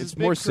ends. It's it's this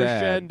more big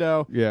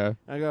crescendo. Yeah.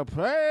 I go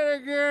play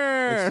it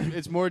again.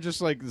 It's more just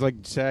like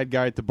sad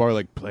guy at the bar,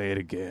 like play it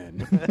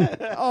again.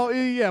 Oh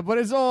yeah, but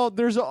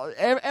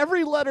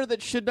every letter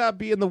that should not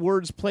be in the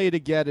words "play it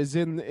again" is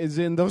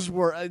in those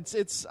words.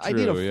 It's I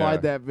need to True, find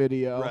yeah. that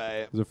video.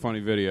 Right. It's a funny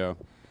video.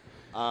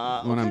 When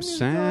I'm I'm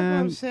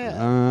sad,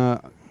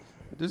 sad.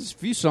 there's a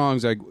few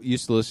songs I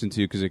used to listen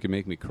to because it could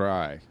make me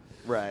cry.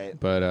 Right.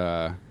 But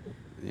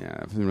yeah, I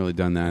haven't really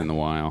done that in a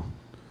while.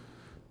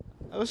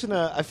 I feel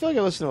like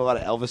I listen to a lot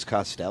of Elvis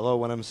Costello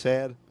when I'm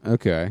sad.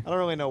 Okay. I don't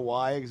really know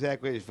why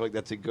exactly. I just feel like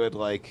that's a good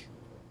like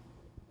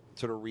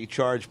sort of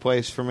recharge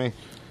place for me.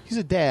 He's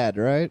a dad,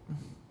 right?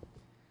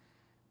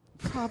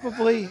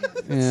 Probably.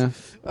 Yeah.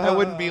 I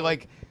wouldn't be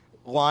like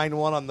line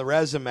 1 on the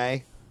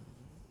resume.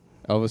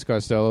 Elvis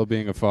Costello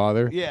being a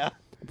father. Yeah.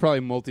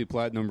 Probably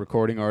multi-platinum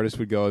recording artist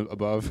would go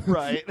above.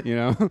 Right. You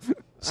know?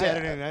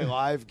 Saturday Night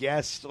Live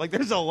guest. Like,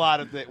 there's a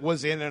lot of that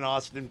was in an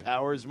Austin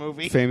Powers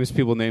movie. Famous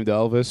people named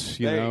Elvis,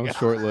 you There you know, go.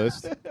 short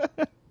list.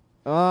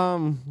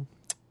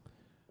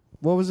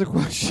 What was the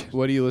question?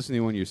 What do you listen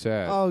to when you're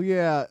sad? Oh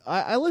yeah,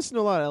 I listen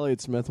to a lot of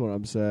Elliott Smith when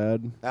I'm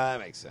sad. That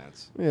makes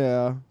sense.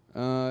 Yeah,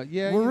 Yeah,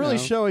 we're you really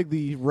know. showing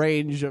the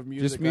range of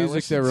music. Just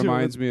music that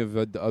reminds me of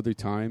other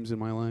times in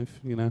my life,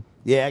 you know?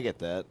 Yeah, I get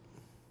that.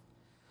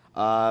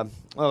 Well,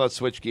 let's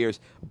switch gears.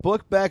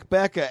 Bookback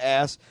Becca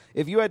asks,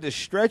 if you had to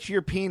stretch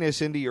your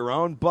penis into your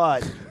own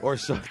butt or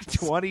suck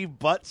 20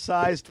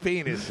 butt-sized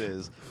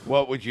penises,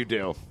 what would you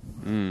do?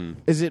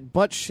 Is it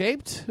butt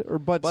shaped or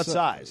butt?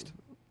 Butt-sized.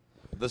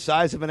 The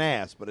size of an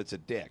ass, but it's a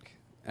dick.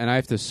 And I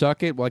have to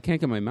suck it? Well, I can't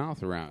get my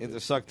mouth around You have it.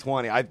 to suck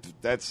 20.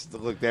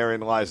 Look,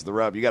 therein lies the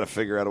rub. You got to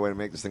figure out a way to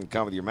make this thing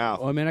come with your mouth.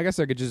 Well, I mean, I guess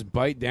I could just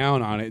bite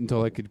down on it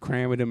until I could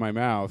cram it in my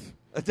mouth.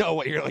 Oh,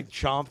 what, you're like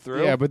chomp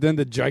through? Yeah, but then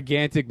the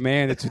gigantic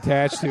man it's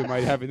attached to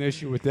might have an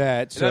issue with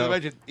that. So, So,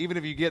 imagine, even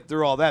if you get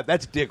through all that,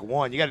 that's dick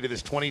one. You got to do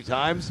this 20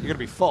 times. You're going to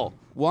be full.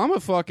 well,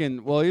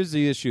 here's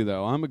the issue,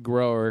 though. I'm a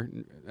grower,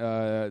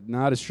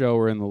 not a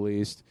shower in the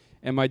least.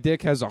 And my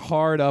dick has a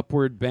hard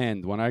upward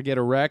bend. When I get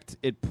erect,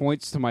 it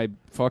points to my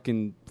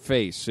fucking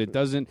face. It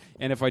doesn't.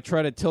 And if I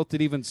try to tilt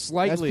it even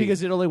slightly, That's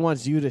because it only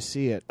wants you to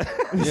see it.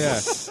 yeah.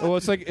 Well,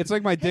 it's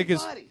like my dick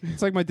is.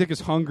 It's like my dick is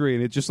hungry,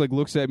 and it just like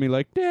looks at me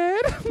like,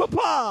 Dad,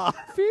 Papa,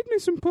 feed me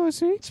some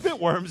pussy. spit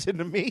worms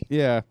into me.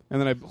 Yeah, and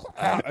then I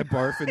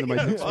barf into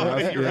my dick's Oh,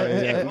 mouth. you're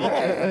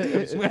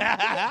Yeah.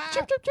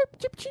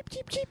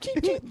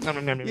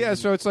 Yeah,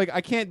 so it's like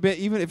I can't bet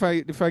even if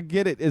I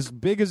get it as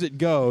big as it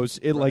goes,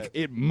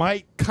 it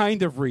might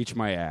kind of reach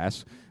my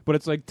ass. But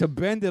it's like to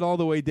bend it all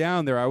the way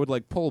down there, I would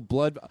like pull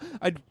blood.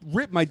 I'd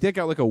rip my dick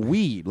out like a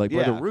weed, like by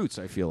Yeah. the roots.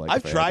 I feel like I've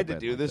if I had tried to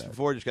bend do like this that.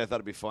 before just 'cause I thought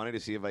it'd be funny to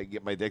see if I can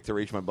get my dick to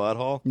reach my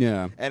butthole.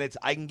 Yeah. And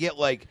I can get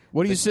like.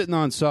 What are you sitting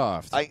on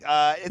soft? It's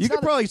You could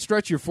not probably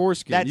stretch your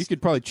foreskin. That's You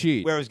could probably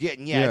cheat. where I was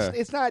getting. Yeah, Yeah.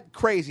 It's not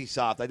crazy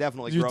soft. I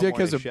definitely Your grow dick more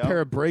has to a show.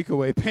 pair of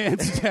breakaway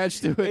pants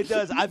attached to it. It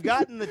does. I've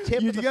gotten the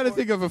tip. You of the got to fore-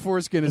 think of a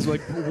foreskin as like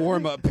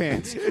warm up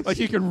pants. Like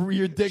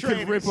your dick can rip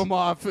Trainers. them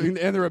off and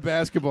enter a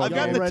basketball I've game.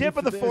 gotten the ready tip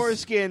of for the this?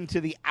 foreskin to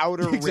the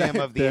outer rim Exactly.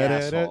 of the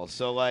asshole.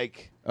 So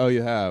like. Oh,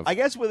 you have. I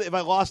guess if I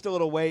lost a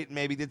little weight,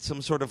 maybe did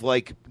some sort of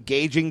like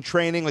gauging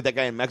training, like that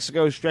guy in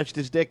Mexico stretched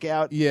his dick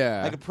out.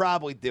 Yeah. I could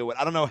probably do it.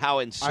 I don't know how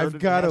inserted.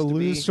 I've got it to has to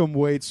lose be. some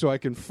weight so I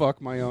can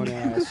fuck my own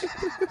ass,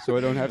 so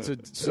I don't have to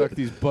suck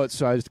these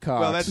butt-sized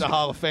cocks. Well, that's a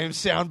Hall of Fame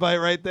soundbite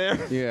right there.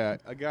 Yeah,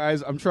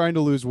 guys, I'm trying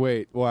to lose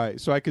weight. Why?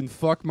 So I can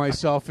fuck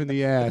myself in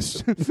the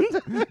ass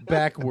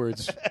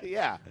backwards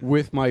Yeah,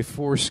 with my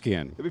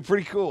foreskin. it'd be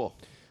pretty cool.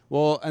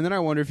 Well, and then I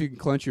wonder if you can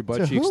clench your butt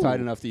To cheeks who? tight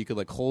enough that you could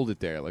like hold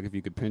it there, like if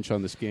you could pinch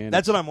on the skin.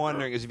 That's what I'm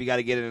wondering is if you got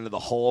to get it into the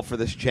hole for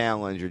this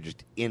challenge or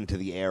just into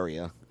the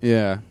area.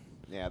 yeah.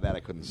 Yeah, that I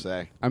couldn't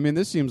say. I mean,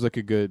 this seems like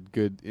a good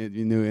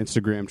new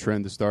Instagram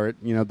trend to start.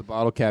 You know, the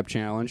bottle cap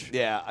challenge.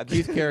 Yeah,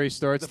 Keith Carey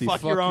starts the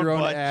fuck your own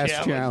butt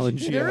ass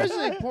challenge. There Yeah. is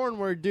a porn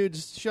where a dude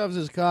shoves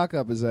his cock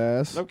up his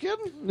ass. No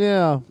kidding.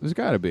 Yeah. There's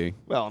got to be.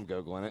 Well, I'm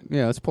googling it.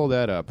 Yeah, let's pull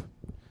that up.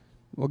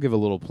 We'll give a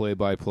little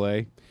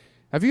play-by-play.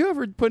 Have you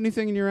ever put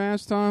anything in your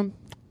ass, Tom?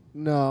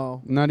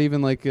 No. Not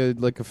even like a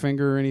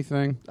finger or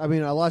anything? I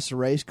mean, I lost a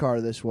race car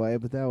this way,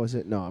 but that was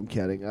it. No, I'm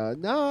kidding.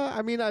 No,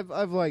 I mean,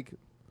 I've like.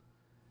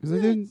 'Cause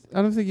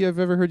I don't think I've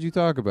ever heard you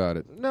talk about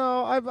it.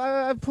 No,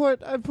 I put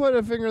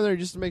a finger there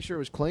just to make sure it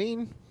was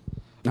clean.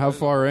 How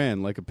far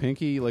in? Like a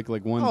pinky? Like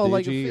one Oh,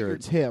 like a digi? Or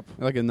fingertip.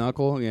 like a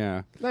knuckle?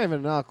 Yeah. Not even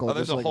a knuckle. Oh,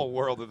 there's just a like whole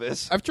world of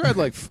this. I've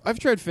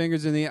tried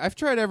fingers in the. I've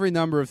tried every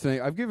number of things.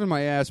 I've given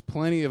my ass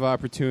plenty of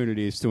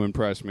opportunities to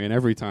impress me, and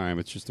every time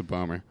it's just a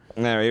bummer.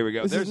 There, here we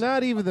go. This There's is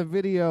not even the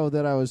video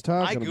that I was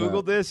I talking googled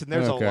about. this, and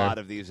there's Okay. a lot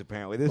of these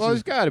apparently. This Well,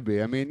 is there's got to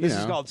be. I mean, you this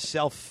know. is called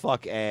self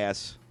fuck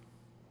ass.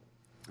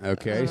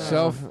 Okay,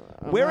 self.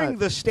 I'm Wearing not-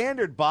 the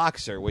standard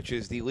boxer, which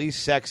is the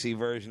least sexy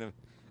version of.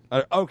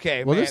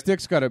 Okay, Well, man. this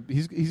dick's got a.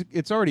 He's.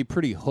 It's already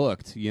pretty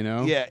hooked. You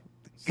know. Yeah,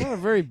 It's not a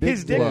very big.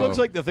 his dick Whoa. looks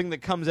like the thing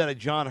that comes out of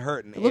John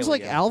Hurt. It looks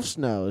like Alf's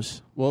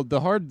nose. Well,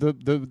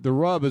 the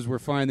rub as we're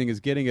finding is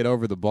getting it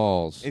over the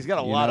balls. He's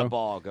got a you lot know? of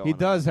ball going. He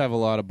does have a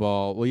lot of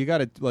ball. Well, you got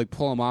to like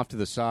pull him off to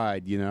the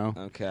side. You know.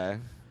 on. Okay,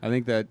 I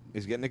think that.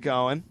 he's getting it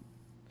going.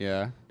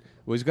 Yeah.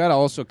 Well, he's got to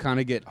also kind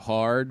of get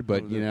hard,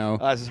 but you know,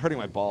 This is hurting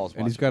my balls.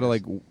 and he's got to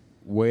like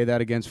weigh that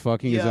against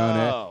fucking his own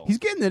Yo. head. He's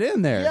getting it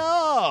in there.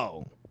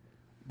 Yo,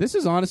 This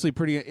is honestly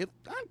pretty. It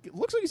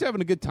looks like he's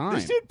having a good time.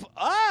 this dude.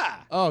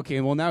 Oh, okay.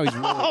 Well, now he's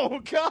really, Oh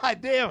god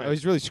damn it!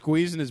 he's really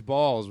squeezing his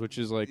balls, which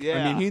is like. I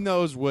Yeah. mean, he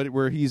knows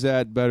where he's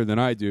at better than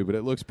I do, but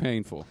it looks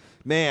painful.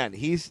 Man,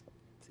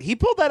 he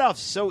pulled that off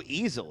so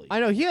easily. I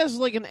know he has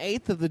like an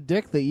eighth of the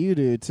dick that you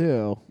do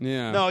too.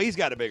 Yeah. No, he's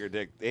got a bigger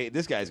dick. Hey,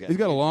 this guy's got. He's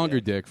got a longer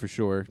dick for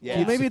sure. Yeah.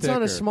 Keeps Maybe it it's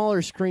on a thicker.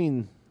 smaller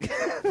screen.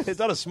 It's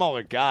not a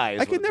smaller guy. is I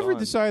what can it's never on.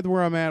 decide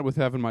where I'm at with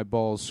having my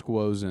balls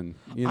squozen.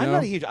 You know? I'm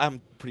not a huge.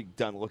 I'm pretty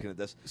done looking at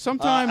this.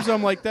 Sometimes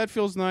I'm like, that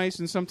feels nice,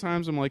 and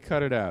sometimes I'm like,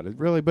 cut it out.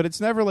 But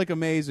it's never like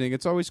amazing.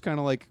 It's always kind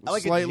of like I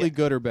like a slightly ge-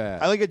 good or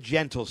bad. I like a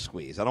gentle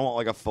squeeze. I don't want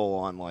like a full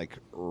on like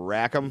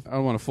rack 'em. I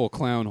don't want a full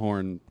clown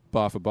horn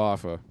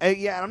baffa.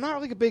 Yeah, and I'm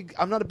not like a big.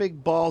 I'm not a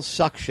big ball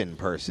suction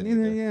person.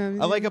 Neither, either.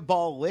 yeah, I like a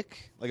ball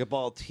lick, like a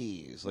ball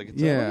tease. Like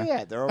it's Yeah.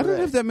 yeah, they're I over don't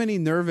there. have that many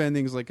nerve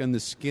endings like on the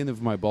skin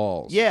of my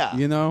balls. Yeah.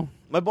 You know?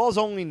 My balls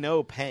only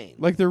know pain.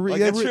 Like they're like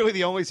that's really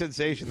the only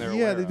sensation they're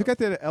Yeah, aware they've of. got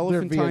that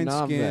elephantine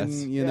Vietnam skin,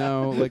 vets. you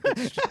know. Like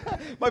it's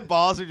My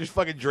balls are just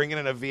fucking drinking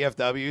in a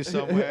VFW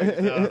somewhere.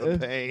 The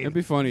pain. it'd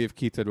be funny if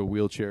Keith had a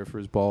wheelchair for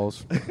his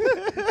balls.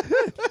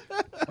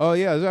 Oh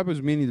yeah, I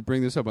was meaning to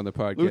bring this up on the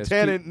podcast.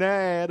 Lieutenant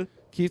Nad.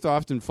 Keith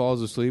often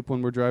falls asleep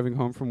when we're driving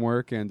home from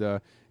work, and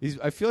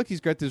I feel like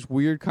he's got this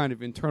weird kind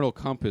of internal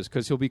compass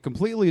because he'll be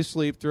completely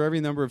asleep through every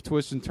number of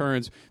twists and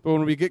turns, but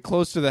when we get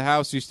close to the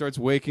house, he starts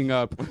waking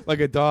up like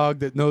a dog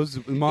that knows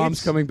mom's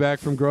It's coming back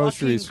from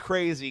groceries. Fucking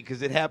crazy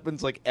because it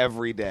happens like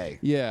every day.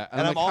 Yeah,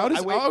 And I'm I'm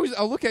like, all-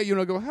 I'll look at you and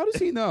I'll go, how does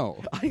he know?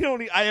 I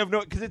have no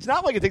because it's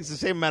not like it takes the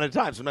same amount of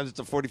time. Sometimes it's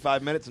a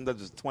 45 minutes, sometimes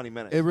it's 20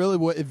 minutes.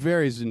 It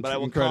varies But I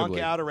will incredibly.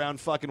 conk out around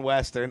fucking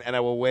Western, and I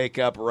will wake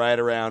up right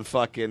around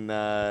fucking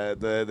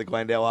the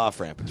Glendale off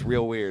ramp. It's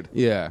real weird.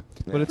 Yeah,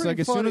 but it's Pretty like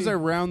as soon as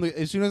funny.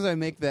 as soon as I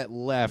make that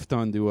left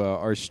onto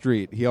our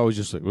street, he always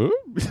just like, "Whoop."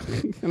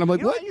 And I'm like,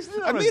 You know, what? I used to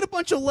do I that made a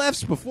bunch of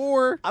lefts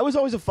before. I was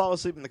always a fall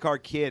asleep in the car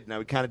kid, and I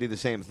would kind of do the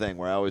same thing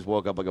where I always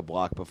woke up like a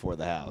block before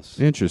the house.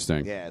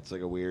 Interesting. Yeah, it's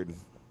like a weird.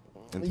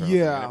 internal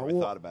Yeah, thing. I never really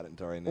well- thought about it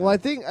until right now. Well, I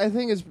think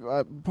it's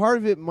part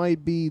of it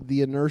might be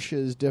the inertia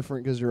is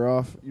different because you're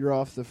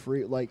off the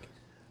free. Like,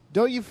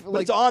 don't you But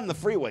like? it's on the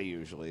freeway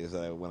usually is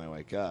when I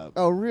wake up.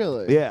 Oh,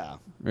 really? Yeah.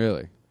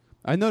 Really,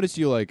 I noticed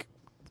you like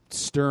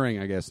stirring,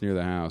 I guess, near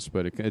the house,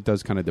 but it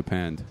does kind of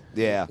depend.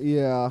 Yeah.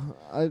 Yeah.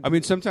 I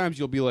mean, sometimes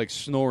you'll be like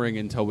snoring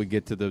until we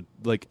get to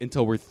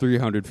until we're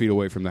 300 feet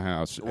away from the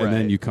house, and then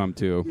Right. you come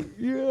to.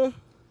 Yeah.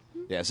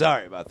 Yeah,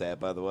 sorry about that,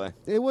 by the way.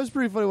 It was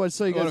pretty funny when I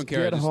saw you I guys don't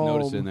care. I get just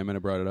noticed it, home, and I might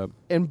have brought it up.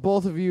 and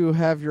both of you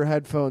have your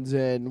headphones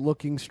in,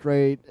 looking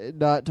straight,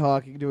 not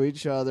talking to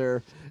each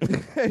other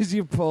as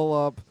you pull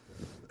up.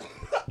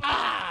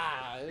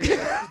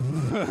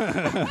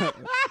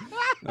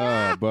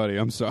 Oh, buddy,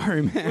 I'm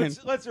sorry, man.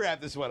 Let's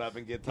wrap this one up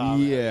and get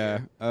Tom.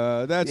 Yeah,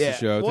 that's the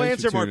show. We'll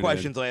Thanks for answer more tuning in.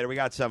 questions later. We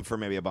got some for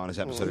maybe a bonus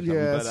episode or something.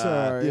 Yeah, but,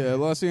 sorry. Yeah,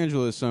 Los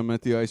Angeles. I'm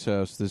at the Ice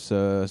House this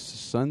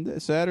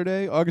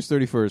Saturday, August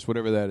 31st,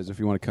 whatever that is. If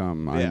you want to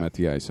come, I'm Yeah. at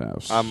the Ice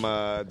House. I'm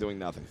doing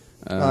nothing.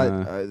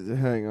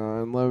 Hang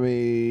on, let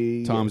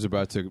me. Tom's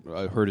about to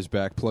hurt his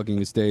back plugging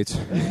his dates.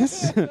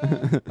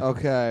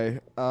 Okay.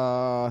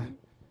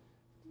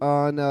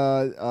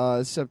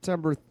 On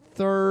September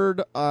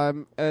 3rd,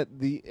 I'm at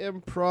the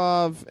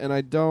Improv, and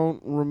I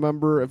don't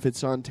remember if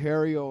it's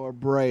Ontario or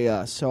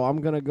Brea, so I'm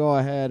going to go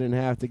ahead and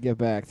have to get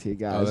back to you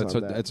guys that's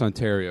on that. that's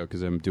Ontario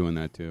because I'm doing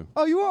that too.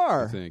 Oh, you I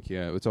are? think,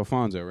 yeah, it's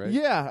Alfonso, right?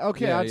 Yeah,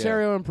 okay, Yeah,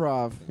 Ontario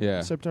Improv.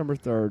 Yeah. September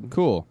 3rd.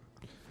 Cool.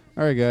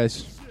 All right,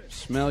 guys.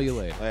 Smell you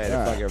later. Hey,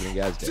 All fuck right. everything,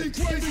 guys. Did.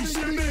 Crazy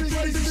shit,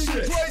 crazy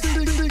shit.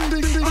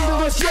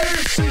 Oh, shit,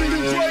 shit,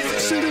 crazy,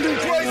 shit,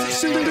 crazy,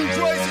 shit,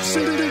 crazy,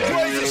 shit,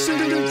 crazy,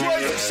 shit,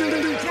 crazy, shit,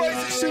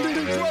 crazy, shit,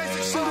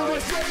 crazy,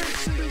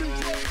 shit,